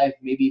 5,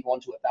 maybe 1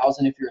 to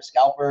 1,000 if you're a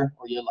scalper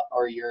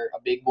or you're a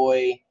big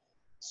boy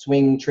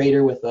swing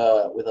trader with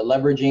a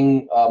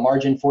leveraging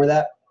margin for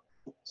that.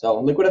 So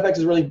Liquid FX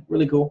is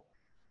really cool.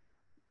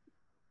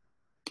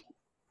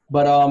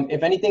 But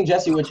if anything,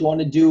 Jesse, what you want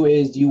to do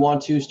is, do you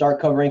want to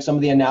start covering some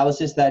of the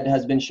analysis that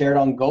has been shared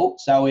on GOAT,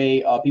 so that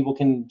way people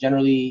can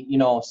generally,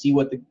 see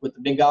what the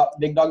big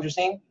dogs are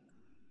saying?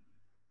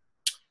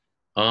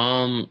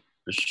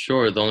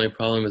 Sure. The only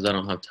problem is I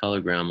don't have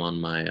Telegram on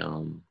my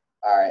All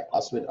right,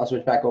 I'll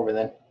switch back over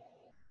then.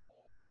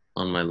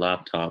 On my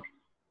laptop.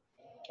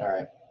 All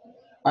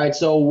right.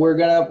 So we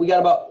got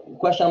about a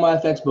question on my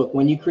FX book.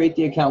 When you create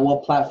the account,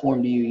 what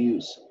platform do you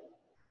use?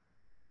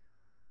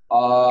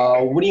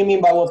 What do you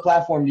mean by what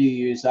platform do you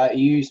use?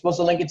 You're supposed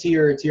to link it to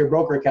your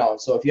broker account.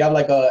 So if you have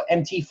like a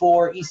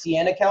MT4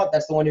 ECN account,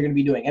 that's the one you're going to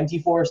be doing.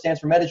 MT4 stands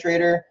for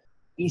MetaTrader.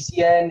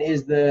 ECN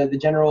is the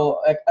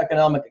general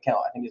economic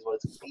account, I think is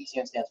what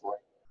ECN stands for.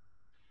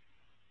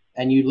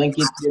 And you link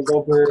it to your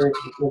broker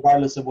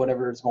regardless of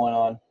whatever is going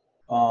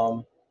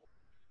on.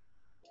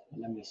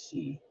 Let me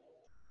see.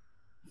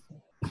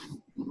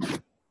 All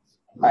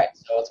right,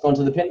 so let's go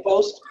into the pin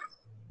post.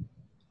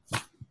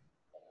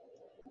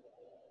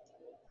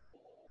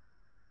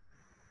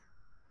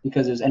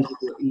 because there's entry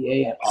for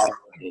EA and auto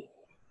update.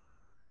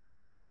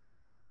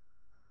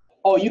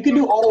 Oh, you can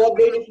do auto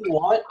update if you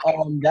want.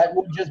 That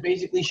will just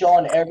basically show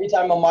on every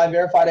time on my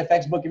verified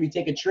FX book. If you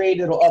take a trade,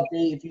 it'll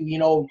update. If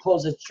you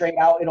close a trade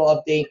out, it'll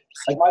update.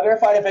 Like my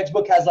verified FX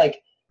book has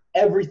like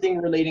everything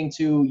relating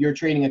to your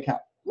trading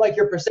account, like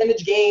your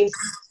percentage gains,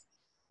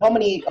 how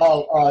many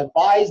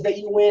buys that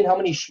you win, how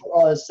many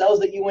sells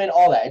that you win,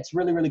 all that. It's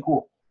really, really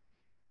cool.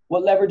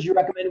 What leverage you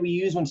recommend we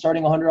use when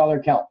starting a $100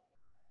 account?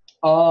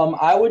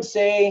 I would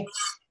say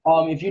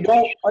if you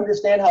don't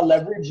understand how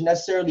leverage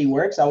necessarily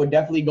works, I would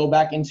definitely go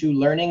back into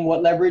learning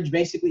what leverage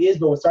basically is.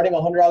 But with starting a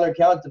 $100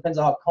 account, it depends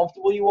on how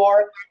comfortable you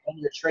are and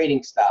your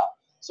trading style.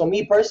 So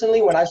me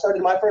personally, when I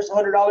started my first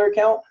 $100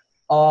 account,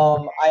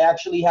 I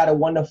actually had a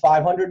 1 to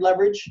 500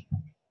 leverage,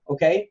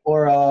 okay?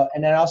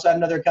 And then I also had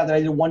another account that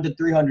I did 1 to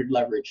 300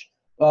 leverage.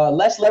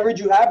 Less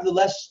leverage you have, the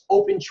less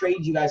open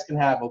trades you guys can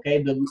have,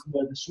 okay? The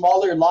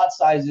smaller lot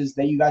sizes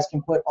that you guys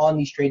can put on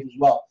these trades as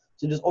well.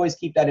 So just always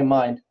keep that in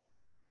mind.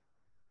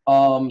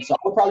 So I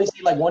would probably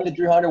say like 1 to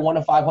 300, 1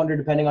 to 500,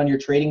 depending on your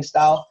trading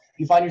style. If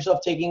you find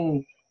yourself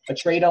taking a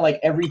trade on like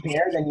every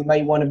pair, then you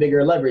might want a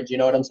bigger leverage. You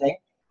know what I'm saying?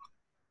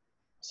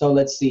 So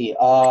let's see.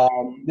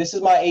 This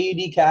is my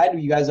AUD CAD.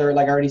 You guys are,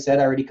 like I already said,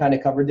 I already kind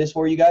of covered this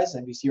for you guys.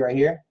 If you see right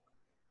here,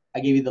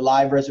 I gave you the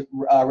live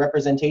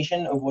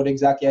representation of what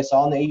exactly I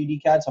saw in the AUD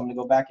CAD. So I'm going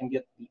to go back and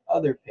get the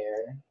other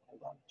pair.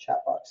 Hold on.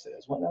 Chat box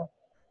says, what now?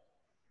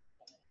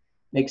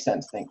 Makes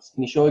sense. Thanks.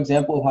 Can you show an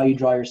example of how you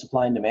draw your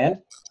supply and demand?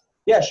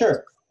 Yeah,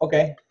 sure.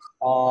 Okay.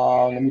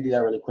 Let me do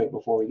that really quick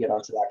before we get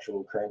onto the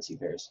actual currency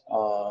pairs.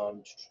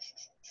 AU,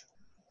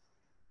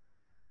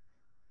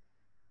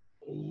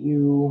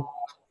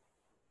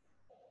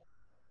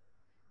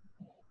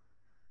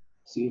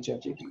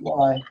 CHF,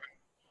 All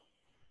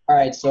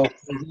right. So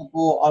for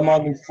example, I'm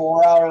on the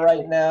 4 hour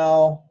right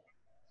now.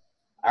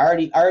 I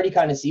already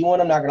kind of see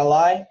one. I'm not gonna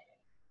lie.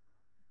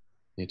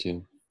 Me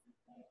too.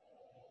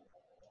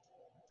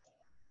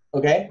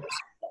 Okay.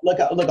 Look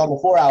on the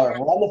 4 hour.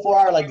 We're on the 4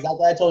 hour, like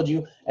exactly I told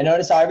you. And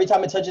notice how every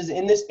time it touches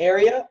in this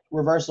area,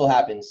 reversal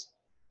happens.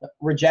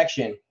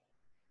 Rejection.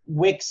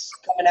 Wicks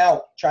coming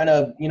out, trying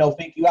to,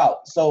 fake you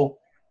out. So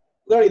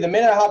literally the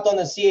minute I hopped on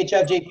the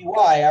CHF JPY,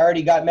 I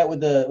already got met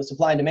with the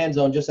supply and demand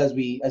zone, just as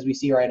we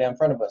see right in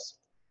front of us.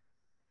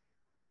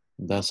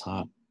 That's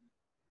hot.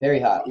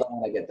 Very hot. Love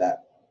when I get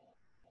that.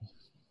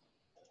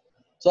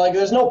 So like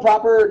there's no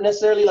proper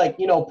necessarily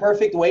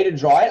perfect way to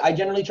draw it. I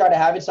generally try to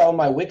have it so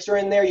my wicks are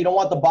in there. You don't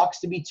want the box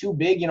to be too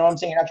big. You know what I'm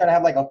saying? You're not trying to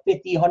have like a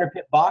 50, 100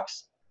 pip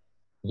box.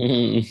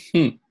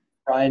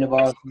 Trying to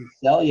borrow some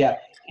sell. Yeah.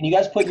 Can you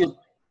guys put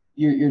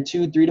your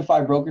 2, 3 to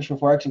 5 brokers for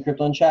Forex and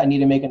crypto in chat? I need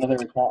to make another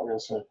account real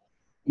soon.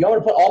 You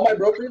want me to put all my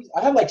brokers?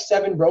 I have like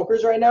 7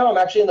 brokers right now. I'm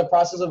actually in the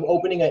process of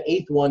opening an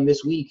 8th one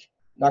this week.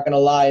 Not gonna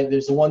lie,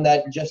 there's the one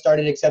that just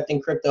started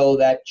accepting crypto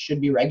that should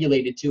be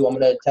regulated too. I'm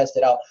gonna test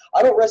it out.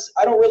 I don't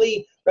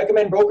really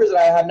recommend brokers that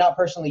I have not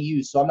personally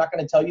used, so I'm not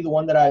gonna tell you the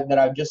one that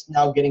I'm just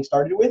now getting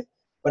started with,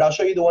 but I'll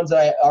show you the ones that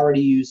I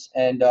already use,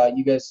 and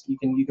you guys you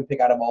can pick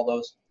out of all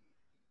those.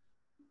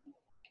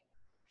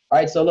 All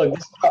right, so look,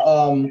 this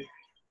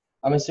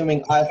I'm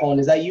assuming iPhone.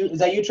 Is that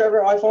you,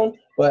 Trevor? iPhone,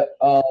 but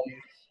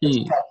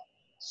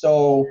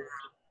so.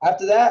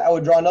 After that, I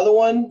would draw another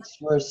one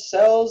for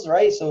cells,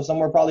 right? So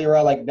somewhere probably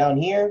around like down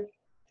here.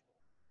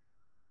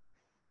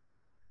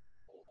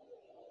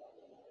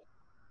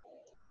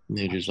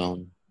 Major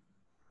zone.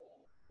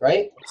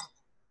 Right?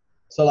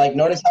 So like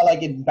notice how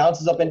like it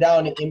bounces up and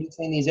down in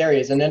between these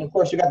areas. And then of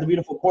course you got the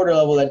beautiful quarter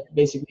level that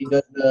basically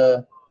does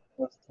the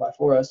multiply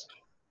for us.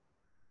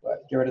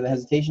 But get rid of the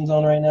hesitation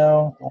zone right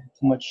now. Don't have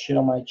too much shit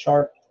on my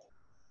chart.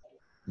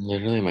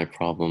 Literally my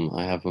problem.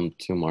 I have them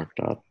 2 marked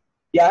up.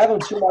 Yeah, I have them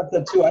 2 marked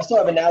up too. I still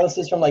have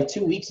analysis from like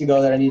 2 weeks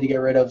ago that I need to get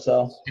rid of.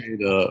 So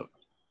Straight up.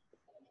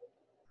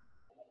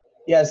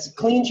 Yes,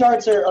 clean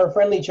charts are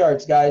friendly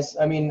charts, guys.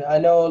 I mean, I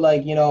know,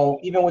 like,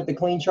 even with the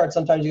clean charts,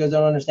 sometimes you guys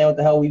don't understand what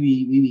the hell we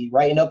be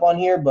writing up on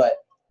here, but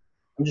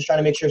I'm just trying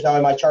to make sure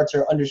that my charts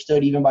are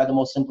understood even by the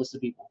most simplest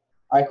of people.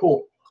 All right,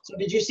 cool. So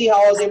did you see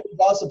how I was able to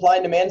draw supply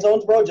and demand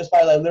zones, bro? Just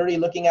by like literally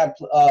looking at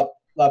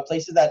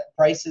places that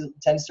prices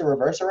tends to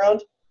reverse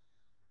around?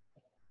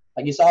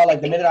 Like you saw,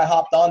 like the minute I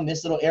hopped on,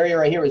 this little area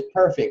right here is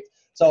perfect.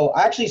 So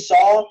I actually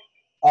saw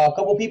a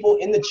couple people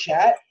in the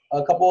chat,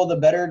 a couple of the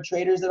better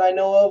traders that I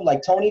know of,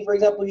 like Tony, for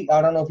example.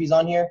 I don't know if he's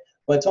on here,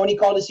 but Tony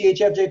called the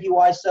CHF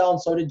JPY sell, and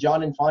so did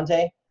John and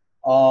Fonte.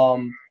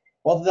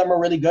 Both of them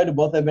are really good.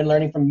 Both have been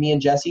learning from me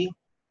and Jesse.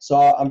 So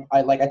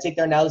I take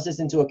their analysis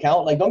into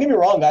account. Like, don't get me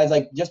wrong, guys.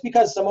 Like, just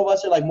because some of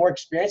us are like more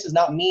experienced does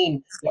not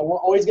mean that we're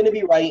always going to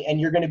be right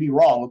and you're going to be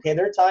wrong. Okay,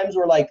 there are times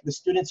where like the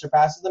student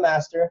surpasses the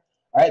master.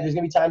 All right, there's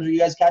going to be times where you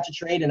guys catch a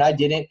trade and I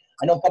didn't.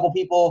 I know a couple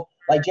people,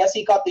 like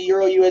Jesse caught the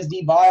Euro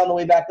USD buy on the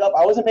way back up.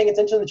 I wasn't paying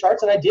attention to the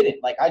charts and I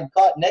didn't. Like, I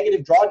caught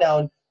negative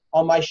drawdown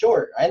on my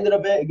short. I ended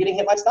up getting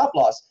hit by stop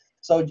loss.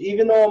 So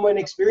even though I'm an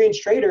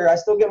experienced trader, I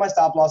still get my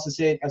stop losses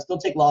hit. I still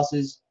take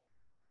losses.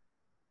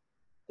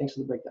 Thanks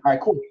for the breakdown. All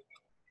right, cool.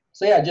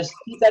 So yeah, just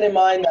keep that in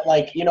mind that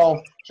like, you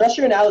know, trust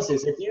your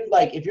analysis. If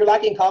you're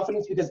lacking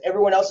confidence because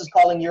everyone else is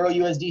calling Euro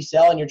USD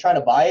sell and you're trying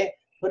to buy it,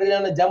 put it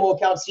on a demo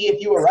account, see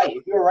if you were right.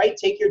 If you were right,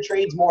 take your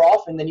trades more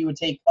often than you would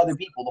take other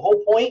people. The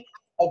whole point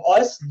of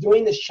us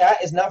doing this chat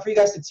is not for you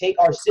guys to take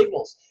our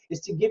signals.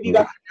 It's to give you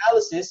guys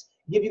analysis,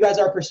 give you guys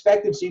our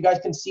perspective so you guys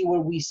can see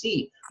what we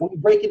see. When we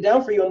break it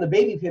down for you on the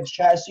Baby Pips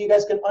chat so you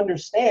guys can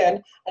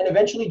understand and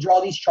eventually draw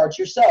these charts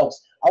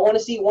yourselves. I want to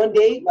see one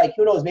day, like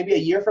who knows, maybe a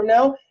year from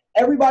now,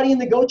 everybody in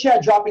the Go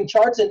chat dropping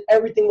charts and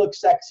everything looks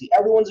sexy.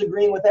 Everyone's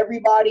agreeing with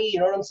everybody. You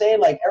know what I'm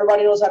saying? Like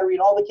everybody knows how to read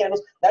all the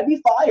candles. That'd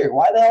be fire.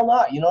 Why the hell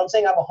not? You know what I'm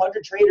saying? I have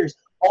 100 traders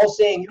all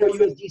saying Euro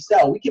USD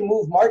sell. We can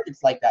move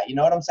markets like that. You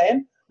know what I'm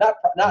saying? Not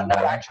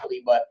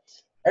actually, but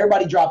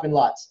everybody dropping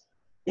lots.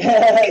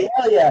 Yeah,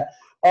 hell yeah.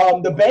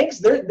 The banks,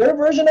 their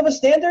version of a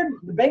standard,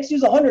 the banks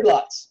use 100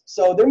 lots.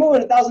 So they're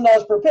moving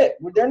 $1,000 per pip.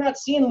 They're not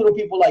seeing little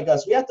people like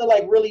us. We have to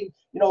like really,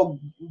 you know,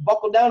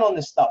 buckle down on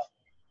this stuff.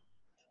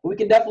 We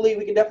can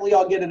definitely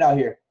all get it out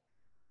here.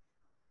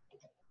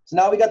 So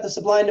now we got the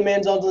supply and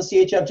demand zones on the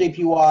CHF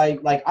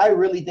JPY. Like I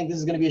really think this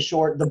is going to be a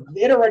short.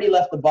 It already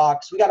left the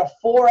box. We got a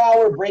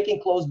 4-hour break and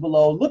close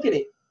below. Look at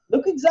it.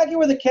 Look exactly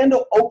where the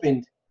candle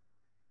opened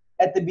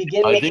at the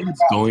beginning. I think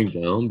it's going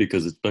down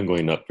because it's been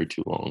going up for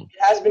too long.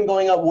 It has been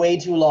going up way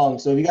too long.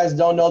 So if you guys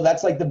don't know,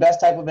 that's like the best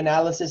type of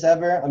analysis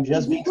ever. I'm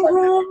just being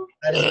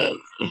that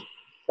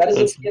is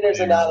a beginner's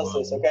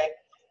analysis, okay?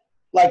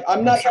 Like,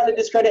 I'm not trying to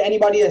discredit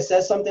anybody that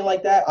says something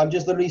like that. I'm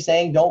just literally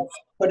saying don't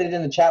put it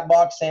in the chat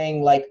box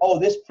saying, like, oh,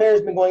 this pair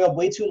has been going up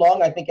way too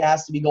long. I think it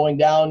has to be going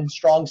down.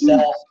 Strong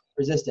sell,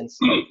 resistance.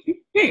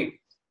 Keep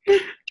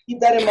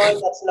that in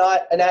mind. That's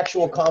not an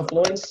actual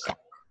confluence.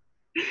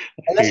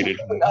 Unless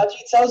Fibonacci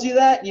tells you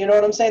that, you know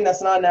what I'm saying?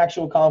 That's not an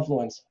actual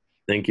confluence.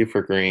 Thank you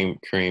for Cream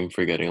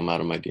for getting them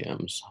out of my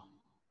DMs.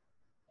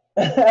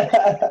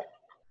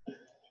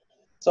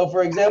 So,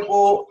 for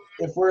example,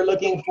 if we're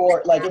looking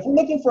for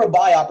a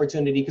buy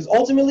opportunity, because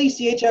ultimately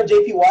CHF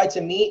JPY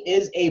to me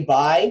is a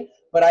buy,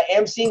 but I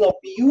am seeing a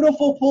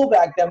beautiful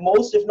pullback that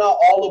most, if not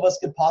all of us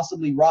could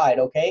possibly ride,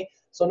 okay?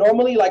 So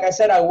normally, like I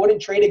said, I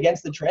wouldn't trade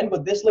against the trend,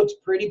 but this looks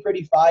pretty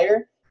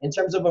fire in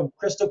terms of a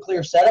crystal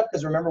clear setup,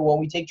 because remember, when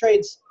we take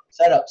trades,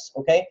 setups,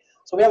 okay?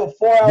 So we have a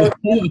 4-hour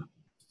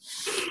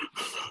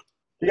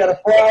we got a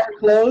 4-hour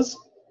close,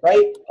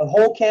 right? A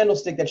whole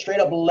candlestick that straight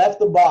up left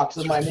the box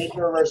of my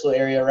major reversal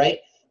area, right?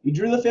 We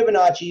drew the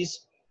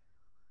Fibonacci's,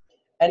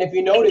 and if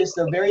you notice,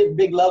 the very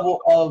big level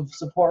of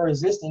support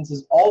resistance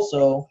is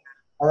also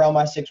around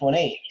my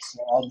 618.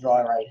 So I'll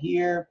draw it right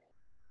here.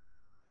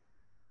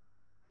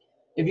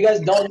 If you guys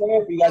don't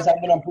know, if you guys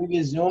have been on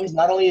previous Zooms,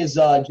 not only is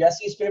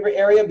Jesse's favorite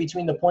area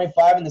between the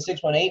 0.5 and the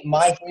 618,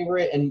 my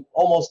favorite, and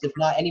almost, if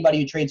not anybody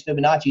who trades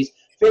Fibonacci's,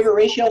 favorite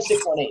ratio,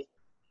 618.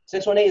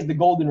 618 is the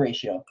golden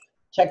ratio.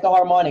 Check the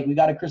harmonic. We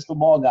got a crystal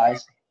ball,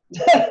 guys.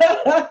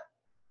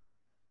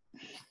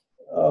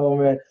 Oh,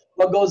 man.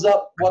 What goes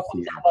up, what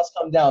comes down must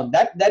come down.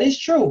 That is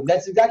true.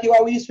 That's exactly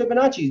why we use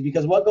Fibonacci's,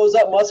 because what goes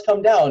up must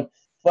come down.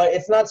 But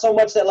it's not so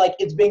much that, like,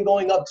 it's been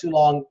going up too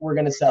long, we're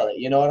going to sell it.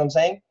 You know what I'm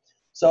saying?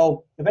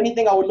 So, if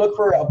anything, I would look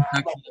for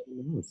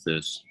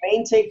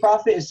main take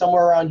profit is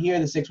somewhere around here,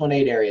 the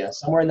 618 area.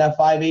 Somewhere in that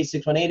 5.8,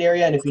 618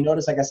 area. And if you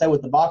notice, like I said,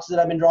 with the boxes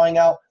that I've been drawing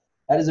out,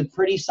 that is a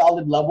pretty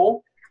solid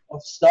level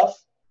of stuff,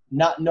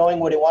 not knowing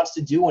what it wants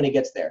to do when it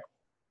gets there.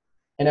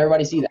 And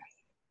everybody see that.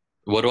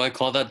 What do I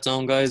call that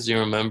zone, guys? Do you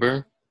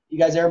remember? You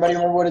guys, everybody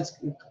remember what it's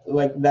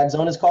like that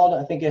zone is called?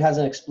 I think it has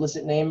an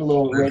explicit name, a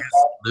little red.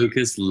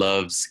 Lucas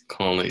loves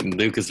calling.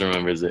 Lucas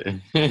remembers it.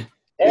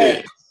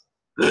 There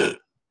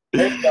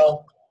you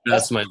go.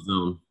 That's my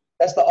zone.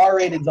 That's the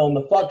R-rated zone,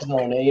 the fuck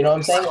zone. You know what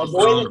I'm saying?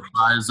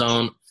 Buy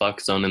zone, fuck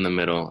zone in the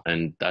middle,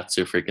 and that's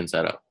your freaking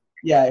setup.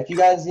 Yeah, if you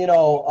guys, you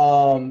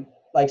know,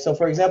 like, so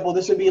for example,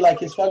 this would be like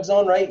his fuck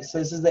zone, right? So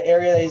this is the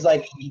area that he's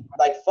like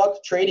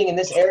fuck trading in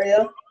this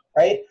area,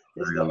 right?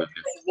 This is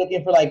he's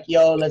looking for like,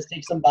 yo, let's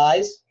take some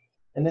buys.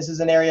 And this is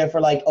an area for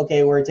like,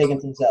 okay, we're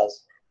taking some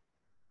sells.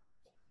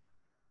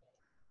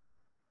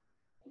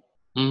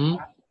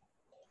 Mm-hmm.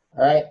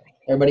 All right,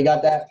 everybody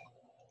got that?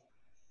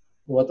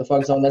 What the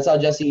fuck zone? That's how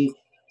Jesse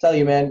tell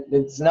you, man.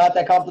 It's not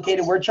that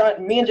complicated.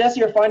 Me and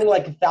Jesse are finding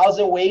like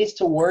 1,000 ways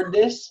to word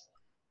this,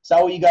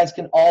 so you guys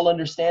can all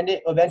understand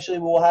it. Eventually,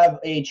 we'll have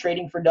a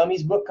Trading for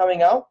Dummies book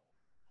coming out.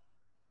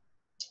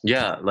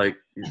 Yeah, like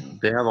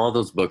they have all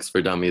those books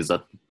for dummies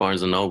at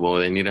Barnes & Noble.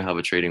 They need to have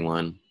a trading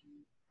one.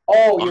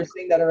 Oh, you're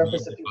saying that in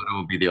reference to people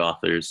will be the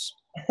authors.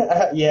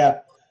 Yeah.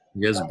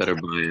 You guys better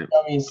buy it.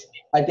 Dummies.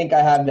 I think I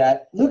have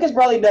that. Lucas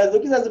probably does.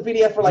 Lucas has a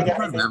PDF for like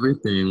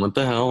everything. What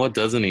the hell? What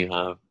doesn't he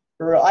have?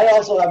 I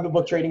also have the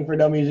book Trading for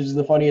Dummies, which is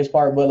the funniest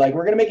part, but like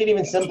we're gonna make it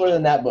even simpler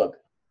than that book.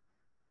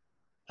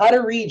 How to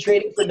read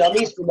Trading for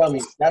Dummies for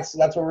Dummies. That's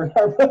what we're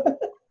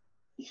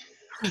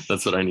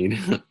That's what I need.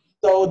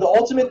 So the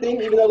ultimate thing,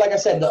 even though, like I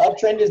said, the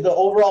uptrend is the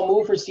overall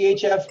move for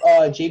CHF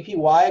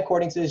JPY,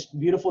 according to this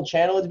beautiful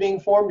channel that's being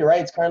formed, right?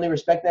 It's currently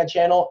respecting that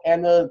channel,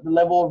 and the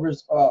level of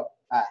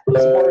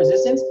support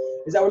resistance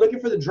is that we're looking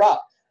for the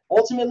drop.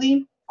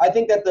 Ultimately, I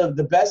think that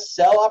the best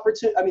sell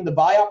opportunity, the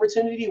buy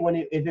opportunity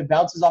if it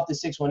bounces off the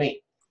 618.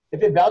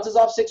 If it bounces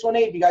off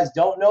 618, if you guys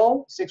don't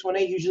know,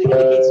 618 usually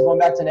indicates it's going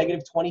back to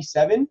negative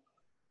 27.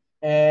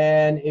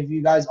 And if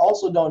you guys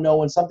also don't know,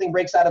 when something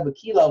breaks out of a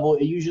key level,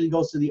 it usually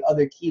goes to the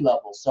other key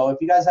level. So if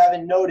you guys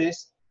haven't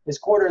noticed, this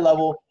quarter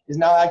level is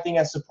now acting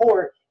as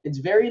support. It's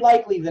very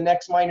likely the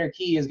next minor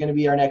key is going to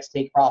be our next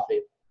take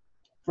profit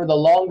for the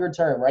longer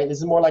term, right? This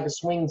is more like a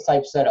swing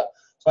type setup.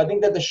 So I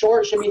think that the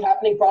short should be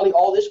happening probably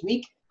all this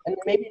week, and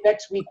maybe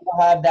next week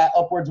we'll have that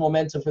upwards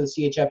momentum for the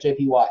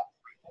CHF-JPY.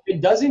 If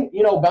it doesn't,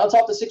 bounce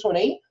off the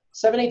 618,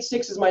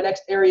 786 is my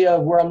next area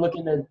where I'm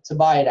looking to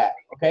buy it at,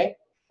 okay?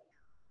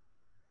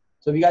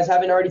 So if you guys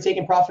haven't already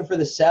taken profit for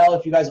the sell,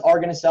 if you guys are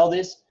going to sell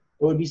this,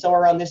 it would be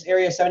somewhere around this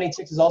area.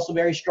 786 is also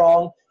very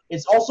strong.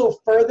 It's also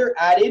further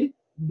added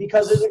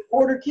because there's a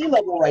quarter key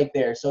level right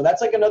there. So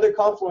that's like another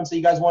confluence that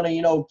you guys want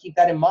to, keep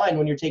that in mind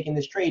when you're taking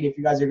this trade if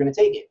you guys are going to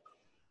take it.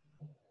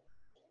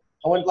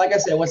 And like I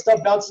said, when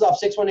stuff bounces off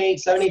 618,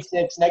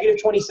 786,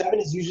 negative 27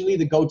 is usually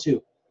the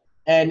go-to.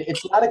 And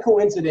it's not a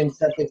coincidence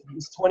that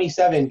this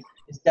 27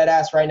 is dead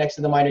ass right next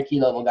to the minor key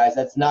level, guys.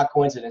 That's not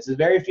coincidence. There's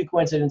very few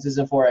coincidences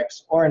in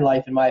Forex or in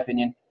life, in my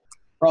opinion.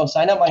 Bro,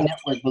 sign up my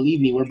network.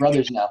 Believe me, we're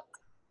brothers now.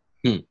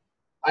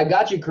 I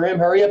got you, Karim.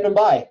 Hurry up and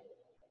buy.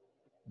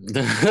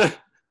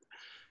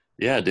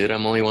 Yeah, dude,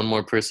 I'm only one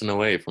more person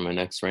away from my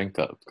next rank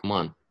up. Come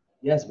on.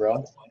 Yes,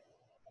 bro.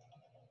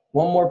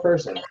 One more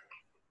person.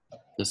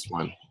 This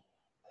one.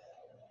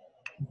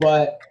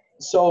 But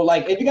so,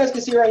 if you guys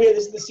can see right here,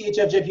 this is the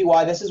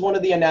CHF-JPY. This is one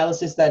of the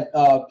analysis that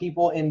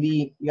people in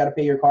the you got to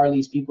pay your car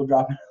lease, people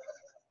dropping.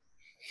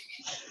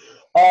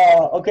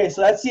 Okay,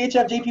 so that's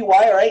CHF-JPY,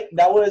 all right?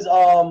 That was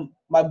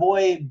my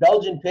boy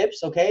Belgian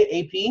Pips, okay,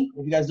 AP.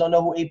 If you guys don't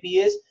know who AP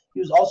is, he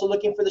was also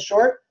looking for the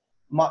short.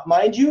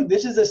 Mind you,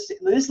 this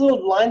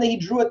little line that he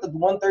drew at the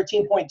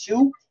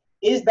 113.2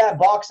 is that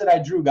box that I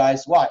drew,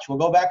 guys. Watch. We'll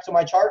go back to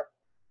my chart.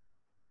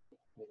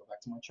 Let me go back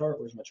to my chart.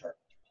 Where's my chart?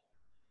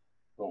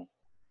 Boom.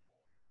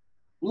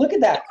 Look at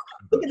that.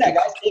 Look at that,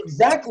 guys.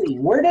 Exactly.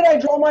 Where did I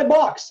draw my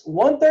box?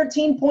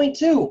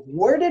 113.2.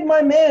 Where did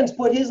my mans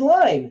put his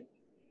line?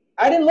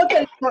 I didn't look at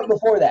his chart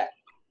before that.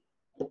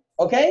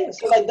 Okay?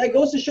 So, that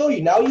goes to show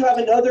you. Now you have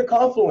another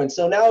confluence.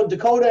 So now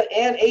Dakota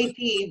and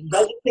AP,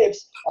 Belgian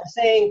Pips, are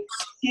saying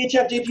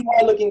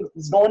CHF-JPY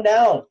it's going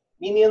down.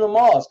 Meet me in the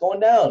mall. It's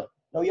going down.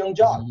 No Young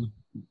Jock.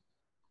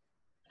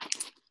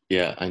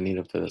 Yeah, I need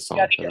to put this on.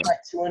 You got to get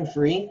back 2 and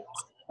free.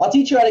 I'll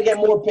teach you how to get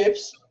more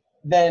pips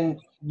than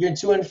your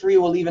 2 and free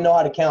will even know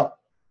how to count.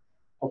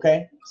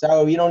 Okay?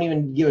 So you don't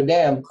even give a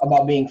damn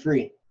about being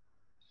free.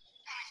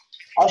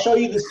 I'll show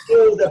you the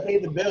skills that pay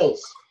the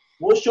bills.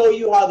 We'll show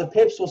you how the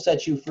pips will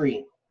set you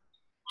free.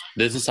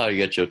 This is how you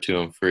get your 2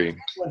 and free. 2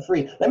 and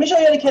free. Let me show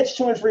you how to catch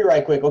 2 and free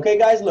right quick. Okay,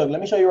 guys? Look,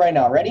 let me show you right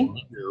now. Ready? What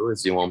you do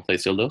is you want to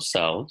place your little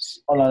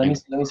cells. Hold on. Let me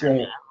see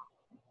right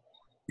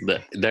here.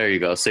 There you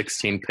go.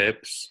 16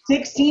 pips.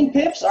 16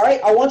 pips? All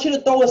right. I want you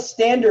to throw a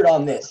standard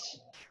on this.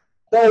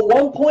 Throw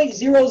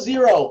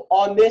 1.00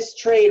 on this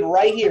trade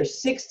right here.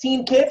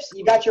 16 pips.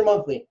 You got your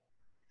monthly.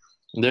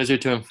 There's your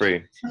 2 and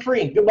free.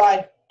 Free.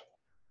 Goodbye.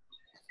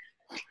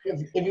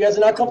 If you guys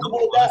are not comfortable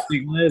with that.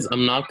 Guys,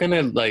 I'm not going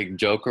to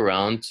joke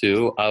around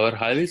too. I would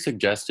highly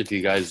suggest if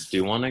you guys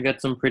do want to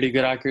get some pretty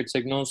good accurate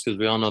signals, because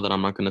we all know that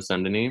I'm not going to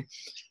send any.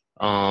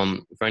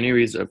 For any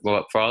reason,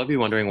 for all of you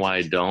wondering why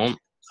I don't,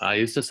 I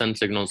used to send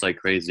signals like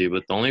crazy,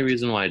 but the only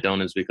reason why I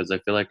don't is because I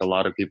feel like a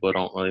lot of people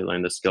don't really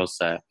learn the skill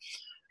set.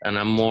 And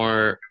I'm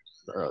more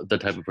the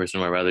type of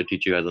person where I'd rather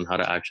teach you guys on how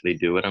to actually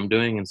do what I'm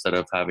doing instead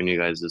of having you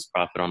guys just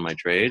profit on my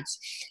trades.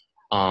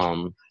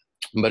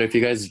 But if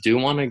you guys do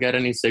want to get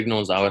any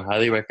signals, I would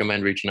highly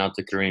recommend reaching out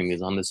to Kareem.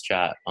 He's on this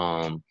chat.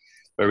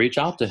 But reach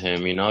out to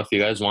him. If you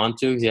guys want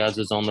to, he has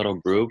his own little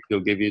group. He'll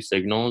give you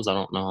signals. I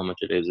don't know how much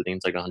it is. I think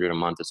it's like 100 a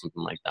month or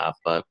something like that.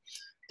 But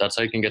that's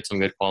how you can get some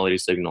good quality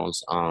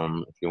signals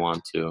if you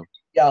want to.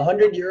 Yeah,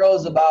 100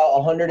 euros,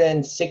 about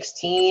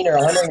 116 or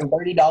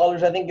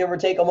 $130, I think, give or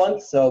take a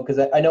month. So,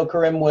 because I know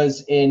Karim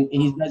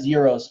he does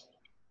euros.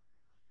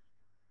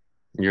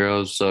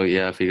 Euros. So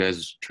yeah, if you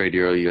guys trade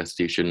Euro USD,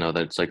 you should know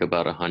that it's like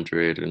about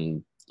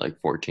 $114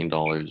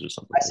 or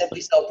something. I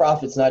simply sell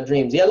profits, not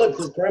dreams. Yeah,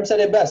 look, Karim said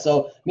it best.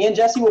 So me and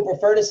Jesse will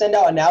prefer to send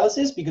out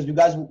analysis because we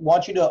guys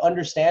want you to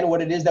understand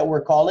what it is that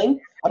we're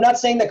calling. I'm not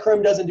saying that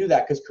Karim doesn't do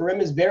that because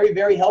Karim is very,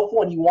 very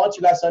helpful and he wants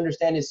you guys to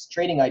understand his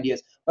trading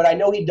ideas. But I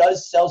know he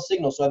does sell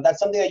signals. So if that's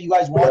something that you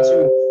guys want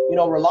to,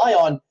 rely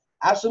on,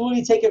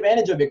 absolutely take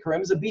advantage of it.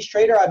 Karim's a beast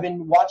trader. I've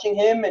been watching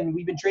him and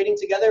we've been trading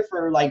together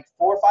for like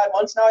 4 or 5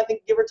 months now, I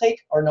think, give or take.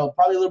 Or no,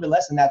 probably a little bit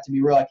less than that, to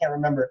be real. I can't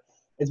remember.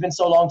 It's been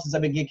so long since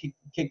I've been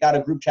kicked out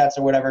of group chats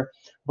or whatever.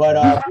 But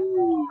the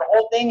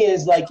whole thing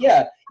is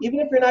even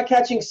if you're not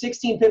catching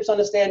 16 pips on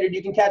the standard,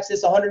 you can catch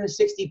this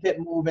 160 pip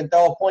move and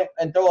throw a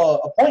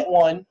point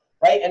one,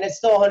 right? And it's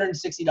still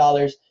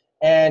 $160.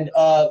 And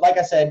like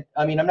I said,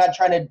 I'm not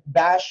trying to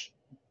bash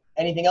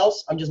anything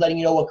else. I'm just letting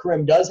you know what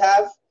Karim does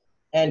have,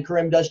 and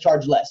Karim does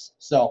charge less.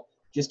 So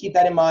just keep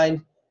that in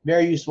mind.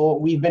 Very useful.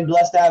 We've been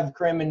blessed to have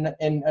Karim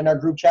in our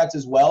group chats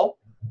as well.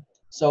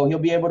 So he'll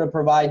be able to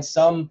provide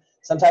some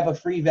type of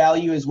free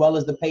value as well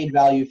as the paid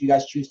value if you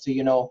guys choose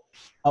to,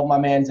 help my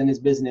man's in his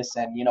business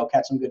and,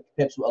 catch some good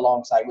pips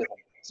alongside with him.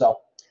 So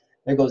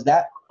there goes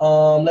that.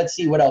 Let's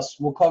see what else.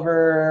 We'll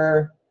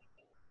cover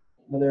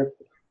another.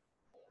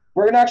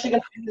 We're actually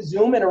going to do the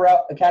Zoom and a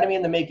Academy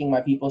in the Making,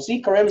 my people.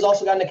 See, Karim's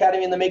also got an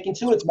Academy in the Making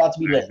too. It's about to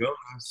be lit.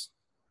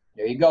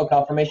 There you go.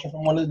 Confirmation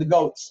from one of the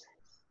GOATs.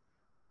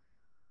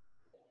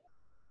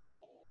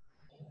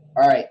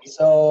 All right.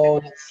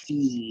 So let's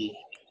see.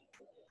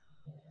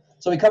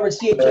 So we covered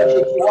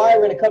CHFJPY. We're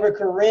going to cover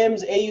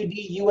Karim's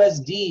AUD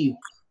USD.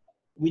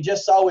 We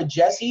just saw with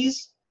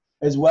Jesse's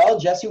as well.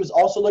 Jesse was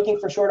also looking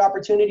for short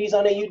opportunities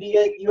on AUD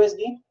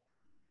USD.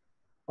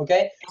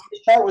 Okay.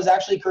 This chart was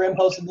actually, Karim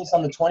posted this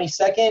on the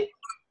 22nd.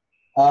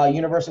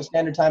 Universal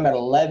Standard Time at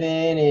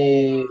 11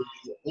 is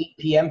 8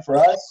 p.m. for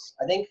us,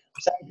 I think,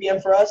 7 p.m.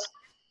 for us.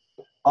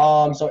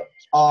 So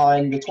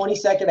on the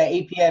 22nd at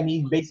 8 p.m.,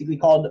 he basically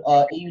called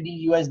AUD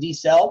USD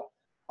sell.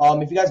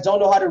 If you guys don't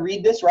know how to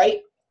read this, right?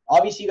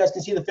 Obviously, you guys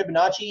can see the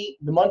Fibonacci.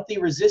 The monthly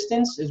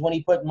resistance is when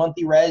he put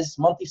monthly res.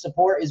 Monthly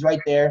support is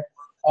right there.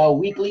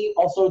 Weekly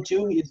also,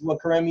 too, is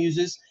what Karim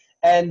uses.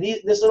 And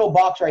this little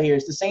box right here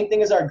is the same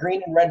thing as our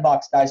green and red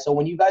box, guys. So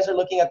when you guys are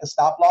looking at the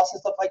stop loss and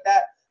stuff like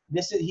that,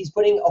 he's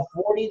putting a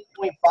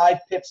 40.5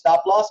 pip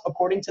stop loss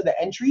according to the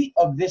entry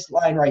of this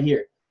line right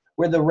here.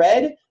 Where the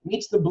red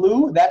meets the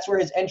blue, that's where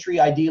his entry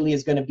ideally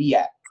is going to be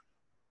at.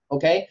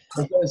 Okay?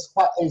 And so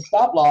his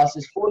stop loss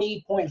is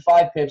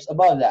 40.5 pips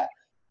above that.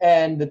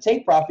 And the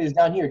take profit is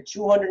down here,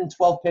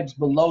 212 pips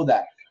below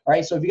that. All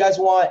right? So if you guys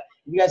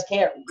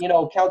can't,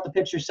 count the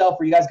pips yourself,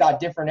 or you guys got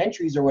different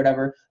entries or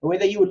whatever, the way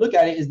that you would look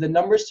at it is the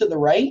numbers to the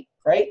right,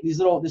 right? This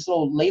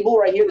little label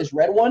right here, this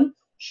red one,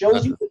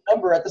 shows you the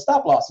number at the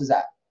stop loss is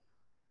at.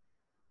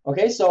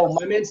 Okay, so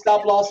my main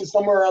stop loss is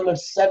somewhere around the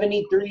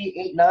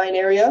 73.89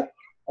 area,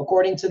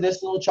 according to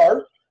this little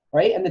chart,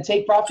 right? And the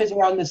take profit is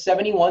around the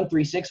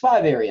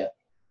 71.365 area.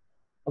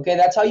 Okay,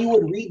 that's how you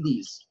would read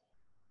these.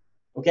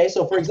 Okay,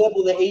 so for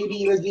example, the AUD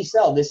USD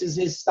sell, this is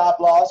his stop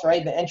loss,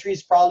 right? The entry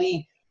is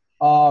probably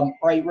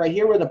right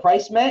here where the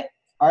price met.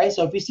 All right,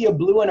 so if you see a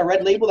blue and a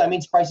red label, that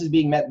means price is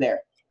being met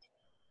there.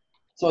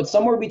 So it's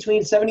somewhere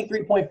between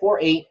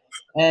 73.48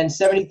 and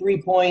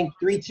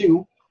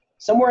 73.32.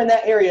 Somewhere in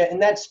that area, in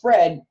that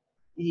spread,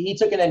 he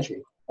took an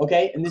entry,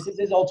 okay? And this is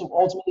his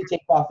ultimately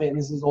take profit, and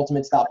this is his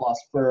ultimate stop loss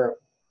for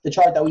the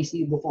chart that we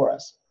see before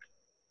us.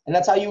 And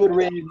that's how you would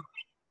read being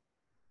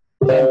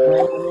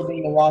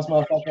the lost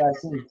motherfucker I've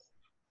seen.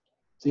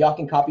 So y'all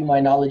can copy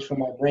my knowledge from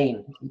my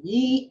brain.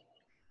 Yeet.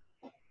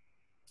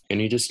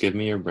 Can you just give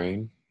me your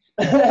brain?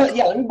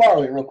 Yeah, let me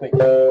borrow it real quick.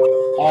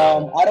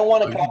 I don't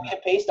want to copy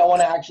and paste. I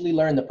want to actually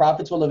learn. The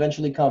profits will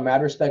eventually come.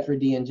 Mad respect for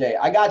D&J.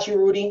 I got you,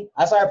 Rudy.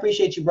 I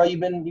appreciate you, bro. You've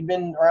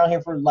been around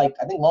here for I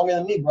think longer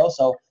than me, bro.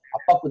 So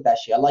I fuck with that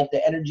shit. I like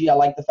the energy. I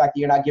like the fact that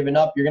you're not giving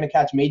up. You're gonna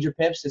catch major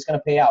pips. It's gonna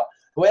pay out.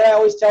 The way I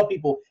always tell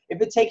people,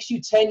 if it takes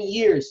you 10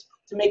 years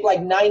to make like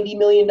 $90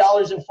 million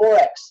in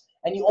Forex,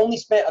 and you only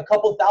spent a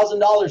couple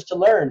 $1,000s to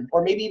learn,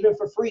 or maybe even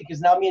for free,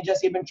 because now me and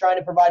Jesse have been trying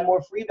to provide more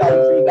free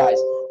value for you guys.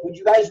 Would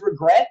you guys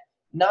regret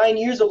 9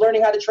 years of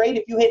learning how to trade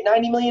if you hit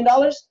 $90 million?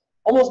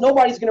 Almost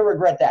nobody's going to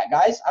regret that,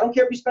 guys. I don't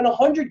care if you spend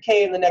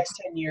 $100K in the next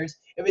 10 years.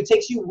 If it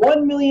takes you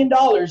 $1 million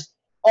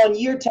on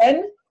year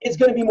 10, it's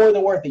going to be more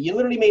than worth it. You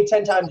literally made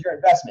 10 times your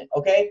investment,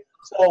 okay?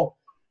 So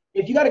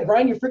if you got to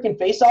grind your freaking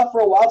face off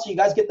for a while so you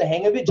guys get the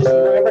hang of it, just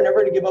remember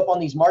never to give up on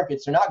these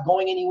markets. They're not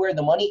going anywhere.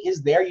 The money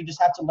is there. You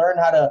just have to learn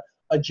how to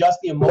adjust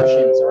the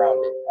emotions around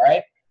it, all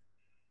right?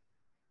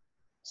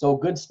 So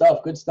good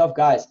stuff,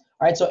 guys.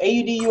 All right, so AUD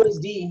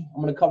USD,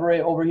 I'm going to cover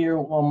it over here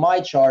on my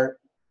chart.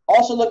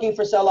 Also looking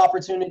for sell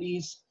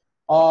opportunities.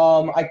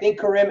 I think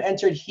Karim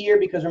entered here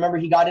because remember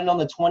he got in on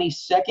the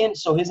 22nd,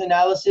 so his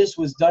analysis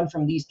was done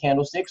from these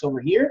candlesticks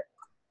over here.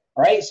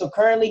 All right, so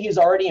currently he's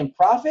already in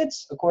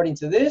profits according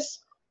to this.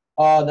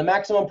 The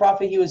maximum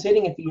profit he was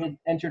hitting if he had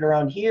entered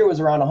around here was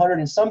around 100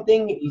 and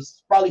something.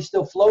 He's probably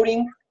still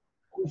floating.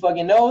 Who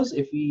fucking knows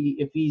if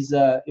he's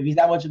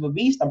that much of a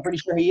beast? I'm pretty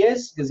sure he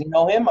is because you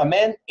know him, my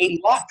man,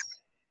 80 lots,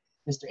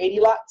 Mr. 80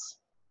 lots.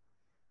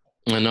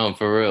 I know,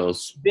 for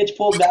reals. Bitch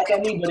pulled back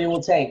at me, but it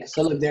will tank.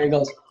 So look, there he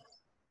goes.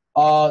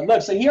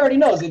 Look, so he already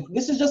knows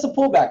this is just a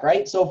pullback,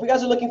 right? So if we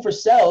guys are looking for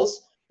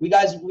sells, we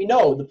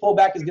know the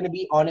pullback is going to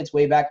be on its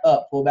way back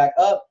up. Pull back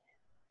up,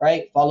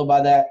 right? Followed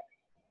by that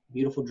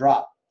beautiful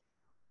drop.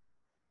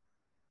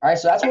 All right,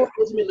 so that's what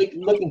we're ultimately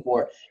looking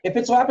for. If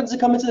it so happens to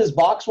come into this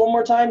box one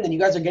more time, then you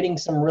guys are getting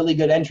some really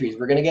good entries.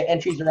 We're going to get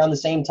entries around the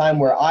same time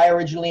where I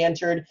originally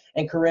entered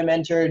and Karim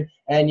entered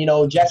and,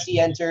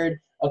 Jesse entered.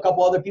 A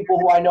couple other people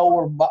who I know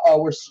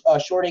were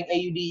shorting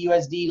AUD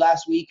USD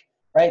last week,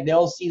 right?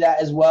 They'll see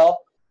that as well.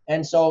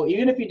 And so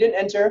even if you didn't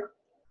enter,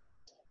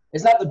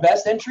 it's not the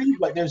best entry,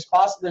 but there's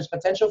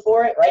potential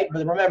for it, right?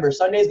 But remember,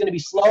 Sunday is going to be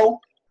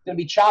slow. It's going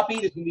to be choppy.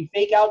 There's going to be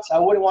fake outs. I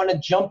wouldn't want to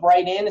jump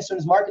right in as soon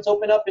as markets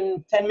open up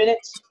in 10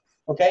 minutes,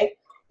 okay?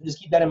 Just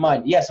keep that in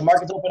mind. Yes, the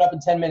markets open up in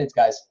 10 minutes,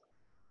 guys.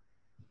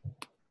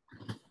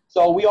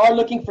 So we are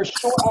looking for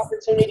short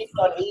opportunities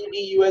on AUD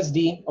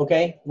USD.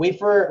 Okay, wait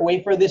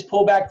for this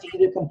pullback to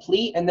either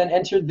complete and then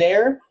enter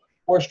there,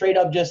 or straight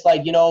up just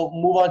like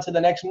move on to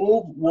the next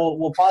move.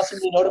 We'll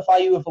possibly notify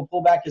you if a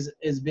pullback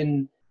has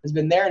been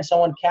there and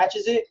someone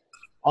catches it.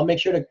 I'll make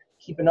sure to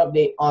keep an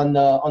update on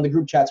the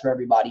group chats for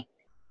everybody.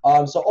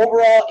 So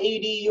overall,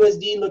 AUD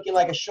USD looking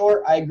like a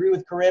short. I agree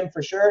with Karim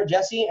for sure.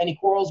 Jesse, any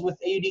quarrels with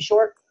AUD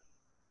short?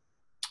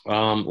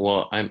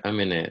 Well, I'm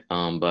in it.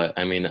 But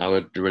I mean, I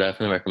would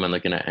definitely recommend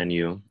looking at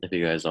NU if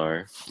you guys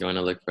are. You want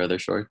to look for other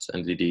shorts,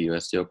 NZD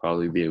USD will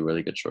probably be a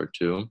really good short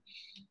too.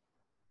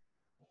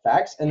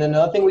 Facts. And then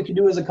another thing we could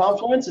do as a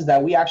confluence is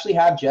that we actually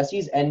have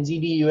Jesse's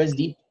NZD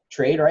USD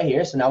trade right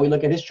here. So now we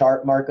look at his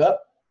chart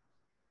markup.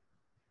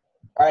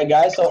 All right,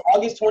 guys. So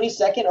August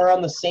 22nd,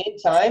 around the same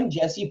time,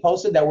 Jesse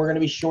posted that we're going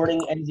to be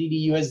shorting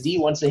NZD USD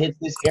once it hits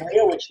this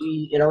area, which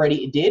it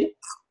already did.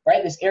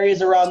 Right, this area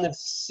is around the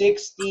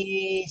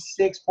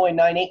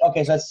 66.98.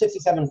 Okay, so that's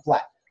 67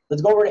 flat.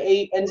 Let's go over to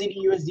NZD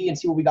USD and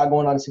see what we got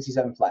going on at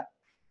 67 flat.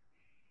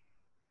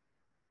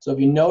 So if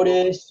you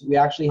notice, we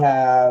actually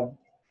have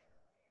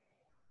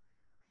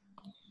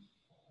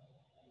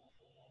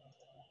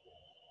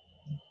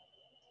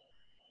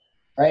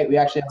we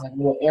actually have a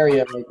little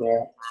area right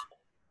there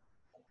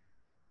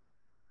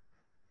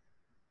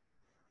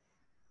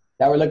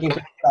that we're looking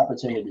for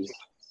opportunities.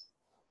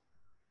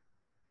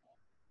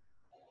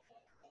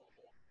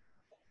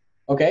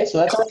 Okay, so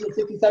that's around the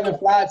 67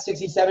 flat,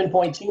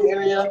 67.2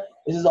 area.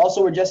 This is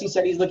also where Jesse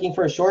said he's looking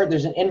for a short.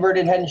 There's an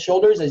inverted head and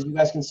shoulders, as you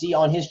guys can see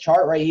on his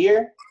chart right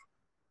here.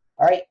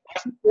 All right,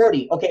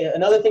 240. Okay,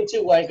 another thing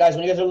too, like guys,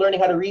 when you guys are learning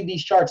how to read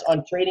these charts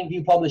on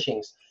TradingView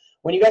Publishings,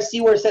 when you guys see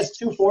where it says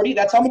 240,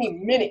 that's how many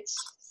minutes.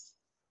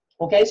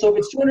 Okay, so if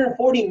it's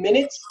 240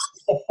 minutes,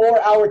 it's a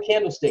 4-hour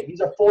candlestick.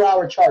 These are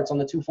 4-hour charts on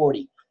the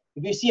 240.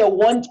 If you see a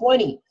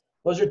 120,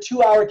 those are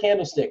 2-hour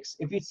candlesticks.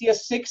 If you see a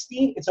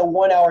 60, it's a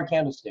 1-hour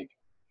candlestick.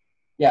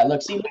 Yeah,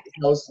 look, see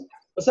those.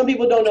 But some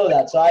people don't know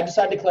that, so I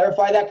decided to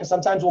clarify that because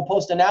sometimes we'll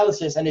post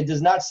analysis and it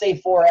does not say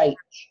 4H.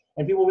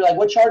 And people will be like,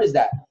 what chart is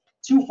that?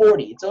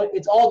 240.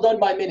 It's all done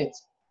by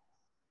minutes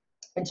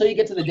until you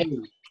get to the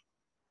daily.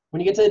 When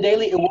you get to the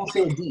daily, it will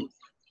say a D.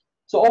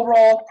 So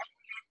overall,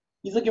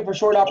 he's looking for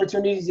short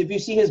opportunities. If you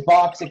see his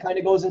box, it kind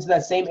of goes into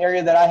that same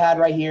area that I had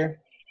right here.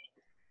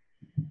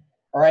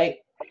 All right.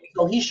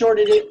 So he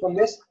shorted it from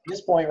this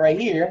point right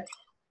here.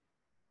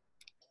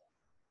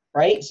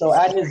 Right. So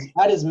at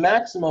his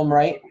maximum,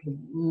 right,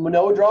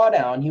 no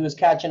drawdown, he was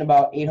catching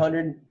about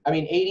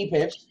 80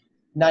 pips,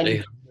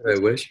 90. I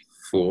wish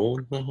full.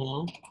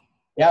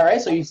 Yeah.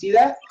 Right. So you see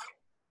that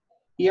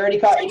he already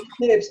caught 80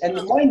 pips,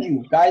 and mind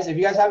you, guys, if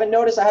you guys haven't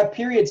noticed, I have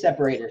period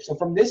separators. So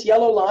from this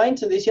yellow line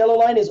to this yellow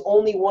line is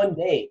only 1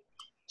 day.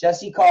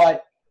 Jesse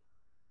caught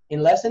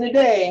in less than a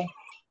day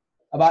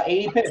about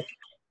 80 pips.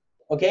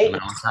 Okay. And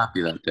I was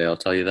happy that day. I'll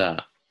tell you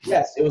that.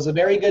 Yes, it was a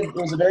very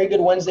good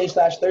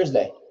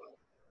Wednesday/Thursday.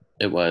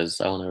 It was.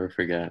 I will never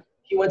forget.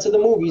 He went to the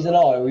movies and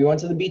all. We went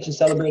to the beach and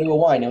celebrated with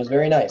wine. It was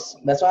very nice.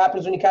 That's what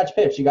happens when you catch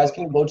pips. You guys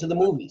can go to the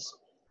movies.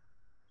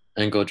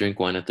 And go drink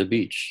wine at the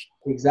beach.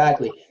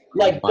 Exactly.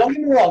 Like, don't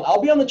get me wrong.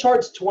 I'll be on the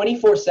charts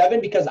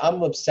 24/7 because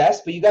I'm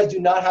obsessed, but you guys do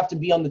not have to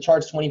be on the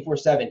charts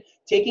 24/7.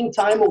 Taking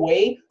time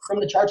away from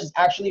the charts is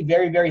actually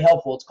very, very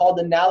helpful. It's called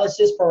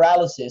analysis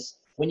paralysis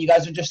when you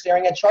guys are just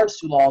staring at charts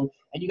too long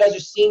and you guys are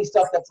seeing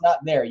stuff that's not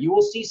there. You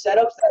will see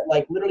setups that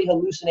like literally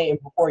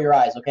hallucinate before your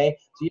eyes, okay?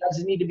 So you guys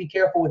just need to be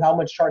careful with how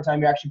much chart time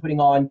you're actually putting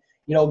on.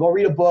 Go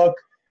read a book,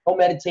 go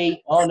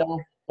meditate, I don't know,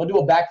 go do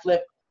a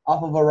backflip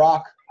off of a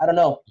rock. I don't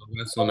know. Go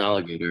wrestle an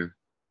alligator.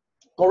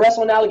 Go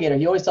wrestle an alligator.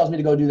 He always tells me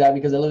to go do that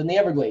because I live in the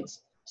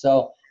Everglades.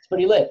 So it's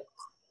pretty lit.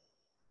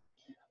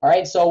 All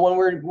right, so when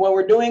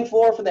we're doing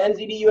for the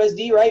NZD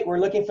USD, right, we're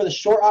looking for the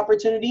short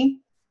opportunity.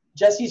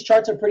 Jesse's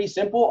charts are pretty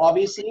simple,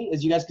 obviously,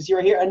 as you guys can see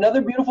right here.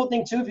 Another beautiful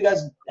thing, too, if you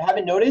guys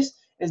haven't noticed,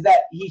 is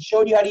that he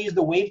showed you how to use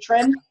the wave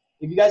trend.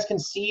 If you guys can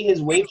see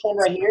his wave trend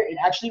right here, it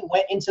actually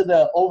went into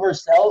the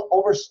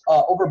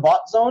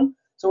overbought zone.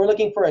 So we're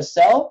looking for a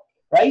sell,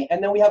 right?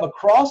 And then we have a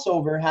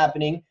crossover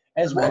happening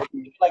as well,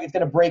 like it's going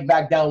to break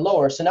back down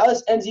lower. So now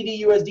this NZD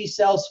USD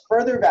sells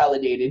further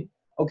validated,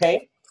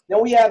 okay?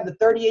 Then we have the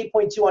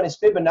 38.2 on his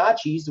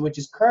Fibonacci's, which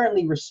is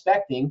currently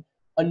respecting.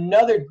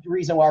 Another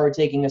reason why we're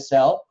taking a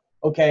sell.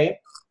 Okay,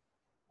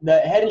 the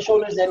head and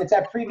shoulders, and it's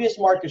at previous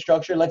market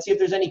structure. Let's see if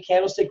there's any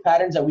candlestick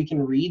patterns that we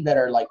can read that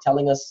are like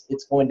telling us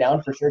it's going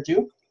down for sure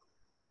too.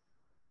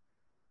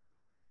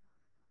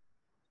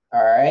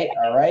 All right.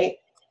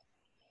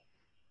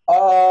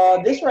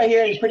 This right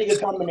here is a pretty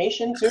good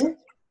combination too.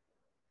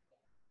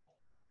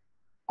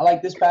 I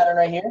like this pattern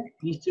right here.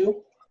 These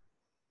two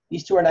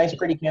are nice,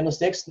 pretty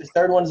candlesticks. This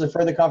third one is a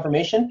further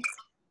confirmation.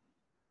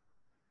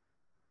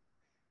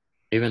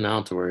 Even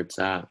now to where it's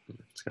at,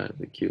 it's got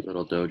the cute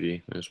little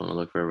doji. I just want to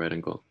look for a red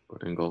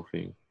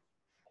engulfing.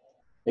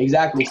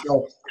 Exactly.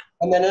 So,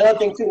 and then another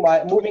thing too,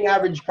 my moving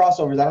average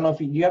crossovers. I don't know if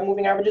do you have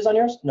moving averages on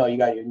yours? No, you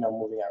got your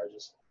moving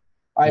averages.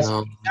 All right,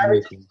 so No.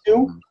 average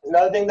two.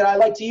 Another thing that I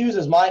like to use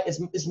is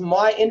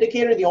my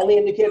indicator, the only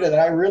indicator that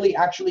I really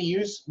actually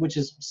use, which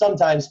is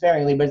sometimes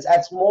sparingly, but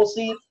it's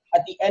mostly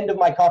at the end of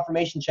my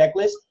confirmation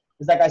checklist.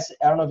 It's like I said,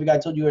 I don't know if you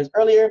guys told you guys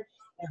earlier.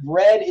 If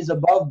red is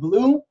above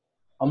blue,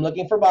 I'm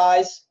looking for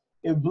buys.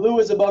 If blue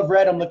is above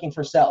red, I'm looking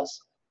for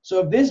sells. So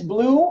if this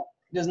blue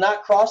does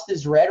not cross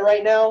this red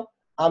right now,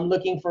 I'm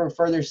looking for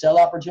further sell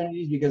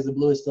opportunities because the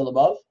blue is still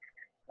above,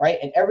 right?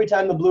 And every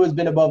time the blue has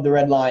been above the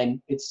red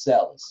line, it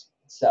sells.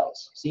 It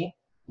sells. See?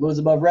 Blue is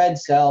above red,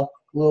 sell.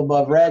 Blue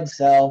above red,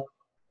 sell.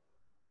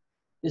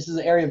 This is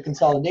an area of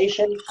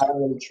consolidation. I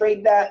don't really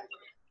trade that,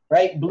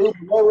 right? Blue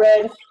below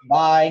red,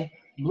 buy.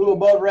 Blue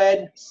above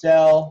red,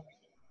 sell.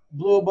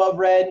 Blue above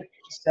red,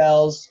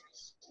 sells.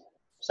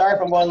 Sorry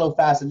if I'm going a little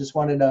fast. I just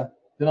wanted to,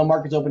 the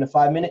market's open in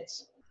 5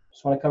 minutes.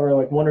 Just want to cover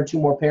like 1 or 2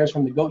 more pairs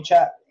from the GOAT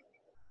chat.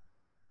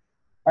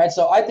 All right,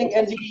 so I think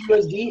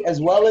NZD/USD as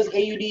well as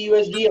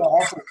AUD/USD are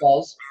also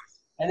sells.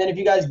 And then if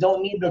you guys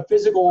don't need the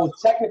physical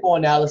technical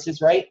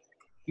analysis, right?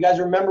 You guys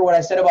remember what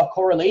I said about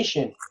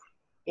correlation.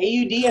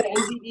 AUD and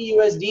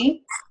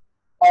NZD/USD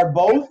are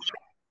both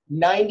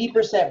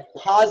 90%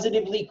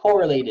 positively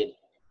correlated.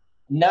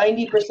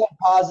 90%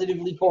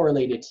 positively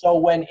correlated. So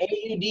when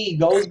AUD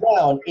goes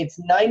down, it's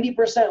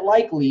 90%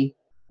 likely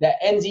that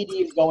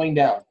NZD is going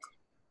down.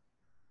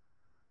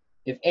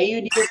 If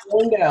AUD is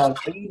going down,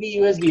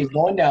 AUD/USD is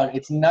going down,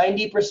 it's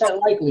 90%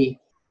 likely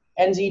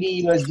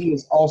NZD/USD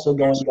is also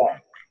going down.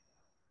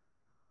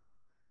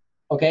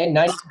 Okay,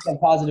 90%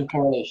 positive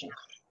correlation.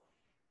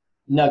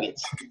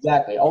 Nuggets,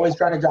 exactly. Always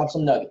trying to drop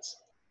some nuggets.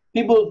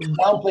 People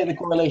downplay the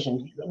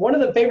correlation. One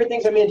of the favorite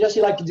things that me and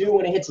Jesse like to do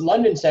when it hits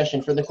London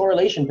session for the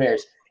correlation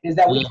pairs is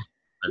that My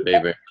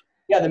favorite.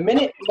 yeah, the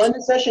minute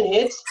London session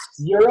hits,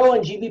 Euro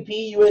and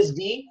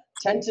GBP/USD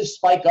tend to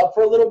spike up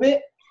for a little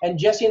bit, and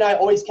Jesse and I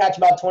always catch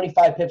about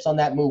 25 pips on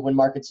that move when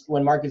markets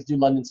do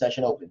London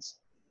session opens.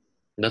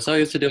 That's how I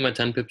used to do my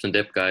 10 pips and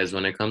dip, guys.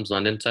 When it comes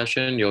London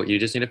session, you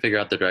just need to figure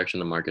out the direction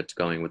the market's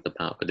going with the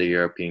pound, with the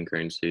European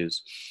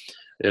currencies.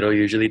 It'll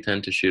usually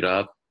tend to shoot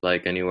up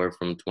like anywhere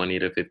from 20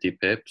 to 50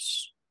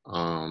 pips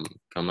come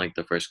like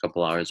the first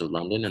couple hours of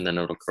London, and then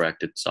it'll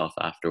correct itself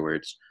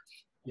afterwards.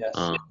 Yes.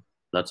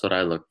 That's what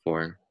I look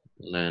for.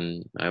 And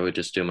then I would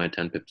just do my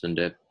 10 pips and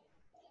dip.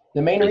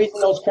 The main reason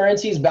those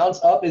currencies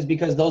bounce up is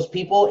because those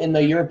people in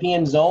the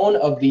European zone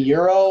of the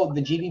Euro,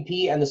 the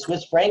GBP, and the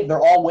Swiss franc, they're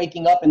all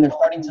waking up and they're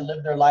starting to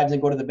live their lives and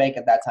go to the bank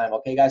at that time.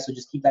 Okay, guys? So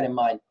just keep that in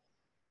mind.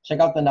 Check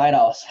out the night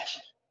owl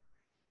session.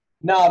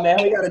 Nah,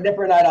 man, we got a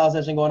different night owl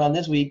session going on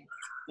this week.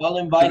 Y'all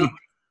invited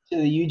to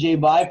the UJ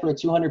buy for a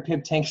 200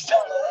 pip tank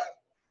stop.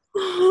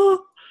 All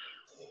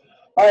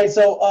right,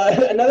 so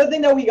another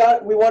thing that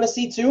we want to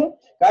see too,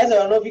 guys, I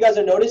don't know if you guys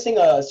are noticing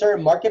a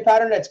certain market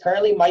pattern that's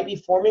currently might be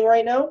forming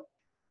right now.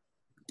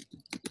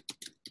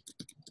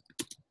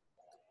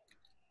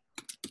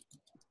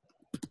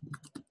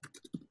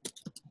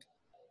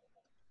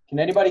 Can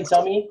anybody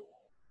tell me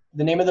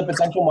the name of the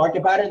potential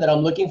market pattern that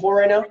I'm looking for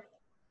right now?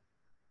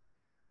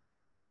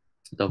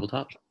 Double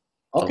top.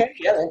 Okay,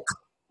 yeah,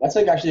 that's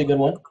like actually a good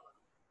one.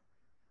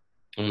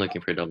 I'm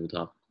looking for a double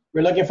top.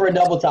 We're looking for a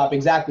double top,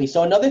 exactly.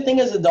 So another thing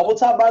is a double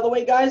top, by the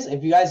way, guys,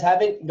 if you guys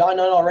haven't gotten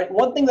on already,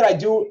 one thing that I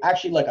do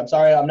actually, look, I'm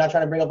sorry, I'm not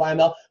trying to bring up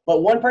IML,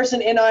 but one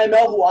person in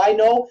IML who I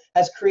know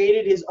has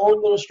created his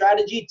own little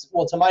strategy.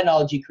 Well, to my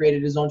knowledge, he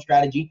created his own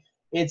strategy.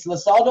 It's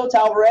Lasaldo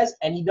Tavares,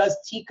 and he does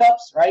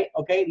teacups, right?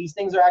 Okay, these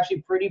things are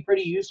actually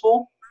pretty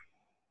useful,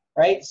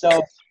 right?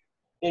 So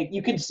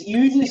you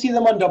usually see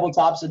them on double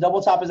tops. The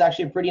double top is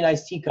actually a pretty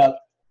nice teacup,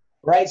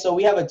 right? So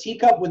we have a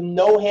teacup with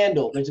no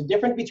handle. There's a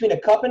difference between a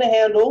cup and a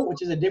handle,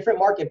 which is a different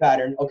market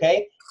pattern,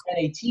 okay, and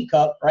a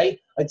teacup, right?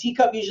 A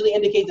teacup usually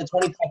indicates a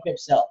 25 pip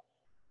sell.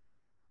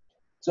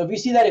 So if you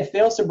see that it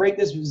fails to break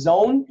this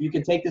zone, you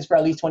can take this for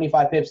at least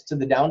 25 pips to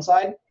the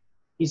downside.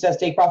 He says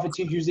take profit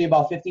two, usually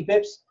about 50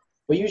 pips.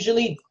 But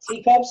usually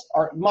teacups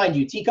are, mind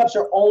you, teacups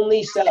are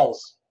only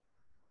sells.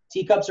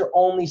 Teacups are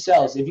only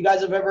sells. If you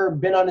guys have ever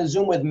been on a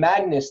Zoom with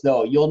Magnus,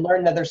 though, you'll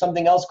learn that there's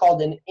something else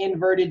called an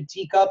inverted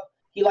teacup.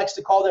 He likes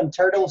to call them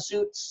turtle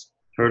suits.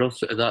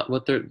 Turtles?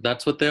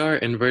 That's what they are?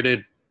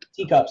 Inverted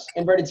teacups.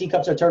 Inverted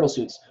teacups are turtle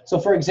suits. So,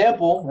 for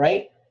example,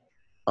 right?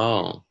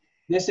 Oh.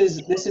 This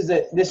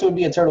would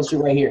be a turtle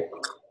suit right here.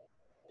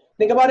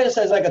 Think about it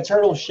as like a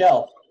turtle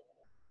shell.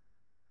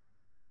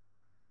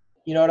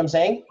 You know what I'm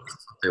saying?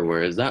 They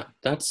were.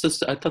 That's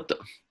just, I thought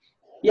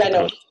Yeah,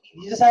 no.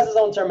 He just has his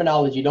own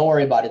terminology. Don't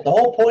worry about it. The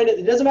whole point,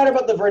 it doesn't matter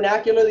about the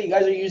vernacular that you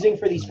guys are using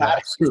for these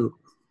patterns.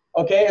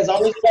 Okay? As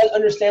long as you guys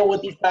understand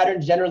what these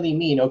patterns generally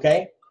mean,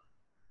 okay?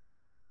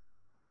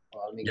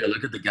 Yeah,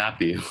 look at the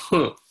gappy.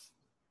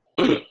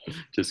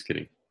 Just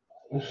kidding.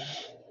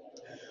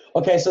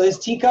 Okay, so this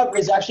teacup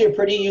is actually a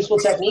pretty useful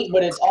technique,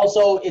 but it's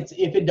also, if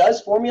it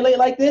does formulate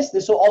like this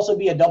will also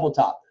be a double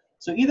top.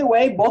 So either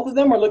way, both of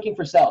them are looking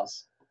for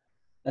sells.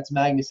 That's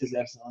Magnus's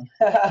Epsilon.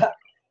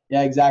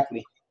 Yeah,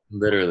 exactly.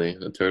 Literally,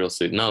 a turtle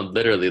suit. No,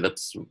 literally,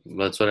 that's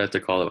what I have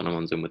to call it when I'm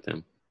on Zoom with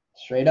him.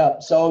 Straight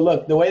up. So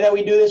look, the way that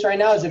we do this right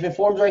now is if it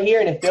forms right here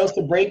and it fails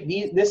to break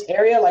this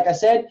area, like I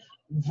said,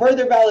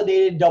 further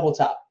validated double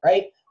top,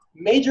 right?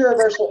 Major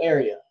reversal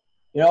area.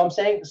 You know what I'm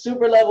saying?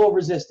 Super level of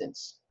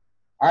resistance.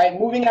 All right,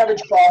 moving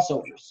average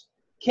crossovers,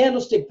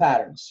 candlestick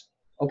patterns,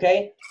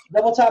 okay?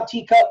 Double top,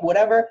 teacup,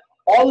 whatever.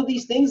 All of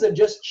these things are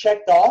just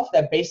checked off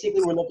that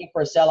basically we're looking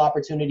for a sell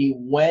opportunity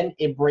when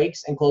it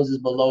breaks and closes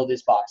below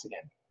this box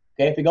again.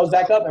 Okay, if it goes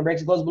back up and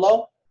breaks and closes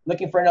below,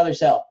 looking for another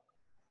sell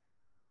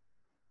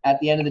at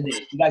the end of the day.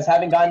 If you guys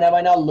haven't gotten that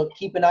by now, look,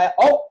 keep an eye out.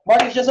 Oh,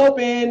 market's just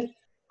opened.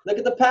 Look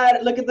at the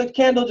pad. Look at the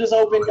candle just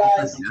opened,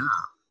 guys. Yeah.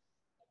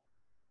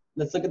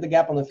 Let's look at the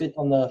gap on the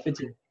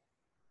 15.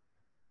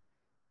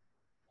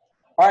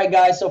 All right,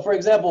 guys. So, for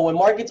example, when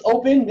markets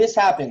open, this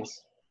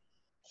happens.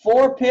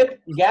 4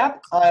 pip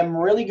gap. I'm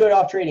really good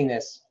off trading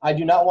this. I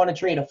do not want to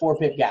trade a 4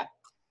 pip gap.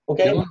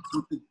 Okay. You want a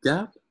 4 pip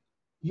gap?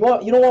 You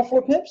don't want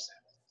 4 pips?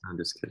 I'm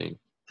just kidding.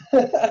 All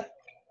right.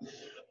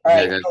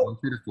 Yeah, guys, don't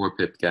trade a 4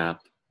 pip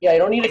gap. Yeah, you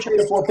don't need to trade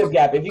a 4 pip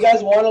gap. If you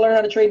guys want to learn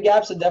how to trade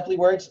gaps, it definitely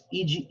works.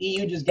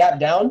 EU just gap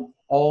down.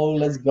 Oh,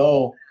 let's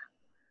go.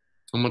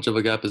 How much of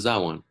a gap is that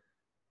one?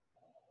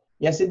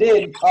 Yes, it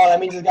did. Oh, that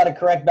means it's got to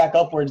correct back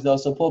upwards, though,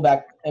 so pull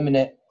back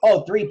imminent.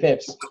 Oh, 3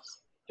 pips.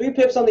 3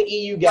 pips on the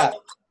EU gap.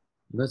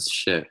 That's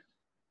shit.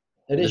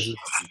 It is. This is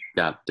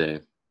gap day.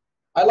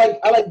 I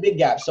like big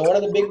gaps. So one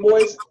of the big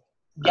boys,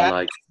 I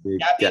like big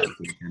gaps.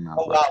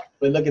 Oh, wow.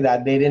 But look at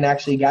that. They didn't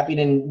actually, Gappy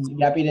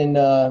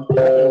didn't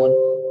one.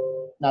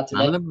 Not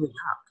today. None of them are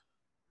gap.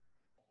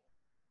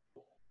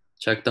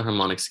 Check the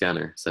harmonic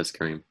scanner, says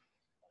Kareem.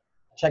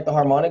 Check the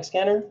harmonic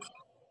scanner.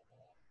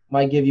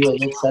 Might give you a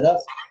lit setup.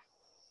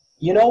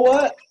 You know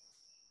what?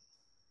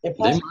 They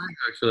might,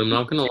 actually. I'm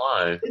not going to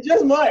lie. It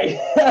just might.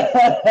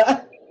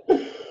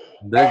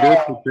 They're good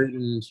for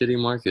trading shitty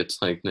markets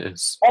like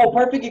this. Oh,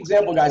 perfect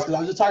example, guys, because I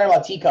was just talking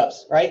about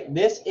teacups, right?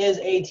 This is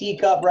a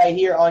teacup right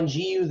here on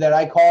GU that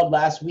I called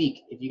last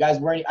week. If you guys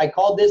weren't, I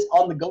called this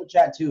on the GOAT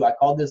chat too. I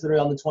called this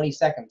literally on the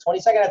 22nd.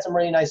 22nd had some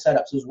really nice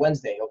setups. It was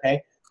Wednesday,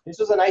 okay? This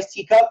was a nice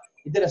teacup.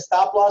 It did a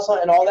stop loss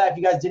on and all that. If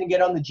you guys didn't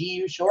get on the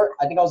GU short,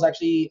 I think I was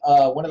actually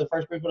one of the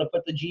first people to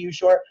put the GU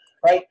short,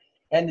 right?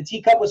 And the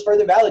teacup was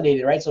further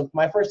validated, right? So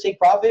my first take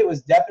profit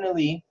was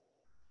definitely,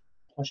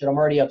 oh shit, I'm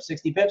already up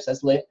 60 pips.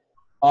 That's lit.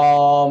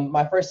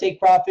 My first take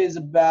profit is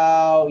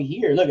about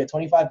here. Look at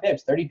 25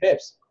 pips, 30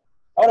 pips.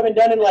 I would have been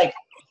done in like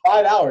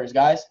 5 hours,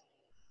 guys.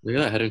 Look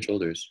at that, head and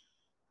shoulders.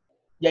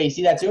 Yeah, you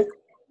see that too?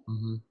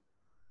 Mm-hmm.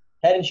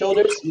 Head and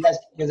shoulders. You guys,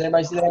 does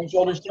everybody see the head and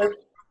shoulders too?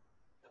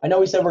 I know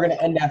we said we're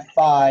gonna end at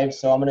 5,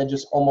 so I'm gonna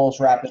just almost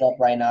wrap it up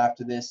right now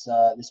after this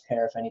this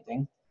pair, if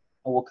anything.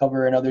 And we'll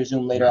cover another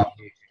Zoom later on.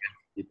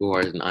 People are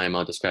an I'm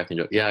out just cracking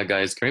joke. Yeah,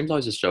 guys, Kareem's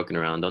always just joking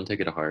around. Don't take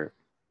it to heart.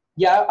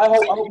 Yeah, I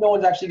hope no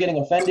one's actually getting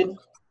offended.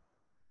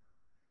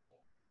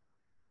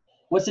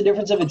 What's the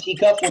difference of a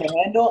teacup with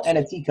a handle and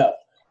a teacup?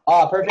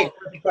 Perfect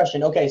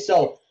question. Okay,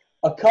 so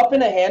a cup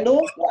and a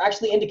handle will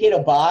actually indicate a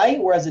buy,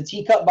 whereas a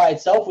teacup by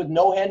itself with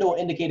no handle will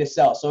indicate a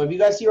sell. So if you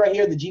guys see right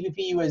here, the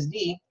GBP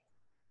USD,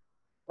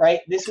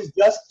 right, this is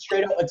just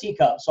straight up a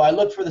teacup. So I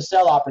looked for the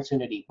sell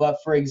opportunity. But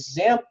for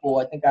example,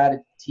 I think I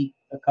had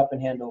a cup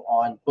and handle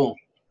on, boom.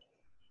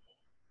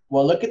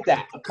 Well, look at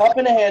that. A cup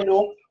and a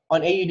handle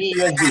on AUD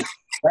USD,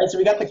 right? So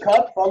we got the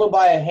cup followed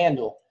by a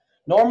handle.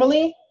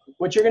 Normally,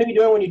 what you're going to be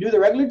doing when you do the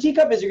regular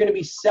teacup is you're going to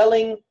be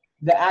selling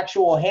the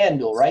actual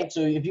handle, right?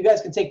 So if you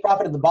guys can take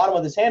profit at the bottom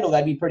of this handle,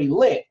 that'd be pretty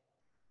lit.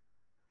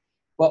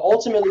 But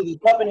ultimately, the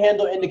cup and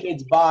handle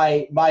indicates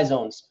buy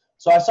zones.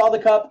 So I saw the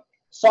cup,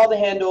 saw the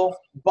handle,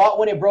 bought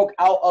when it broke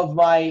out of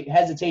my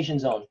hesitation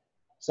zone.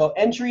 So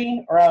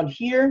entry around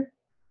here,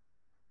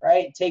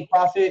 right? Take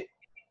profit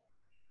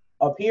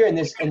up here in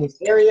this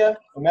area.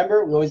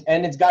 Remember, we always,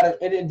 and it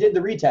did the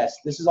retest.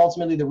 This is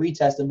ultimately the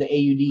retest of the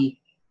AUD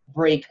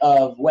break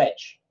of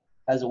wedge.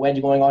 Has a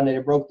wedge going on that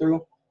it broke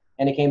through,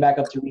 and it came back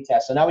up to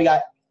retest. So now we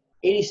got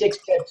 86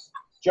 pips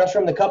just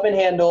from the cup and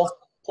handle,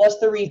 plus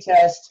the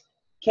retest,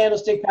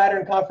 candlestick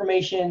pattern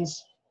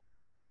confirmations.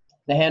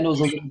 The handle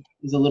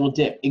is a little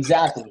dip.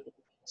 Exactly.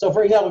 So,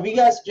 for example, if you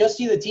guys just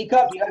see the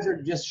teacup, you guys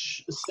are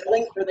just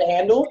selling for the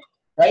handle,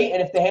 right?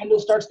 And if the handle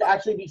starts to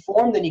actually be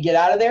formed, then you get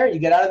out of there. You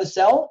get out of the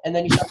sell, and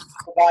then you start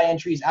to buy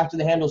entries after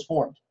the handle is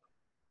formed.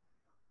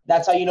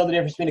 That's how you know the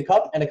difference between a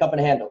cup and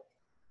a handle.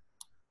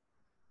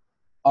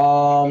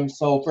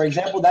 So for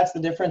example, that's the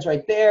difference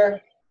right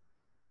there.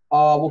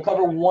 We'll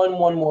cover one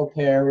more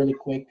pair really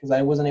quick because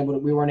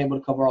we weren't able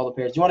to cover all the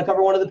pairs. Do you want to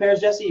cover one of the pairs,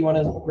 Jesse? You want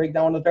to break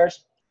down one of the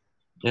pairs?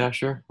 Yeah,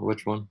 sure.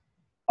 Which one?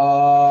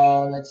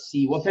 Let's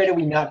see. What pair did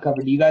we not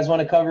cover? Do you guys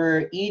want to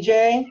cover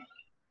EJ?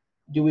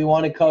 Do we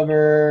want to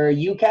cover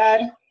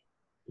UCAD?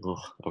 Oh,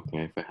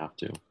 okay, if I have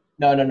to.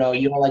 No.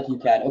 You don't like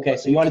UCAD. Okay,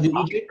 so you want to do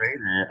EJ?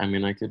 I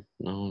mean, I could.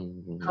 No.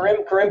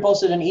 Karim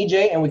posted an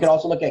EJ, and we could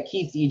also look at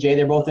Keith's EJ.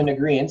 They're both in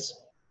agreement.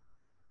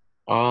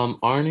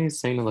 Arnie's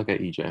saying to look at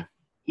EJ.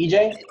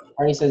 EJ?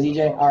 Arnie says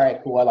EJ? All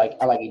right, cool. I like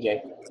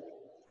EJ.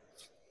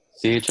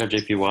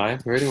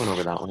 CHFJPY? We already went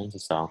over that one. It's a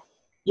sell.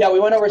 Yeah, we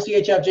went over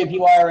CHFJPY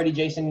already,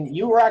 Jason.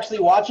 You were actually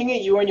watching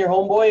it. You and your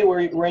homeboy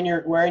were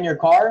in your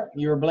car.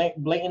 You were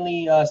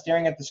blatantly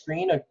staring at the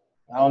screen. I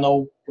don't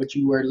know what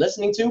you were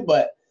listening to,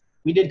 but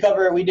We did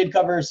cover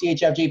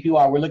CHF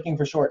JPY. We're looking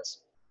for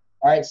shorts.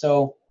 All right,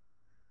 so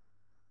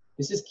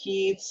this is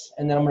Keith's,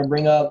 and then I'm gonna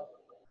bring up.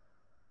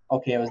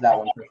 Okay, it was that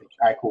one. Perfect.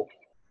 All right, cool.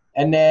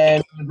 And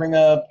then I'm gonna bring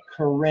up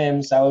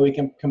Karim, so that way we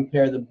can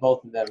compare the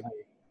both of them.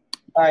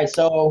 All right,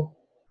 so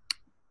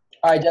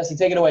all right, Jesse,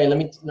 take it away.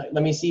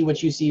 Let me see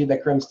what you see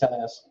that Karim's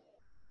telling us.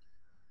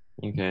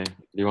 Okay. Do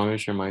you want me to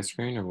share my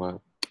screen or what?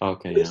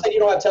 Okay, You yeah. said you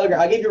don't have Telegram.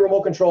 I gave you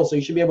remote control, so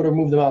you should be able to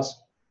remove the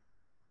mouse.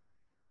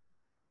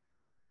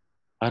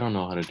 I don't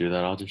know how to do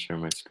that. I'll just share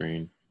my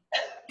screen.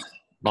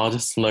 I'll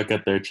just look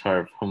at their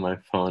chart on my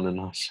phone and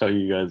I'll show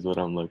you guys what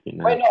I'm looking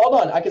at. Wait, no,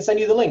 hold on. I can send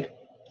you the link.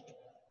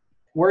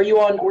 Where are you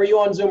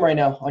on Zoom right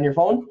now? On your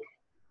phone?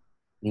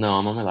 No,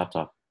 I'm on my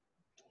laptop.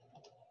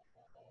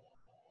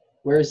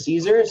 Where's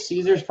Caesar?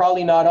 Caesar's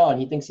probably not on.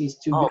 He thinks he's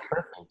too Oh, good.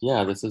 perfect.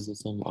 Yeah, this is the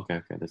same. Okay,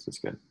 this is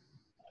good.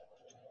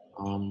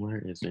 Where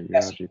is it?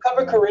 Yes, you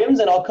cover Karim's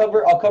and I'll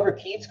cover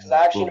Keith's because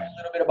I actually know a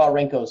little bit about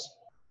Renko's.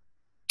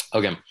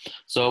 Okay,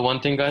 so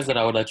one thing, guys, that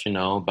I would let you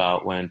know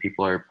about when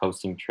people are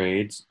posting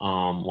trades,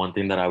 one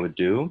thing that I would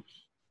do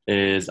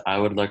is I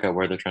would look at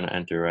where they're trying to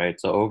enter, right?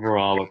 So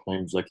overall, what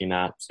Karim's looking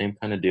at, same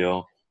kind of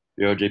deal,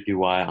 Euro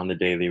JPY on the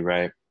daily,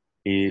 right?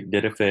 He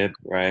did a fib,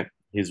 right?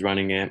 He's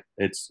running it.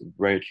 It's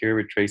right here,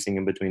 retracing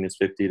in between his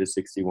 50 to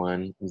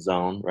 61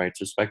 zone, right? It's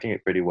respecting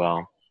it pretty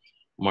well.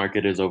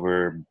 Market is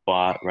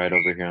overbought right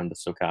over here on the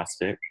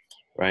stochastic,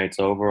 right?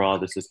 So overall,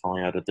 this is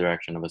calling out a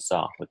direction of a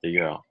sell with the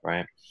euro,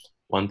 right?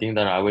 One thing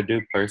that I would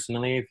do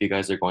personally, if you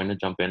guys are going to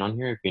jump in on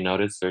here, if you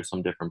notice there's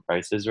some different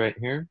prices right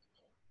here,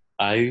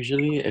 I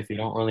usually, if you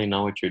don't really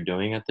know what you're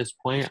doing at this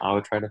point, I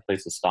would try to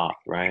place a stop,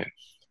 right?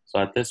 So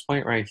at this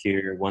point right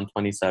here,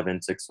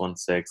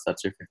 127,616,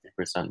 that's your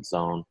 50%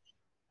 zone.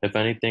 If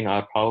anything,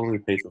 I'd probably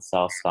place a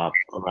sell stop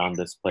around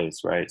this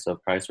place, right? So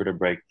if price were to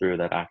break through,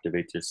 that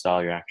activates your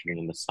sell, you're actually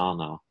in the sell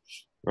now,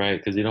 right?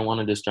 Because you don't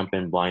want to just jump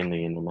in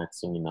blindly and the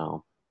next thing you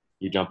know,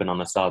 you jump in on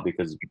the sell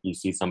because you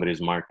see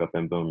somebody's markup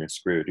and boom, you're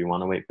screwed. You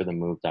want to wait for the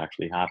move to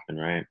actually happen,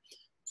 right?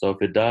 So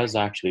if it does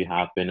actually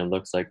happen, it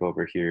looks like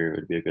over here it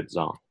would be a good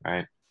zone,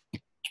 right?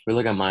 If we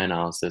look at my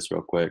analysis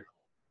real quick,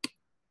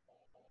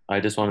 I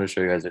just wanted to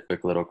show you guys a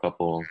quick little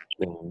couple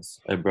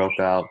things. It broke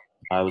out.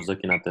 I was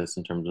looking at this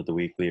in terms of the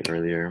weekly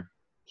earlier,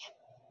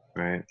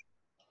 right?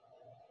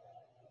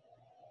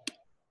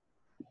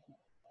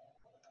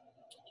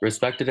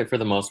 Respected it for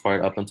the most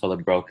part up until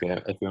it broke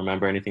it. If you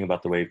remember anything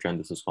about the wave trend,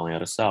 this was calling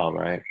out a sell,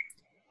 right?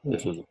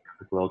 This was a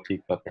perfect little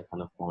teacup that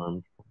kind of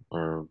formed,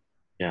 or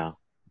yeah,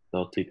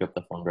 little teacup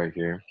that formed right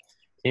here.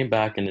 Came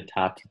back and it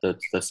tapped the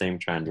same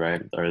trend,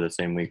 right? Or the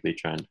same weekly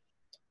trend.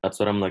 That's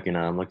what I'm looking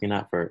at. I'm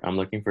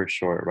looking for a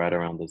short right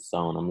around this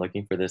zone. I'm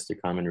looking for this to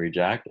come and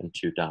reject and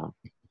shoot down,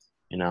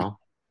 you know?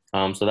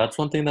 So that's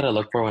one thing that I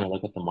look for when I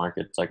look at the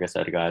markets. Like I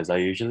said, guys, I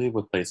usually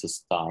would place a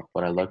stop.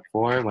 What I look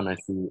for when I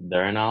see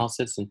their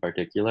analysis in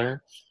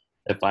particular,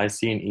 if I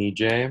see an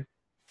EJ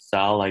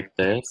sell like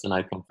this and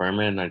I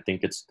confirm it and I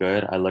think it's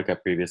good, I look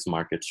at previous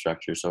market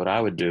structure. So what I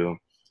would do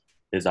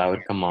is I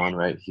would come on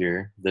right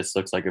here. This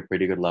looks like a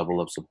pretty good level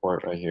of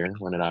support right here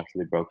when it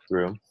actually broke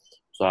through.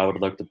 So I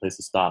would look to place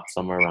a stop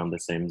somewhere around the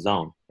same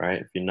zone, right?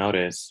 If you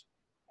notice,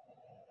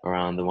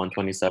 around the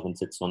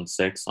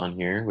 127,616 on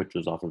here, which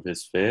was off of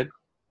his fib,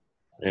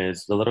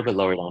 is a little bit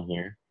lower down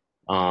here.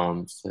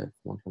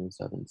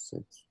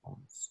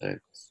 127,616.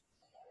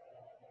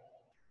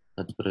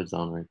 Let's put a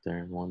zone right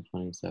there.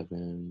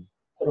 127.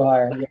 A little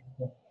higher. Yeah.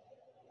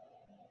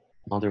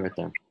 I'll do it right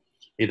there.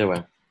 Either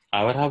way,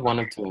 I would have one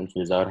of two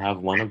entries. I would have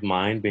one of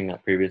mine being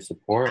at previous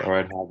support, or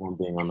I'd have one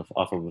being on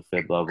off of a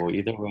fib level.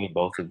 Either way,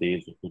 both of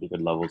these are pretty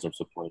good levels of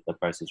support that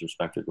prices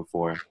respected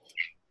before.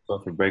 So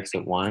if it breaks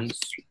it once,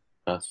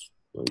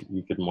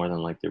 you could more than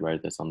likely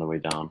ride this on the way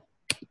down.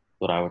 That's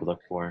what I would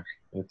look for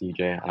with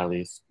EJ, at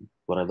least.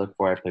 What I look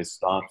for, I place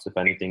stops. If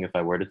anything, if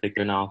I were to take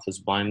the analysis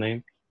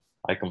blindly,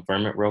 I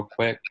confirm it real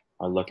quick.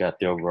 I look at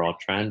the overall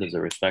trend. Does it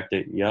respect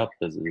it? Yep.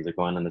 Is it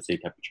going on the same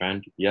type of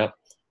trend? Yep.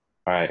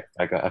 All right.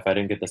 If I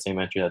didn't get the same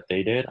entry that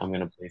they did, I'm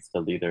gonna place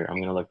I'm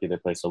gonna look to either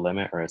place a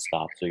limit or a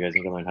stop. So you guys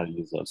need to learn how to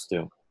use those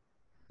too.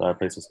 So I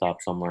place a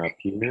stop somewhere up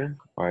here,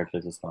 or I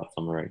place a stop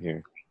somewhere right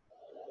here.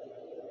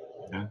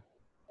 Okay.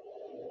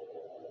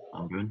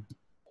 I'm good.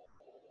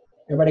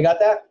 Everybody got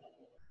that?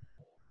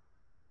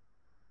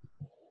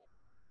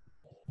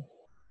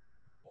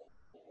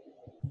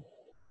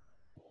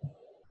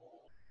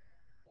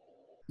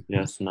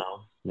 Yes,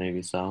 no,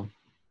 maybe so.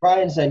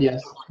 Brian said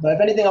yes. But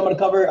if anything, I'm gonna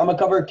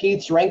cover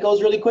Keith's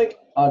Renko's really quick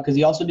because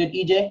he also did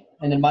EJ,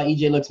 and then my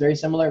EJ looks very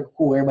similar.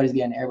 Cool. Everybody's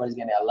getting it. I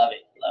love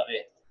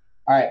it.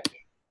 All right.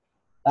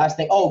 Last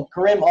thing. Oh,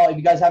 Karim. If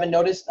you guys haven't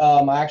noticed,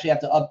 I actually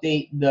have to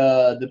update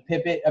the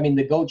Pipit. I mean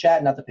the Go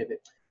chat, not the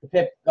Pipit.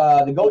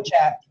 The Go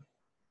chat.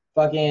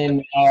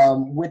 Fucking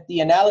with the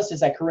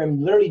analysis that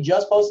Karim literally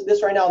just posted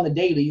this right now on the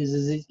daily. This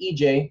is his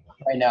EJ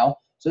right now.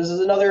 So this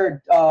is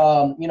another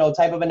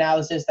type of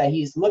analysis that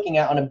he's looking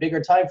at on a bigger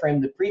time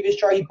frame. The previous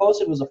chart he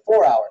posted was a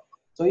 4-hour.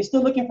 So he's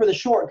still looking for the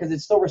short because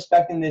it's still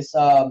respecting this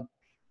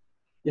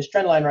this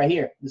trend line right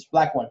here, this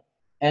black one.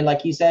 And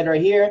like he said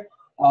right here,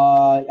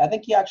 I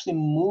think he actually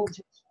moved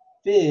his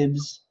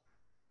fibs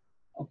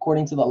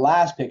according to the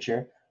last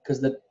picture,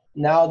 because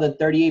now the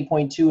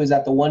 38.2 is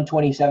at the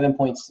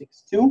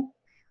 127.62.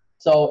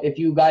 So if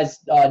you guys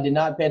did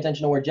not pay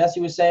attention to where Jesse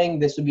was saying,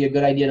 this would be a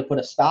good idea to put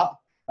a stop,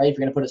 right? If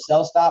you're going to put a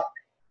sell stop.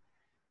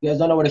 If you guys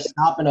don't know what a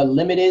stop and a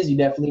limit is, you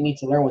definitely need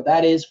to learn what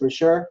that is for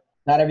sure.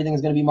 Not everything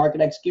is going to be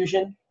market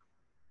execution.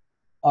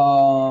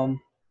 So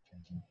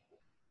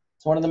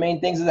one of the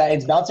main things is that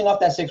it's bouncing off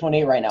that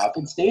 618 right now.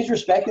 If it stays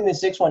respecting the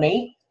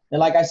 618, then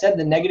like I said,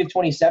 the negative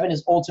 27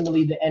 is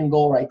ultimately the end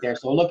goal right there.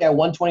 So look at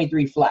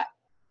 123 flat,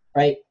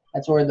 right?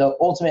 That's where the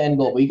ultimate end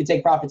goal. But you can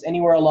take profits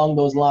anywhere along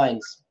those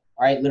lines,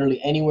 all right?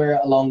 Literally anywhere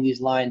along these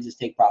lines is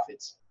take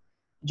profits.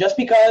 Just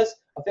because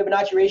a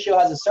Fibonacci ratio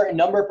has a certain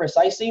number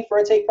precisely for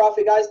a take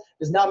profit, guys,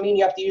 does not mean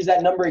you have to use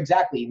that number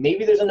exactly.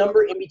 Maybe there's a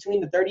number in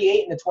between the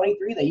 38 and the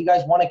 23 that you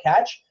guys want to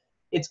catch.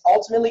 It's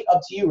ultimately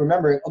up to you.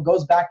 Remember, it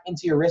goes back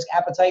into your risk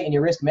appetite and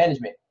your risk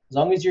management. As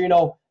long as you're,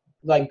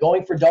 like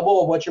going for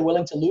double of what you're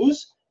willing to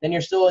lose, then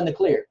you're still in the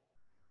clear.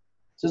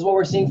 This is what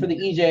we're seeing for the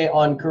EJ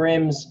on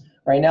Karim's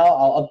right now.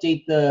 I'll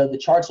update the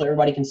chart so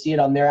everybody can see it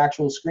on their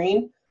actual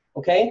screen.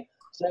 Okay,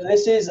 so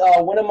this is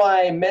one of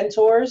my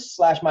mentors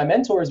 / my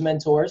mentor's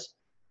mentors,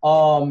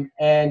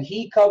 and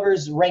he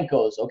covers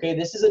Renkos. Okay,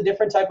 this is a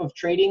different type of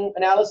trading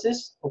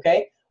analysis.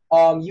 Okay,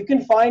 you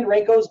can find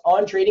Renkos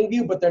on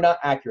TradingView, but they're not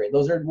accurate.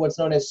 Those are what's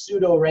known as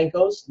pseudo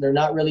Renkos. They're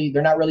not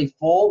really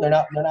full. They're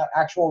not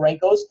actual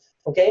Renkos.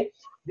 Okay,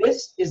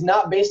 this is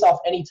not based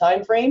off any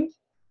time frame.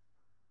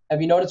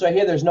 Have you noticed right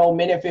here, there's no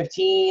minute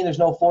 15, there's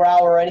no 4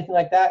 hour or anything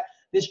like that.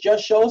 This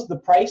just shows the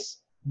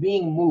price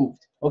being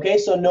moved. Okay,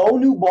 so no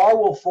new bar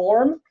will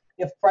form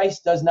if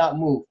price does not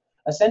move.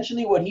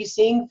 Essentially what he's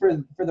seeing for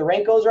the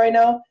Renkos right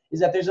now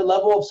is that there's a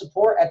level of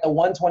support at the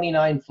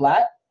 129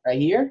 flat right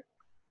here,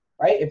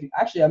 right?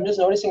 Actually, I'm just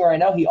noticing right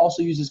now he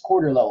also uses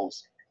quarter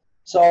levels.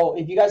 So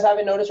if you guys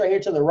haven't noticed right here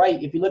to the right,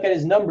 if you look at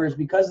his numbers,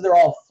 because they're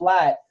all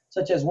flat,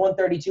 such as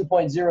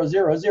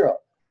 132.000,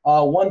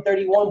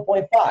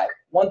 131.5,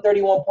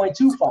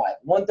 131.25,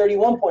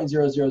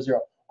 131.000.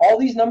 All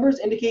these numbers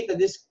indicate that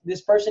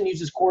this person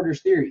uses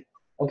quarters theory.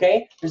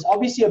 Okay, there's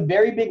obviously a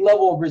very big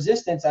level of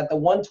resistance at the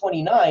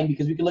 129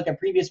 because we can look at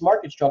previous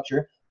market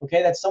structure.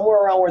 Okay, that's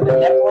somewhere around where the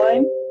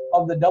neckline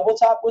of the double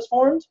top was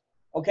formed.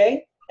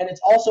 Okay, and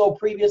it's also a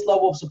previous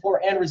level of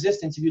support and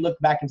resistance if you look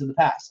back into the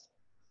past.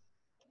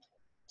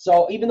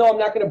 So even though I'm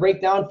not going to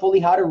break down fully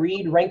how to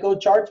read Renko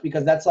charts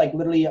because that's like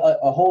literally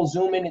a whole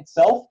zoom in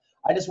itself,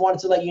 I just wanted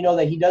to let you know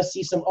that he does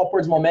see some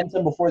upwards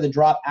momentum before the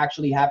drop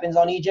actually happens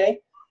on EJ.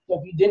 So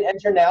if you didn't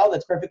enter now,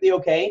 that's perfectly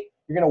okay.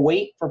 You're going to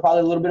wait for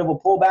probably a little bit of a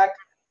pullback.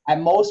 At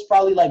most,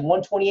 probably like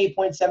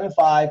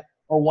 128.75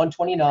 or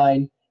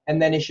 129,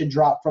 and then it should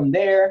drop from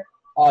there.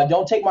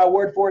 Don't take my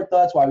word for it, though.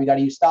 That's why we got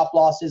to use stop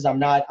losses. I'm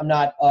not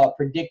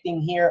predicting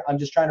here. I'm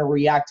just trying to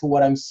react to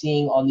what I'm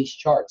seeing on these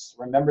charts.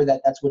 Remember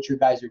that that's what you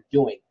guys are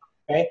doing.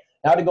 Okay.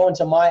 Now to go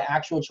into my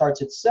actual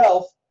charts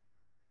itself.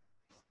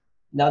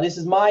 Now this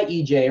is my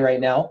EJ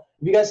right now.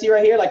 If you guys see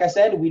right here, like I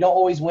said, we don't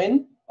always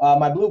win.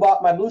 My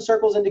blue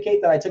circles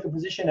indicate that I took a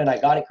position and I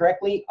got it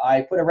correctly.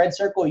 I put a red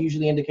circle. It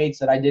usually indicates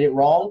that I did it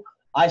wrong.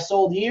 I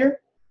sold here,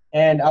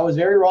 and I was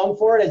very wrong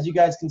for it, as you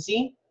guys can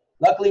see.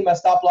 Luckily, my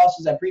stop loss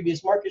was at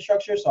previous market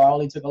structure, so I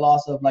only took a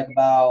loss of like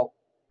about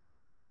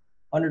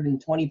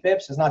 120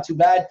 pips. It's not too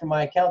bad for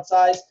my account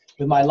size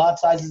with my lot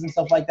sizes and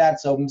stuff like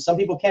that. So some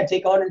people can't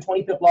take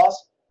 120 pip loss.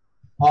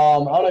 I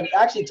don't know.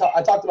 Actually,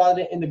 I talked about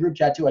it in the group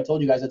chat too. I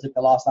told you guys I took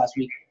the loss last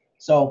week.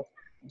 So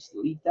let's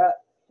delete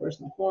that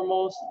first and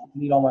foremost.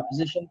 Delete all my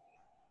position.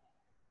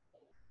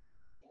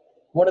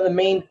 One of the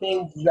main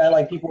things that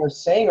like people are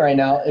saying right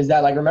now is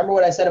that like remember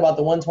what I said about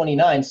the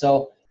 129.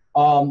 So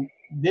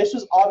this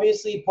was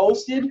obviously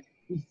posted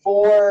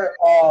before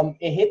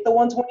it hit the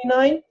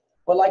 129,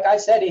 but like I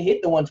said, it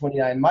hit the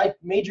 129. My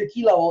major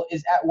key level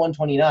is at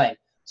 129.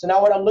 So now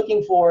what I'm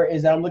looking for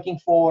is that I'm looking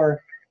for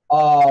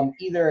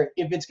either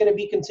if it's going to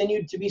be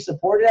continued to be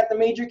supported at the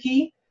major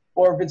key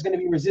or if it's going to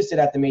be resisted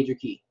at the major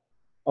key.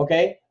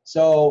 Okay,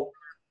 so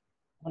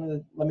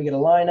let me get a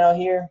line out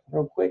here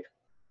real quick.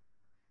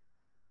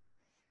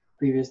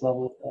 Previous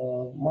level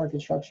of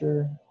market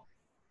structure.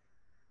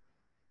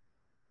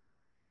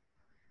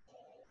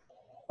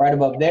 Right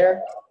above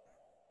there.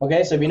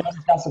 Okay, so if you notice,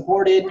 got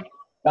supported,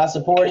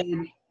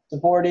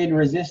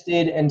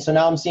 resisted, and so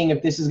now I'm seeing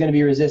if this is going to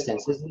be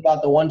resistance. This is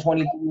about the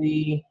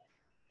 123.35,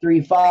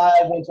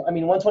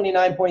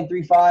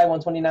 129.35,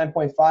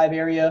 129.5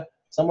 area,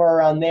 somewhere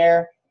around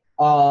there.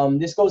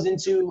 This goes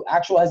into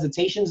actual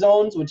hesitation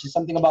zones, which is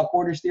something about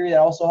quarters theory that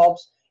also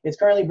helps. It's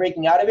currently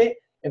breaking out of it.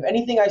 If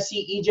anything, I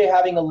see EJ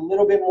having a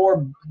little bit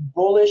more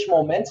bullish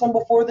momentum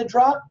before the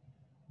drop.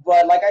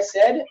 But like I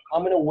said,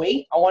 I'm going to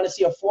wait. I want to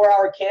see a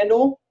 4-hour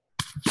candle,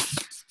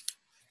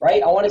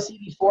 right? I want to see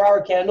these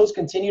 4-hour candles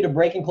continue to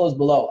break and close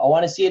below. I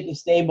want to see it to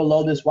stay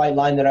below this white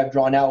line that I've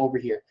drawn out over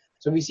here.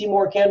 So if we see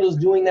more candles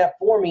doing that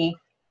for me,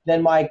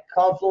 then my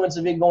confluence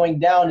of it going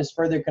down is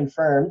further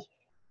confirmed.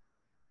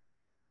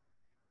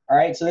 All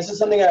right, so this is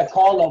something that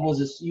Call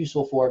Levels is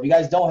useful for. If you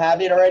guys don't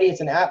have it already,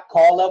 it's an app,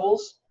 Call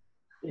Levels.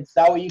 It's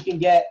that way you can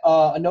get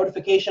a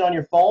notification on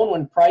your phone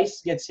when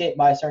price gets hit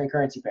by a certain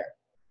currency pair.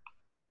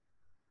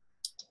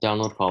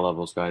 Download Call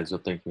Levels, guys.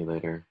 You'll thank me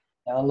later.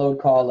 Download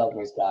Call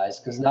Levels, guys,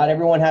 because not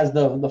everyone has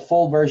the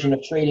full version of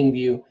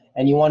TradingView,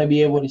 and you want to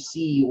be able to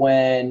see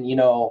when, you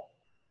know,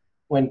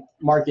 when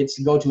markets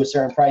go to a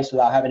certain price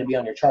without having to be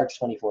on your charts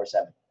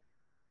 24/7.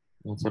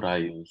 That's what I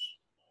use.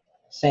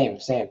 Same.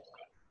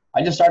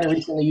 I just started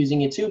recently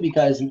using it too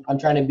because I'm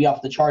trying to be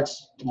off the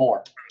charts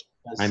more.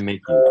 I'm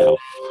making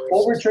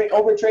over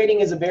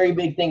trading is a very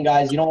big thing,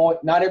 guys. You know,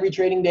 not every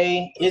trading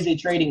day is a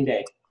trading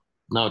day.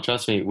 No,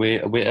 trust me. We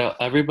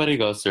everybody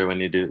goes through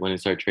when you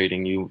start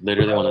trading. You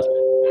literally want to.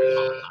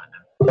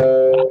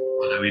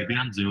 We'd be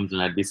on Zooms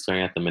and I'd be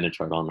staring at the minute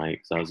chart all night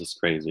because that was just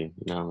crazy.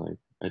 You know,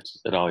 like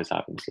it always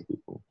happens to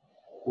people.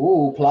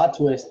 Ooh, plot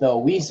twist though.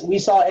 We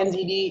saw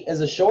NZD as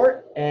a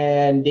short,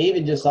 and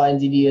David just saw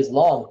NZD as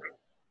long.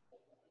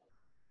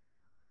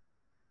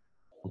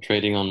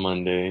 Trading on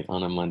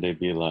a Monday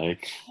be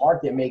like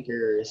market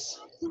makers.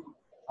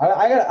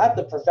 I have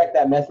to perfect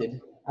that method.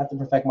 I have to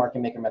perfect market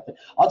maker method.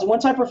 Also,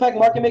 once I perfect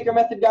market maker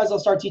method, guys, I'll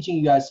start teaching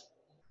you guys.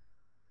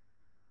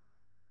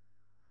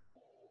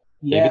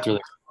 Yeah.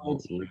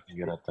 David's really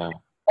good at that.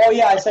 Oh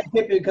yeah, I said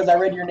Pip because I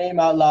read your name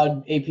out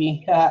loud,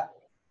 AP.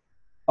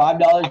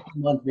 $5 per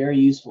month, very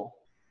useful.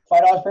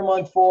 $5 per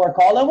month for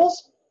Call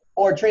Levels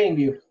or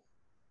TradingView?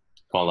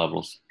 Call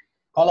Levels.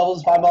 Call Levels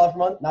is $5 per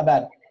month, not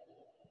bad.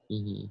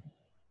 Mm-hmm.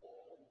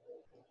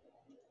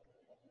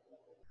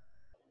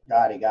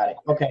 Got it.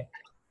 Okay.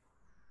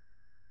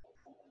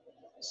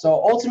 So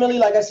ultimately,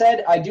 like I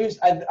said, I do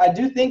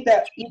think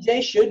that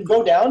EJ should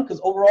go down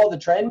because overall the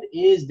trend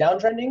is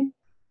downtrending.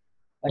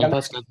 Like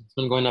it's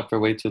been going up for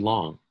way too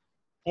long.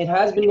 It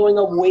has been going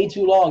up way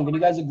too long. Do you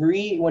guys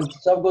agree? When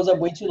stuff goes up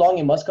way too long,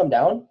 it must come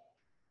down?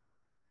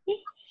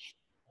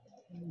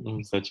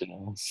 I'm such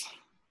an ass.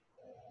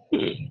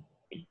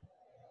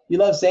 You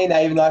love saying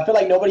that, even though I feel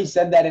like nobody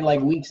said that in like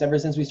weeks ever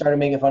since we started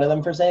making fun of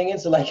them for saying it.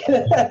 So like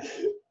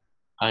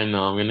I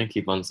know, I'm gonna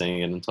keep on saying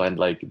it until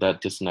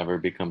that just never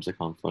becomes a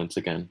confluence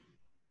again.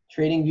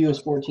 TradingView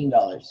is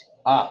 $14.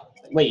 Ah,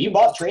 wait, you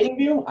bought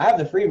TradingView? I have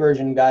the free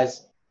version,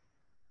 guys.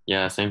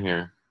 Yeah, same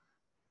here.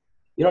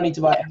 You don't need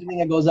to buy everything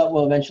that goes up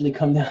will eventually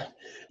come down.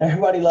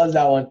 Everybody loves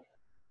that one.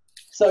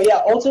 So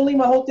yeah, ultimately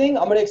my whole thing,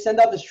 I'm gonna extend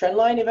out this trend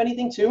line, if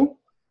anything, too.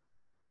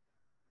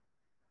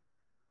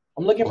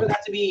 I'm looking for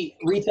that to be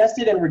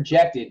retested and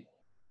rejected.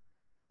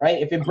 Right?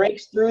 If it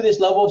breaks through this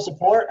level of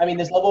support,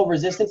 this level of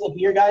resistance up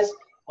here, guys,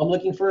 I'm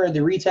looking for the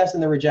retest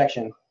and the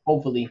rejection,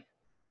 hopefully.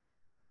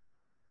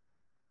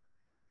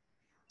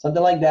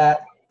 Something like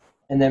that,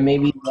 and then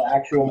maybe the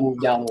actual move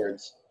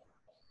downwards.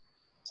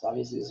 So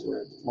obviously this is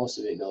where most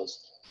of it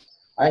goes.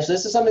 All right, so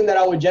this is something that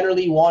I would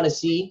generally want to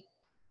see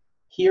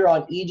here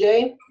on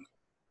EJ,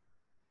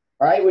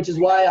 all right, which is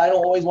why I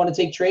don't always want to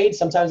take trades.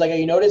 Sometimes, like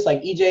you notice,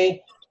 like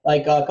EJ,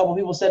 like a couple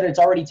people said it's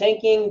already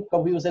tanking. A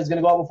couple people said it's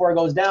going to go up before it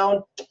goes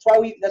down. That's why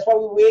we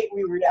wait,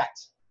 we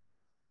react.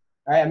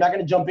 All right, I'm not going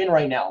to jump in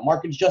right now.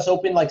 Market's just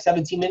opened like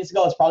 17 minutes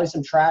ago. It's probably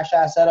some trash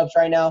ass setups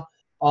right now.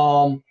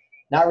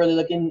 Not really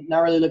looking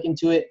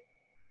to it.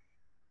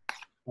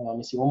 Let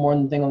me see one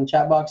more thing on the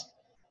chat box.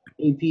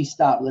 AP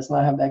stop. Let's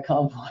not have that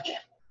combo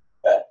again.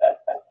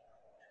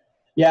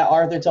 Yeah,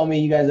 Arthur told me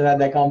you guys have had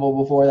that combo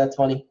before. That's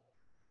funny.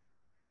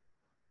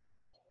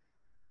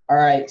 All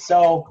right,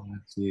 so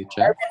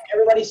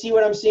everybody see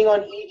what I'm seeing on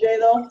EJ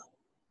though?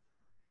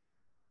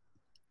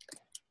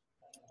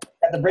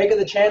 At the break of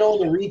the channel,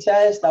 the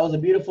retest, that was a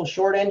beautiful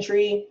short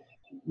entry.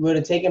 We would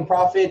have taken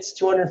profits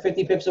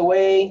 250 pips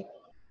away.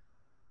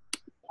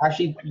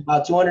 Actually,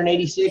 about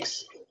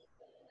 286,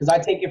 because I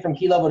take it from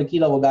key level to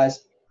key level,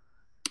 guys.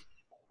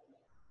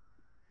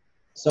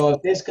 So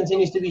if this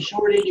continues to be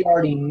shorted, you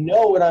already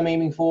know what I'm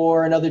aiming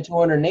for, another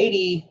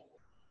 280.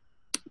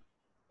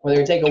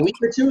 Whether it take a week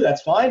or two,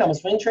 that's fine. I'm a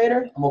swing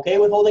trader. I'm okay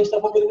with holding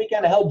stuff over the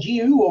weekend. I held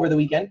GU over the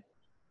weekend.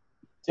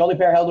 It's the only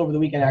pair I held over the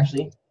weekend,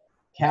 actually.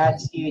 CAD,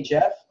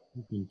 CHF.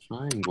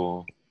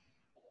 Triangle.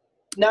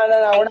 No.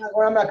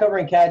 I'm not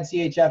covering CAD,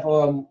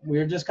 CHF.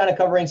 We're just kind of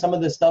covering some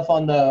of the stuff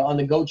on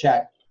the Go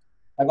chat,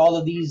 like all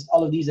of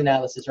these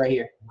analysis right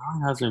here. Now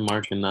it hasn't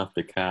marked enough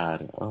the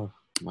CAD. Oh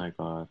my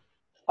god.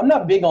 I'm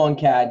not big on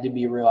CAD, to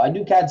be real. I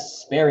do CAD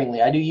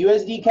sparingly. I do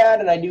USD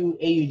CAD and I do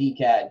AUD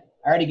CAD.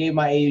 I already gave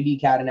my AUD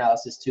CAD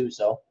analysis too,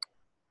 so.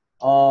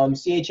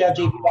 CHF,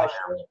 JPY.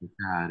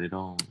 CAD, it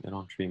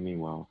don't treat me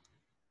well.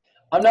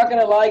 I'm not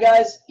gonna lie,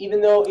 guys.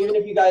 Even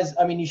if you guys,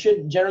 you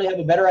should generally have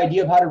a better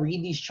idea of how to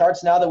read these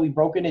charts now that we've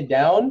broken it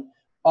down.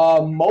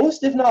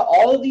 Most, if not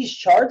all, of these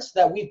charts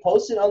that we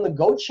posted on the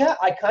Go chat,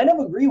 I kind of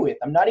agree with.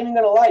 I'm not even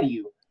gonna lie to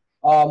you.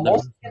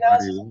 Most of the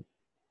analysis.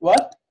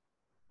 What?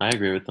 I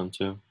agree with them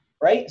too.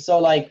 Right? So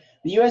like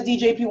the USD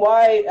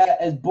JPY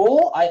as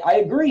bull,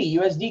 I agree.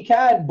 USD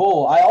CAD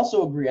bull, I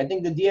also agree. I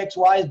think the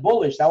DXY is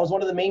bullish. That was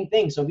one of the main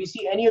things. So if you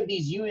see any of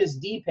these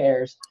USD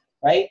pairs,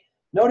 right?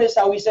 Notice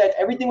how we said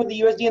everything with the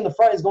USD in the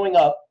front is going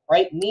up,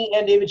 right? Me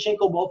and David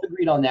Schinkel both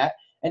agreed on that.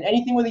 and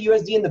anything with a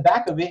USD in the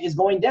back of it is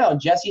going down.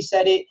 Jesse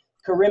said it.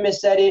 Karim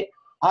has said it.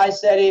 I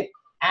said it.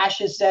 Ash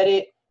has said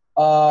it.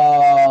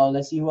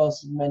 Let's see who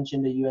else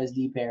mentioned a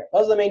USD pair.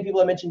 Those are the main people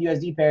that mentioned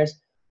USD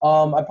pairs.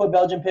 I put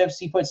Belgian pips.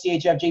 He put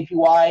CHF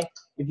JPY.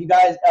 If you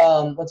guys,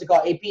 what's it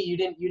called? AP, you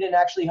didn't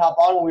actually hop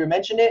on when we were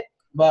mentioning it,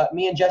 but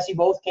me and Jesse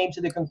both came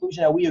to the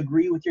conclusion that we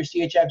agree with your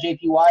CHF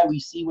JPY. We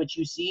see what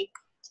you see.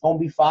 It's gonna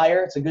be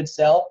fire. It's a good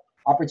sell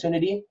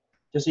opportunity,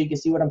 just so you can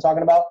see what I'm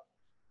talking about.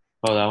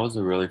 Oh, that was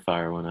a really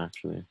fire one,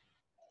 actually.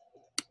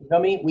 You feel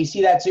me? We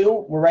see that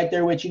too. We're right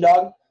there with you,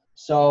 dog.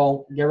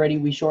 So get ready.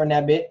 We shorten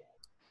that bit.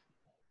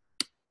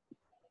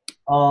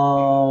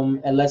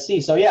 And let's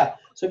see. So yeah.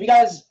 So if you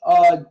guys,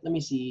 let me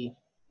see.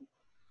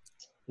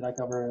 Did I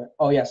cover?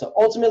 Oh yeah. So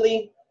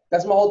ultimately,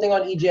 that's my whole thing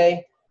on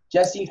EJ.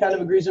 Jesse kind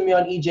of agrees with me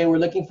on EJ. We're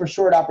looking for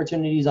short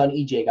opportunities on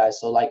EJ, guys.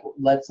 So like,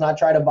 let's not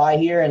try to buy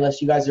here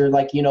unless you guys are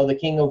like, you know, the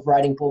king of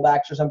riding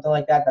pullbacks or something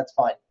like that. That's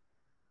fine.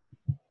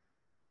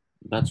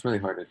 That's really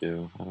hard to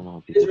do. I don't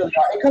know. It is really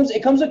hard.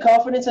 It comes with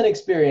confidence and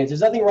experience.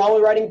 There's nothing wrong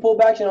with riding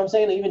pullbacks. You know what I'm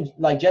saying? Even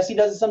like Jesse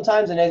does it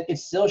sometimes, and it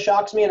still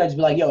shocks me. And I just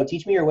be like, "Yo,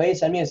 teach me your ways.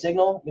 Send me a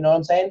signal." You know what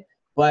I'm saying?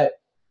 But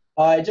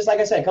just like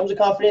I said, it comes with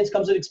confidence,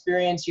 comes with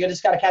experience. You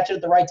just got to catch it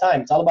at the right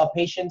time. It's all about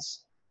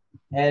patience,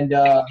 and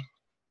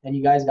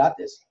you guys got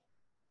this.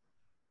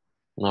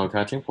 No,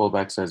 catching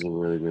pullbacks is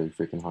really, really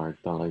freaking hard.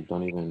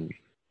 Don't even.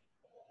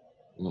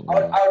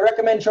 I would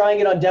recommend trying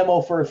it on demo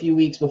for a few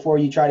weeks before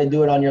you try to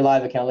do it on your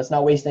live account. Let's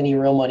not waste any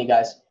real money,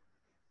 guys.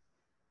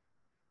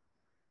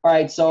 All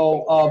right,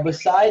 so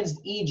besides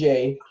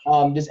EJ,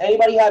 does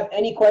anybody have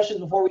any questions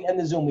before we end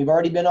the Zoom? We've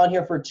already been on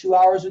here for 2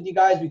 hours with you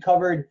guys. We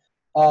covered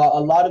a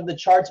lot of the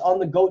charts on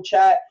the GOAT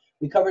chat.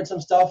 We covered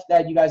some stuff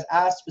that you guys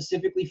asked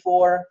specifically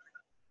for.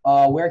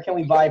 Where can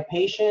we buy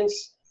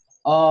patience?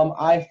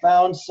 I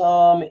found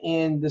some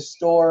in the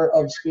store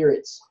of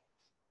spirits.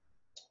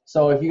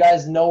 So if you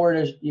guys know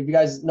if you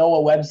guys know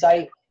what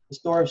website the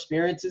store of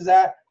spirits is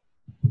at,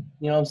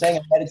 you know what I'm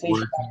saying?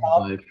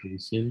 Meditation.com.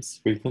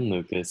 Patience, freaking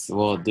Lucas.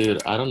 Well,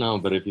 dude, I don't know,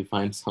 but if you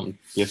find some,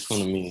 gift one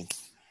to me.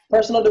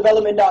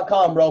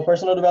 Personaldevelopment.com, bro.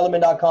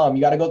 Personaldevelopment.com.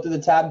 You got to go through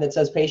the tab that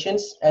says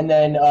patience, and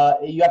then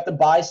you have to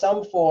buy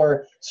some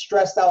for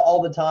stressed out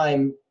all the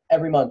time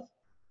every month.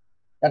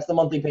 That's the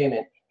monthly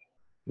payment.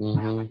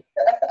 Mm-hmm.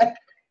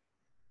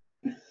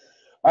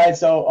 All right,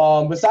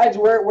 so besides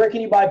where can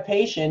you buy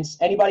patience?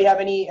 Anybody have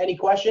any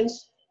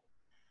questions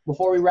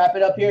before we wrap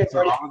it up here? It's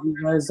already. For all of you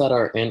guys that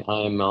are in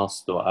IML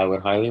still, I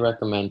would highly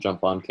recommend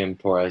jump on Kim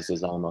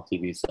Torres's IML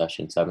TV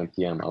session, 7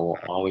 p.m. I will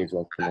always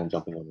recommend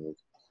jumping on those.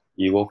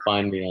 You will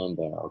find me on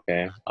there,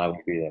 okay? I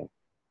will be there.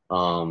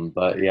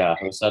 But yeah,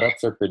 her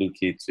setups are pretty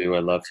key too. I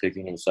love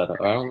taking her setup.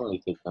 I don't really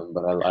take them,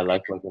 but I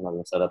like looking at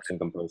the setups in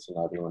comparison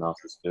to everyone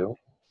else's too.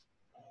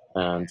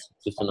 And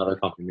just another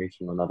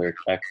confirmation, another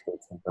text to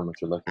confirm what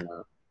you're looking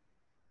at.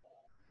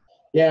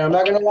 Yeah, I'm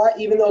not gonna lie.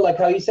 Even though, like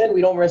how you said,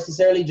 we don't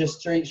necessarily just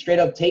straight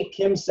up take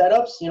Kim's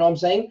setups. You know what I'm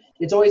saying?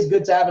 It's always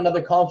good to have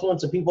another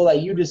confluence of people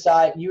that you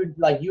decide you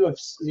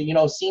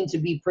have seen to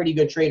be pretty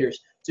good traders.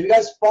 So if you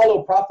guys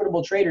follow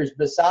profitable traders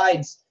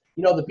besides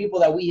the people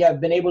that we have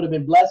been able to be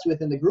blessed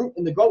with in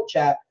the GOAT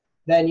chat,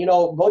 then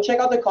go check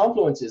out the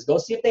confluences. Go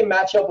see if they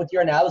match up with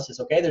your analysis.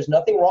 Okay, there's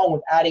nothing wrong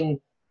with adding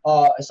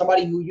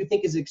somebody who you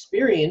think is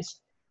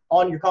experienced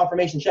on your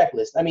confirmation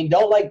checklist. I mean,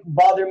 don't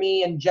bother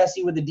me and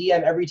Jesse with the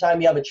DM every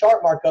time you have a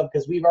chart markup,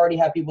 because we've already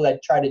had people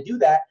that try to do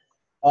that.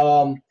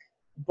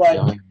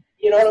 But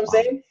you know what I'm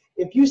saying?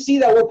 If you see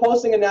that we're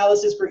posting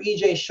analysis for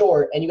EJ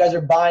short and you guys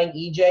are buying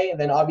EJ,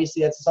 then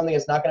obviously that's something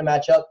that's not going to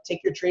match up.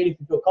 Take your trade if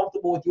you feel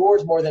comfortable with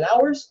yours more than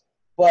ours.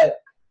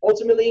 But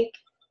ultimately,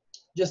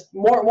 just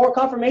more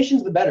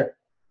confirmations, the better.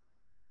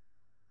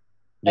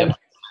 Yep.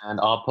 And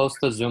I'll post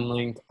the Zoom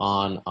link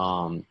on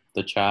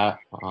the chat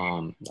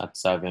at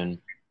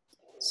 7.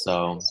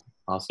 So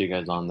I'll see you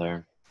guys on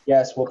there.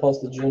 Yes, we'll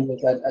post the Zoom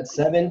link at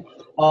 7.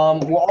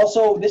 We'll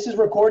also, this is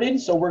recorded,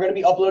 so we're going to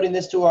be uploading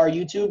this to our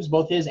YouTubes,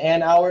 both his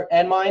and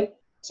mine.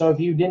 So if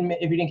you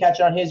didn't catch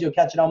it on his, you'll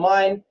catch it on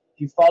mine.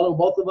 If you follow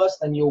both of us,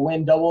 then you'll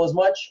win double as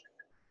much.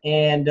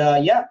 And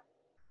yeah,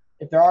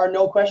 if there are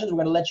no questions, we're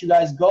going to let you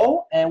guys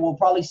go, and we'll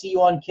probably see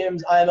you on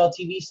Kim's IML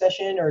TV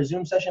session or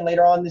Zoom session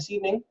later on this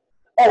evening.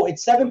 Oh,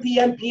 it's 7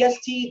 p.m.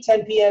 PST,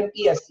 10 p.m.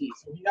 EST.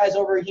 So if you guys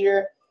over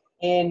here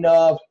in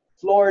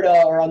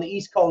Florida or on the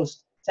East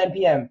Coast, 10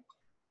 p.m.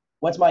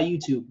 What's my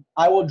YouTube?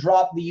 I will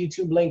drop the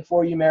YouTube link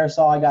for you,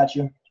 Marisol. I got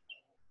you.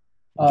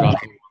 Drop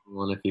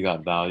one if you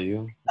got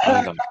value.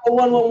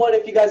 111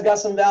 if you guys got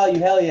some value.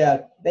 Hell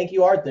yeah. Thank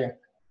you, Arthur.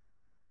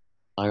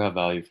 I got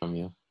value from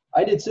you.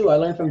 I did too. I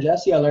learned from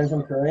Jesse. I learned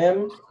from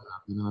Karim.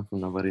 You learned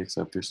from nobody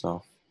except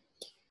yourself.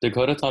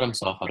 Dakota taught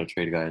himself how to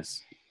trade,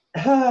 guys.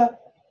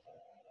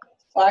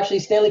 Well, actually,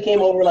 Stanley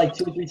came over like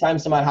 2 or 3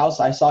 times to my house.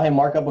 I saw him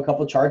mark up a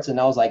couple charts, and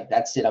I was like,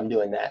 that's it. I'm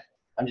doing that.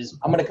 I'm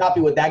going to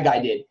copy what that guy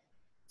did.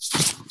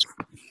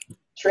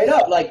 Straight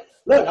up. Like,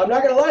 look, I'm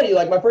not going to lie to you.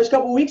 Like, my first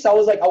couple of weeks, I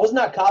was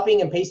not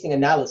copying and pasting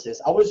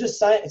analysis. I was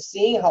just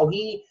seeing how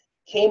he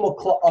came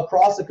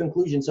across a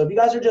conclusion. So if you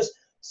guys are just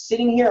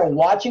sitting here and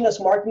watching us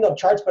marking up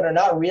charts but are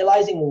not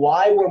realizing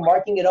why we're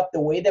marking it up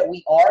the way that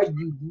we are,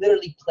 you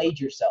literally played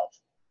yourself.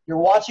 You're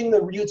watching the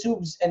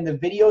YouTubes and the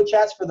video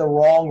chats for the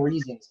wrong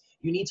reasons.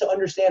 You need to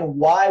understand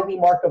why we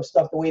mark up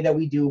stuff the way that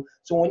we do.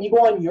 So when you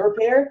go on your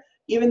pair,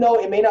 even though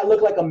it may not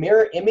look like a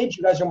mirror image,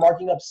 you guys are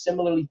marking up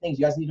similarly things.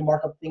 You guys need to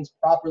mark up things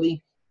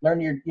properly.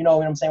 Learn your, you know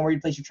what I'm saying, where you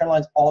place your trend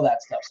lines, all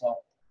that stuff. So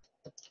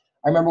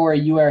I remember where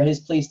you were at his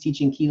place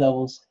teaching key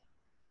levels.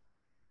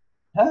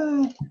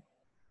 Thanks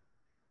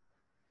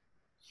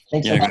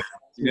Yeah, so much.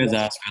 you guys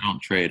ask, I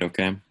don't trade,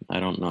 okay? I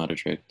don't know how to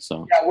trade,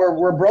 so. Yeah,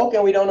 we're broke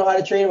and we don't know how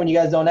to trade when you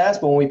guys don't ask,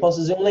 but when we post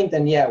a Zoom link,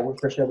 then yeah, we're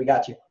for sure we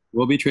got you.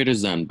 We'll be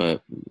traders then,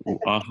 but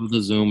off of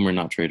the Zoom, we're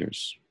not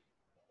traders.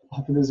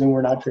 Off of the Zoom,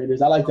 we're not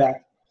traders. I like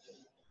that.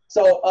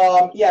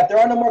 So, yeah, if there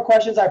are no more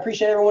questions, I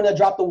appreciate everyone that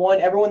dropped the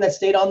one, everyone that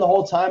stayed on the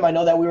whole time. I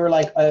know that we were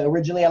like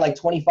originally at like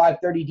 25,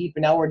 30 deep,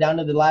 and now we're down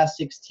to the last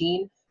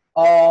 16.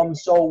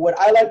 So what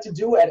I like to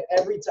do at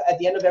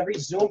the end of every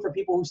Zoom for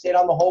people who stayed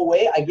on the whole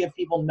way, I give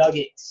people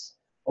nuggets.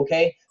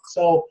 Okay,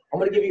 so I'm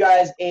gonna give you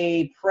guys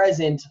a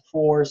present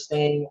for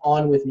staying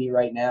on with me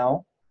right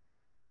now.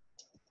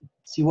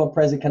 See what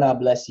present can I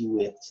bless you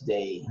with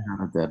today? I'm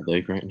not that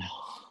big right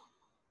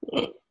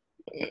now.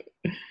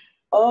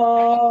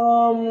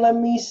 Let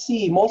me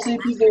see. Most of the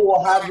people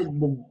will have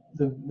the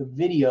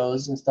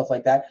videos and stuff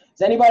like that.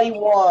 Does anybody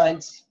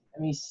want?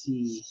 Let me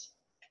see.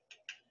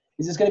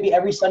 Is this going to be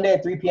every Sunday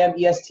at 3 p.m.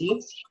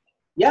 EST?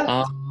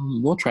 Yeah.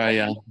 We'll try,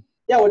 yeah.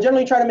 Yeah, we'll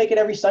generally try to make it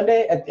every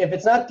Sunday. If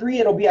it's not 3,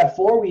 it'll be at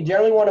 4. We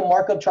generally want to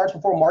mark up charts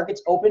before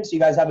markets open, so you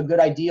guys have a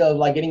good idea of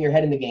like getting your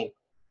head in the game.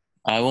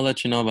 I will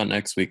let you know about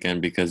next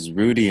weekend because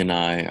Rudy and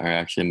I are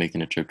actually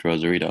making a trip to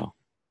Rosarito.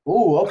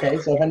 Ooh, okay.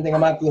 So if anything, I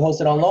might have to host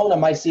it on loan. I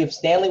might see if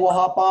Stanley will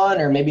hop on,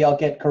 or maybe I'll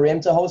get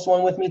Karim to host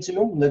one with me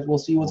too. We'll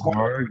see what's going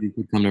on. Or you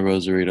could come to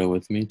Rosarito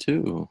with me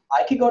too.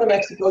 I could go to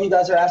Mexico. You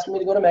guys are asking me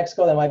to go to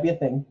Mexico. That might be a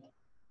thing.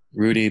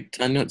 Rudy,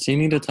 so you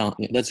need to tell.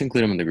 Let's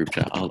include him in the group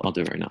chat. I'll do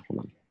it right now.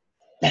 Hold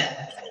on.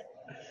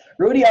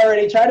 Rudy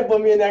already tried to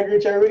put me in that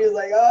group chat. Rudy's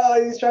like,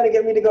 oh, he's trying to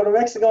get me to go to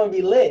Mexico and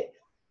be lit.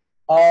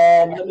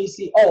 Let me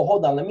see. Oh,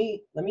 hold on. Let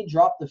me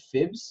drop the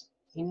fibs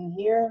in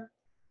here.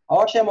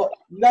 Oh, actually,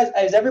 you guys,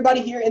 is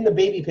everybody here in the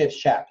baby pips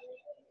chat?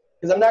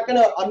 Because I'm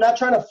not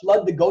trying to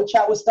flood the Go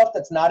chat with stuff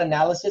that's not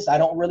analysis. I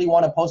don't really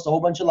want to post a whole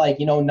bunch of like,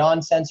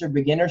 non-censor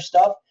beginner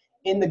stuff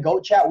in the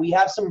Go chat. We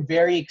have some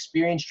very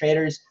experienced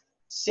traders,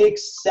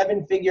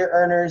 6-7-figure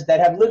earners that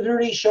have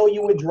literally show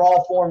you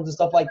withdrawal forms and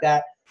stuff like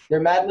that. They're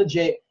mad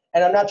legit.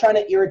 And I'm not trying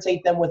to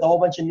irritate them with a whole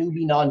bunch of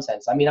newbie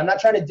nonsense. I mean, I'm not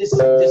trying to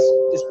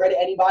discredit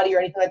anybody or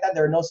anything like that.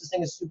 There are no such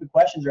thing as stupid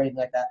questions or anything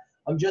like that.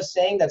 I'm just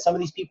saying that some of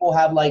these people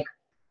have like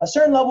a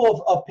certain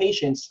level of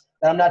patience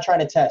that I'm not trying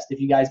to test, if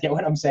you guys get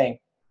what I'm saying.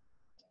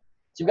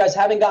 So if you guys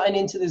haven't gotten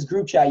into this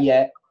group chat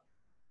yet,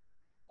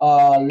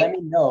 let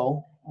me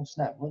know. Oh,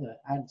 snap. What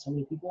I added so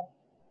many people.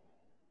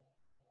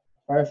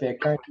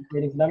 Perfect. Currently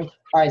creating for dummies.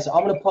 All right, so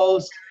I'm going to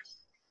post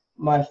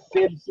my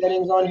fib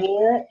settings on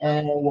here,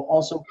 and we'll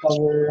also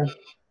cover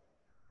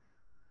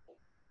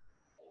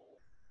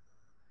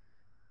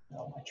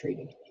my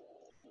trading.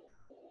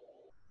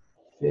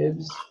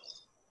 Fibs.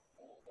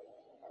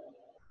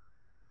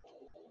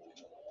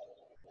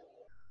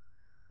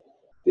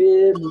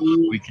 Fib.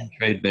 We can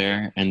trade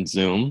there and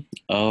Zoom.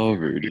 Oh,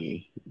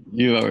 Rudy,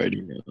 you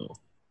already know.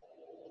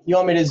 You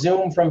want me to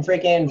Zoom from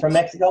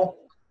Mexico?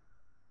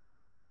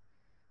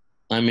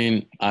 I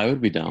mean, I would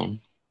be down.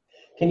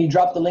 Can you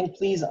drop the link,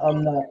 please?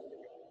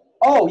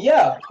 Oh,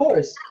 yeah, of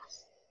course.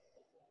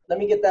 Let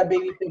me get that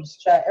baby chips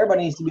chat.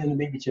 Everybody needs to be in the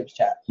baby chips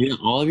chat. Yeah,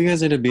 all of you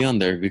guys need to be on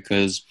there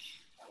because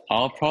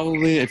I'll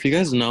probably, if you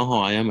guys know how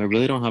I am, I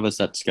really don't have a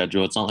set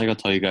schedule. It's not like I'll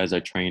tell you guys I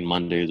train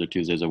Mondays or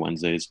Tuesdays or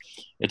Wednesdays.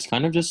 It's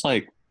kind of just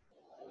like,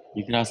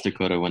 you can ask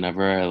Dakota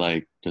whenever I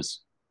like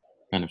just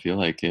kind of feel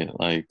like it.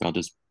 Like I'll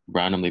just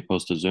randomly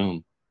post a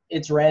Zoom.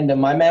 It's random.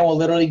 My man will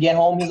literally get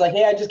home. He's like,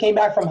 hey, I just came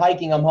back from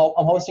hiking. I'm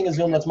hosting a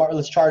Zoom.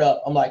 Let's chart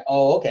up. I'm like,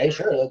 oh, okay,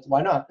 sure.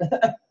 Why not?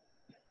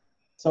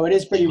 So it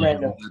is pretty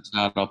random.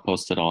 I'll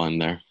post it all in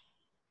there.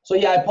 So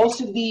yeah, I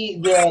posted the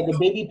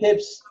baby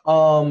pips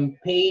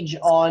page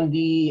on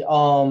the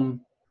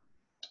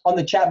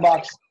chat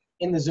box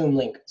in the Zoom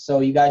link. So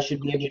you guys should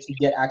be able to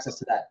get access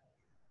to that.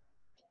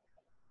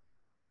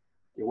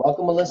 You're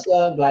welcome,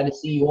 Melissa. Glad to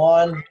see you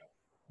on.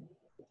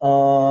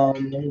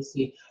 Let me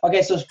see.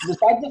 Okay, so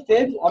besides the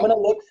fibs, I'm gonna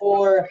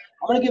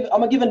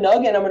give a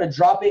nug and I'm gonna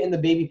drop it in the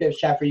baby pips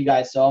chat for you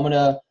guys. So I'm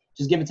gonna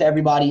just give it to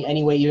everybody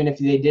anyway, even if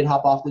they did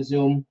hop off the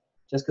Zoom,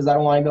 just because I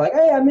don't want to be like,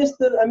 hey, I missed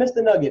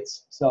the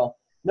nuggets. So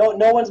no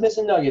one's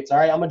missing nuggets. All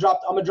right, I'm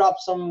gonna drop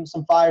some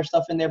fire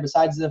stuff in there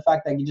besides the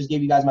fact that I just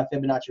gave you guys my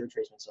Fibonacci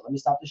retracement. So let me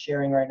stop the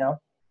sharing right now.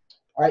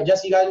 All right,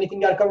 Jesse, you got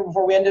anything you got to cover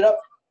before we end it up?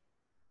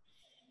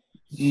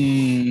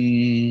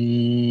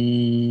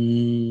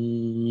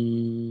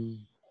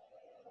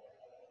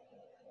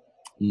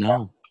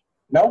 No.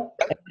 No?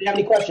 Anybody have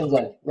any questions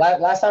then?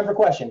 Last time for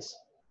questions.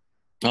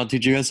 I'll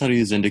teach you guys how to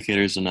use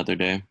indicators another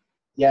day.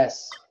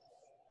 Yes.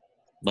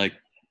 Like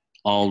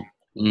all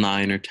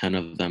 9 or 10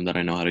 of them that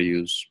I know how to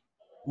use.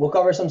 We'll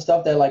cover some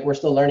stuff that like we're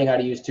still learning how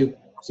to use too,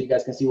 so you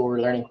guys can see what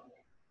we're learning.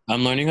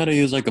 I'm learning how to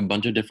use like a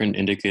bunch of different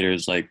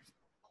indicators like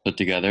put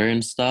together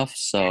and stuff.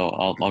 So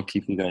I'll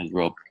keep you guys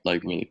real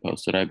like really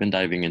posted. I've been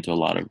diving into a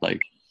lot of like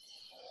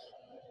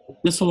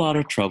just a lot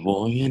of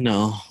trouble,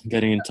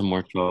 getting into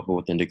more trouble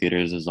with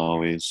indicators as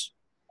always.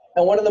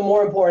 And one of the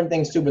more important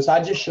things too,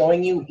 besides just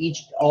showing you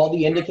all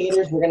the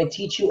indicators, we're going to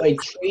teach you a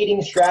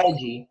trading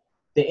strategy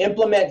to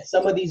implement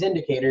some of these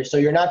indicators. So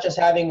you're not just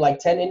having like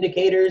 10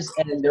 indicators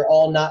and they're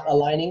all not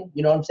aligning.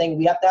 You know what I'm saying?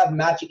 We have to have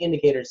matching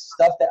indicators,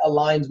 stuff that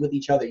aligns with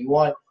each other. You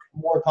want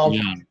more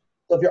confidence. Yeah.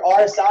 So if your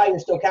RSI, your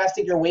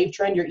stochastic, your wave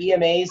trend, your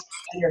EMAs,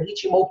 and your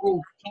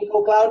Ichimoku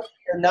Kinko cloud,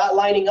 you're not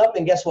lining up,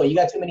 then guess what? You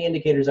got too many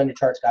indicators on your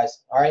charts,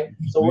 guys. All right?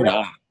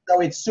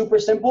 So it's super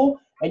simple,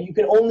 and you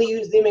can only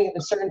use them in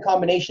certain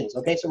combinations,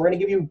 okay? So we're going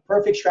to give you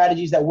perfect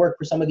strategies that work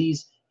for some of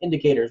these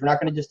indicators. We're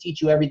not going to just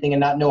teach you everything and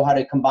not know how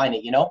to combine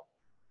it,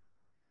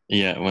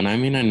 Yeah, when I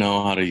mean I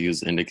know how to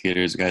use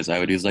indicators, guys, I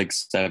would use like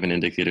 7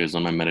 indicators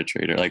on my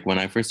MetaTrader. Like when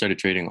I first started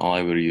trading, all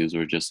I would use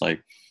were just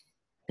like,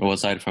 well,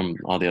 aside from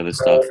all the other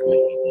stuff,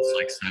 it's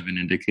like 7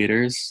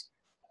 indicators.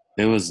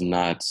 It was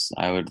nuts.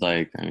 I would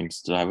I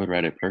would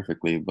write it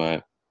perfectly,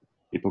 but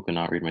people could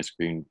not read my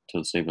screen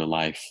to save their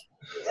life.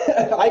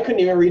 I couldn't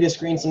even read his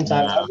screen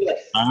sometimes. Yeah. I'd be like,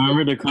 I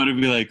remember the code would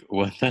be like,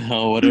 what the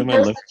hell? What he am I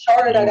first looking the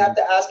chart, and I'd have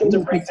to ask him to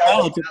at? break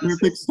down. It's a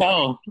perfect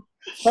cell.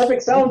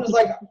 Perfect cell. I'm just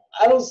like,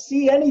 I don't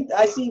see any.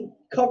 I see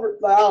covered.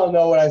 I don't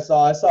know what I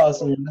saw. I saw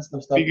some messed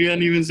up stuff. You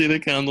can't even see the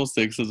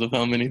candlesticks because of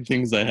how many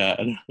things I had.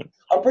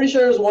 I'm pretty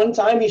sure there was one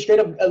time he straight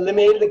up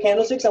eliminated the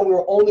candlesticks and we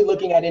were only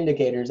looking at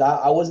indicators.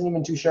 I wasn't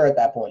even too sure at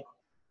that point.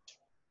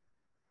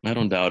 I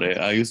don't doubt it.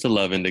 I used to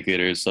love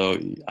indicators, so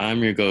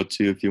I'm your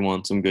go-to if you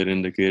want some good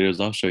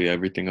indicators. I'll show you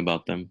everything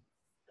about them.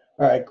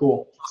 All right,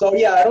 cool. So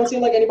yeah, I don't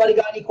seem like anybody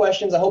got any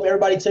questions. I hope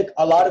everybody took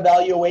a lot of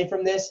value away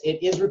from this.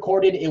 It is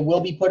recorded. It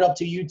will be put up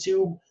to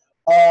YouTube.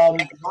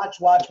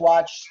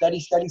 Watch,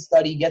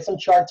 study, get some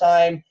chart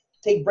time,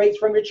 take breaks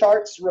from your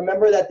charts.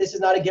 Remember that this is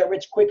not a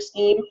get-rich-quick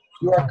scheme.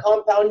 You are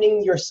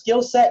compounding your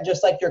skill set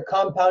just like you're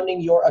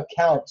compounding your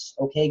accounts,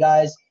 okay,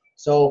 guys?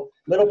 So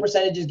little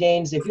percentages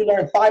gains. If you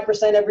learn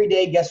 5% every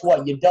day, guess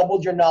what? You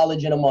doubled your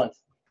knowledge in a month,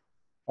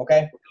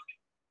 okay?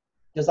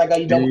 Just like how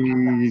you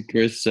doubled.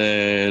 Chris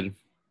said,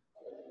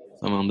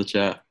 I'm on the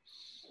chat.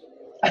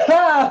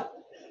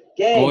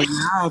 Gang. Well,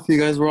 yeah, if you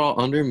guys were all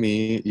under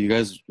me, you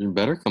guys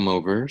better come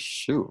over.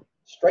 Shoot.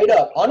 Straight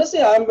up.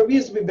 Honestly, I'm going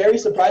to be very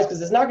surprised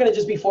because it's not going to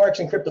just be Forex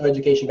and crypto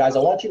education, guys. I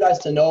want you guys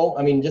to know,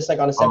 I mean, just like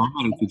on a separate. I'm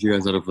going to teach you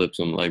guys how to flip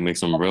some, like make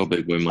some real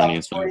big boy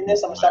money. I'm going to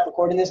stop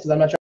recording this because I'm not trying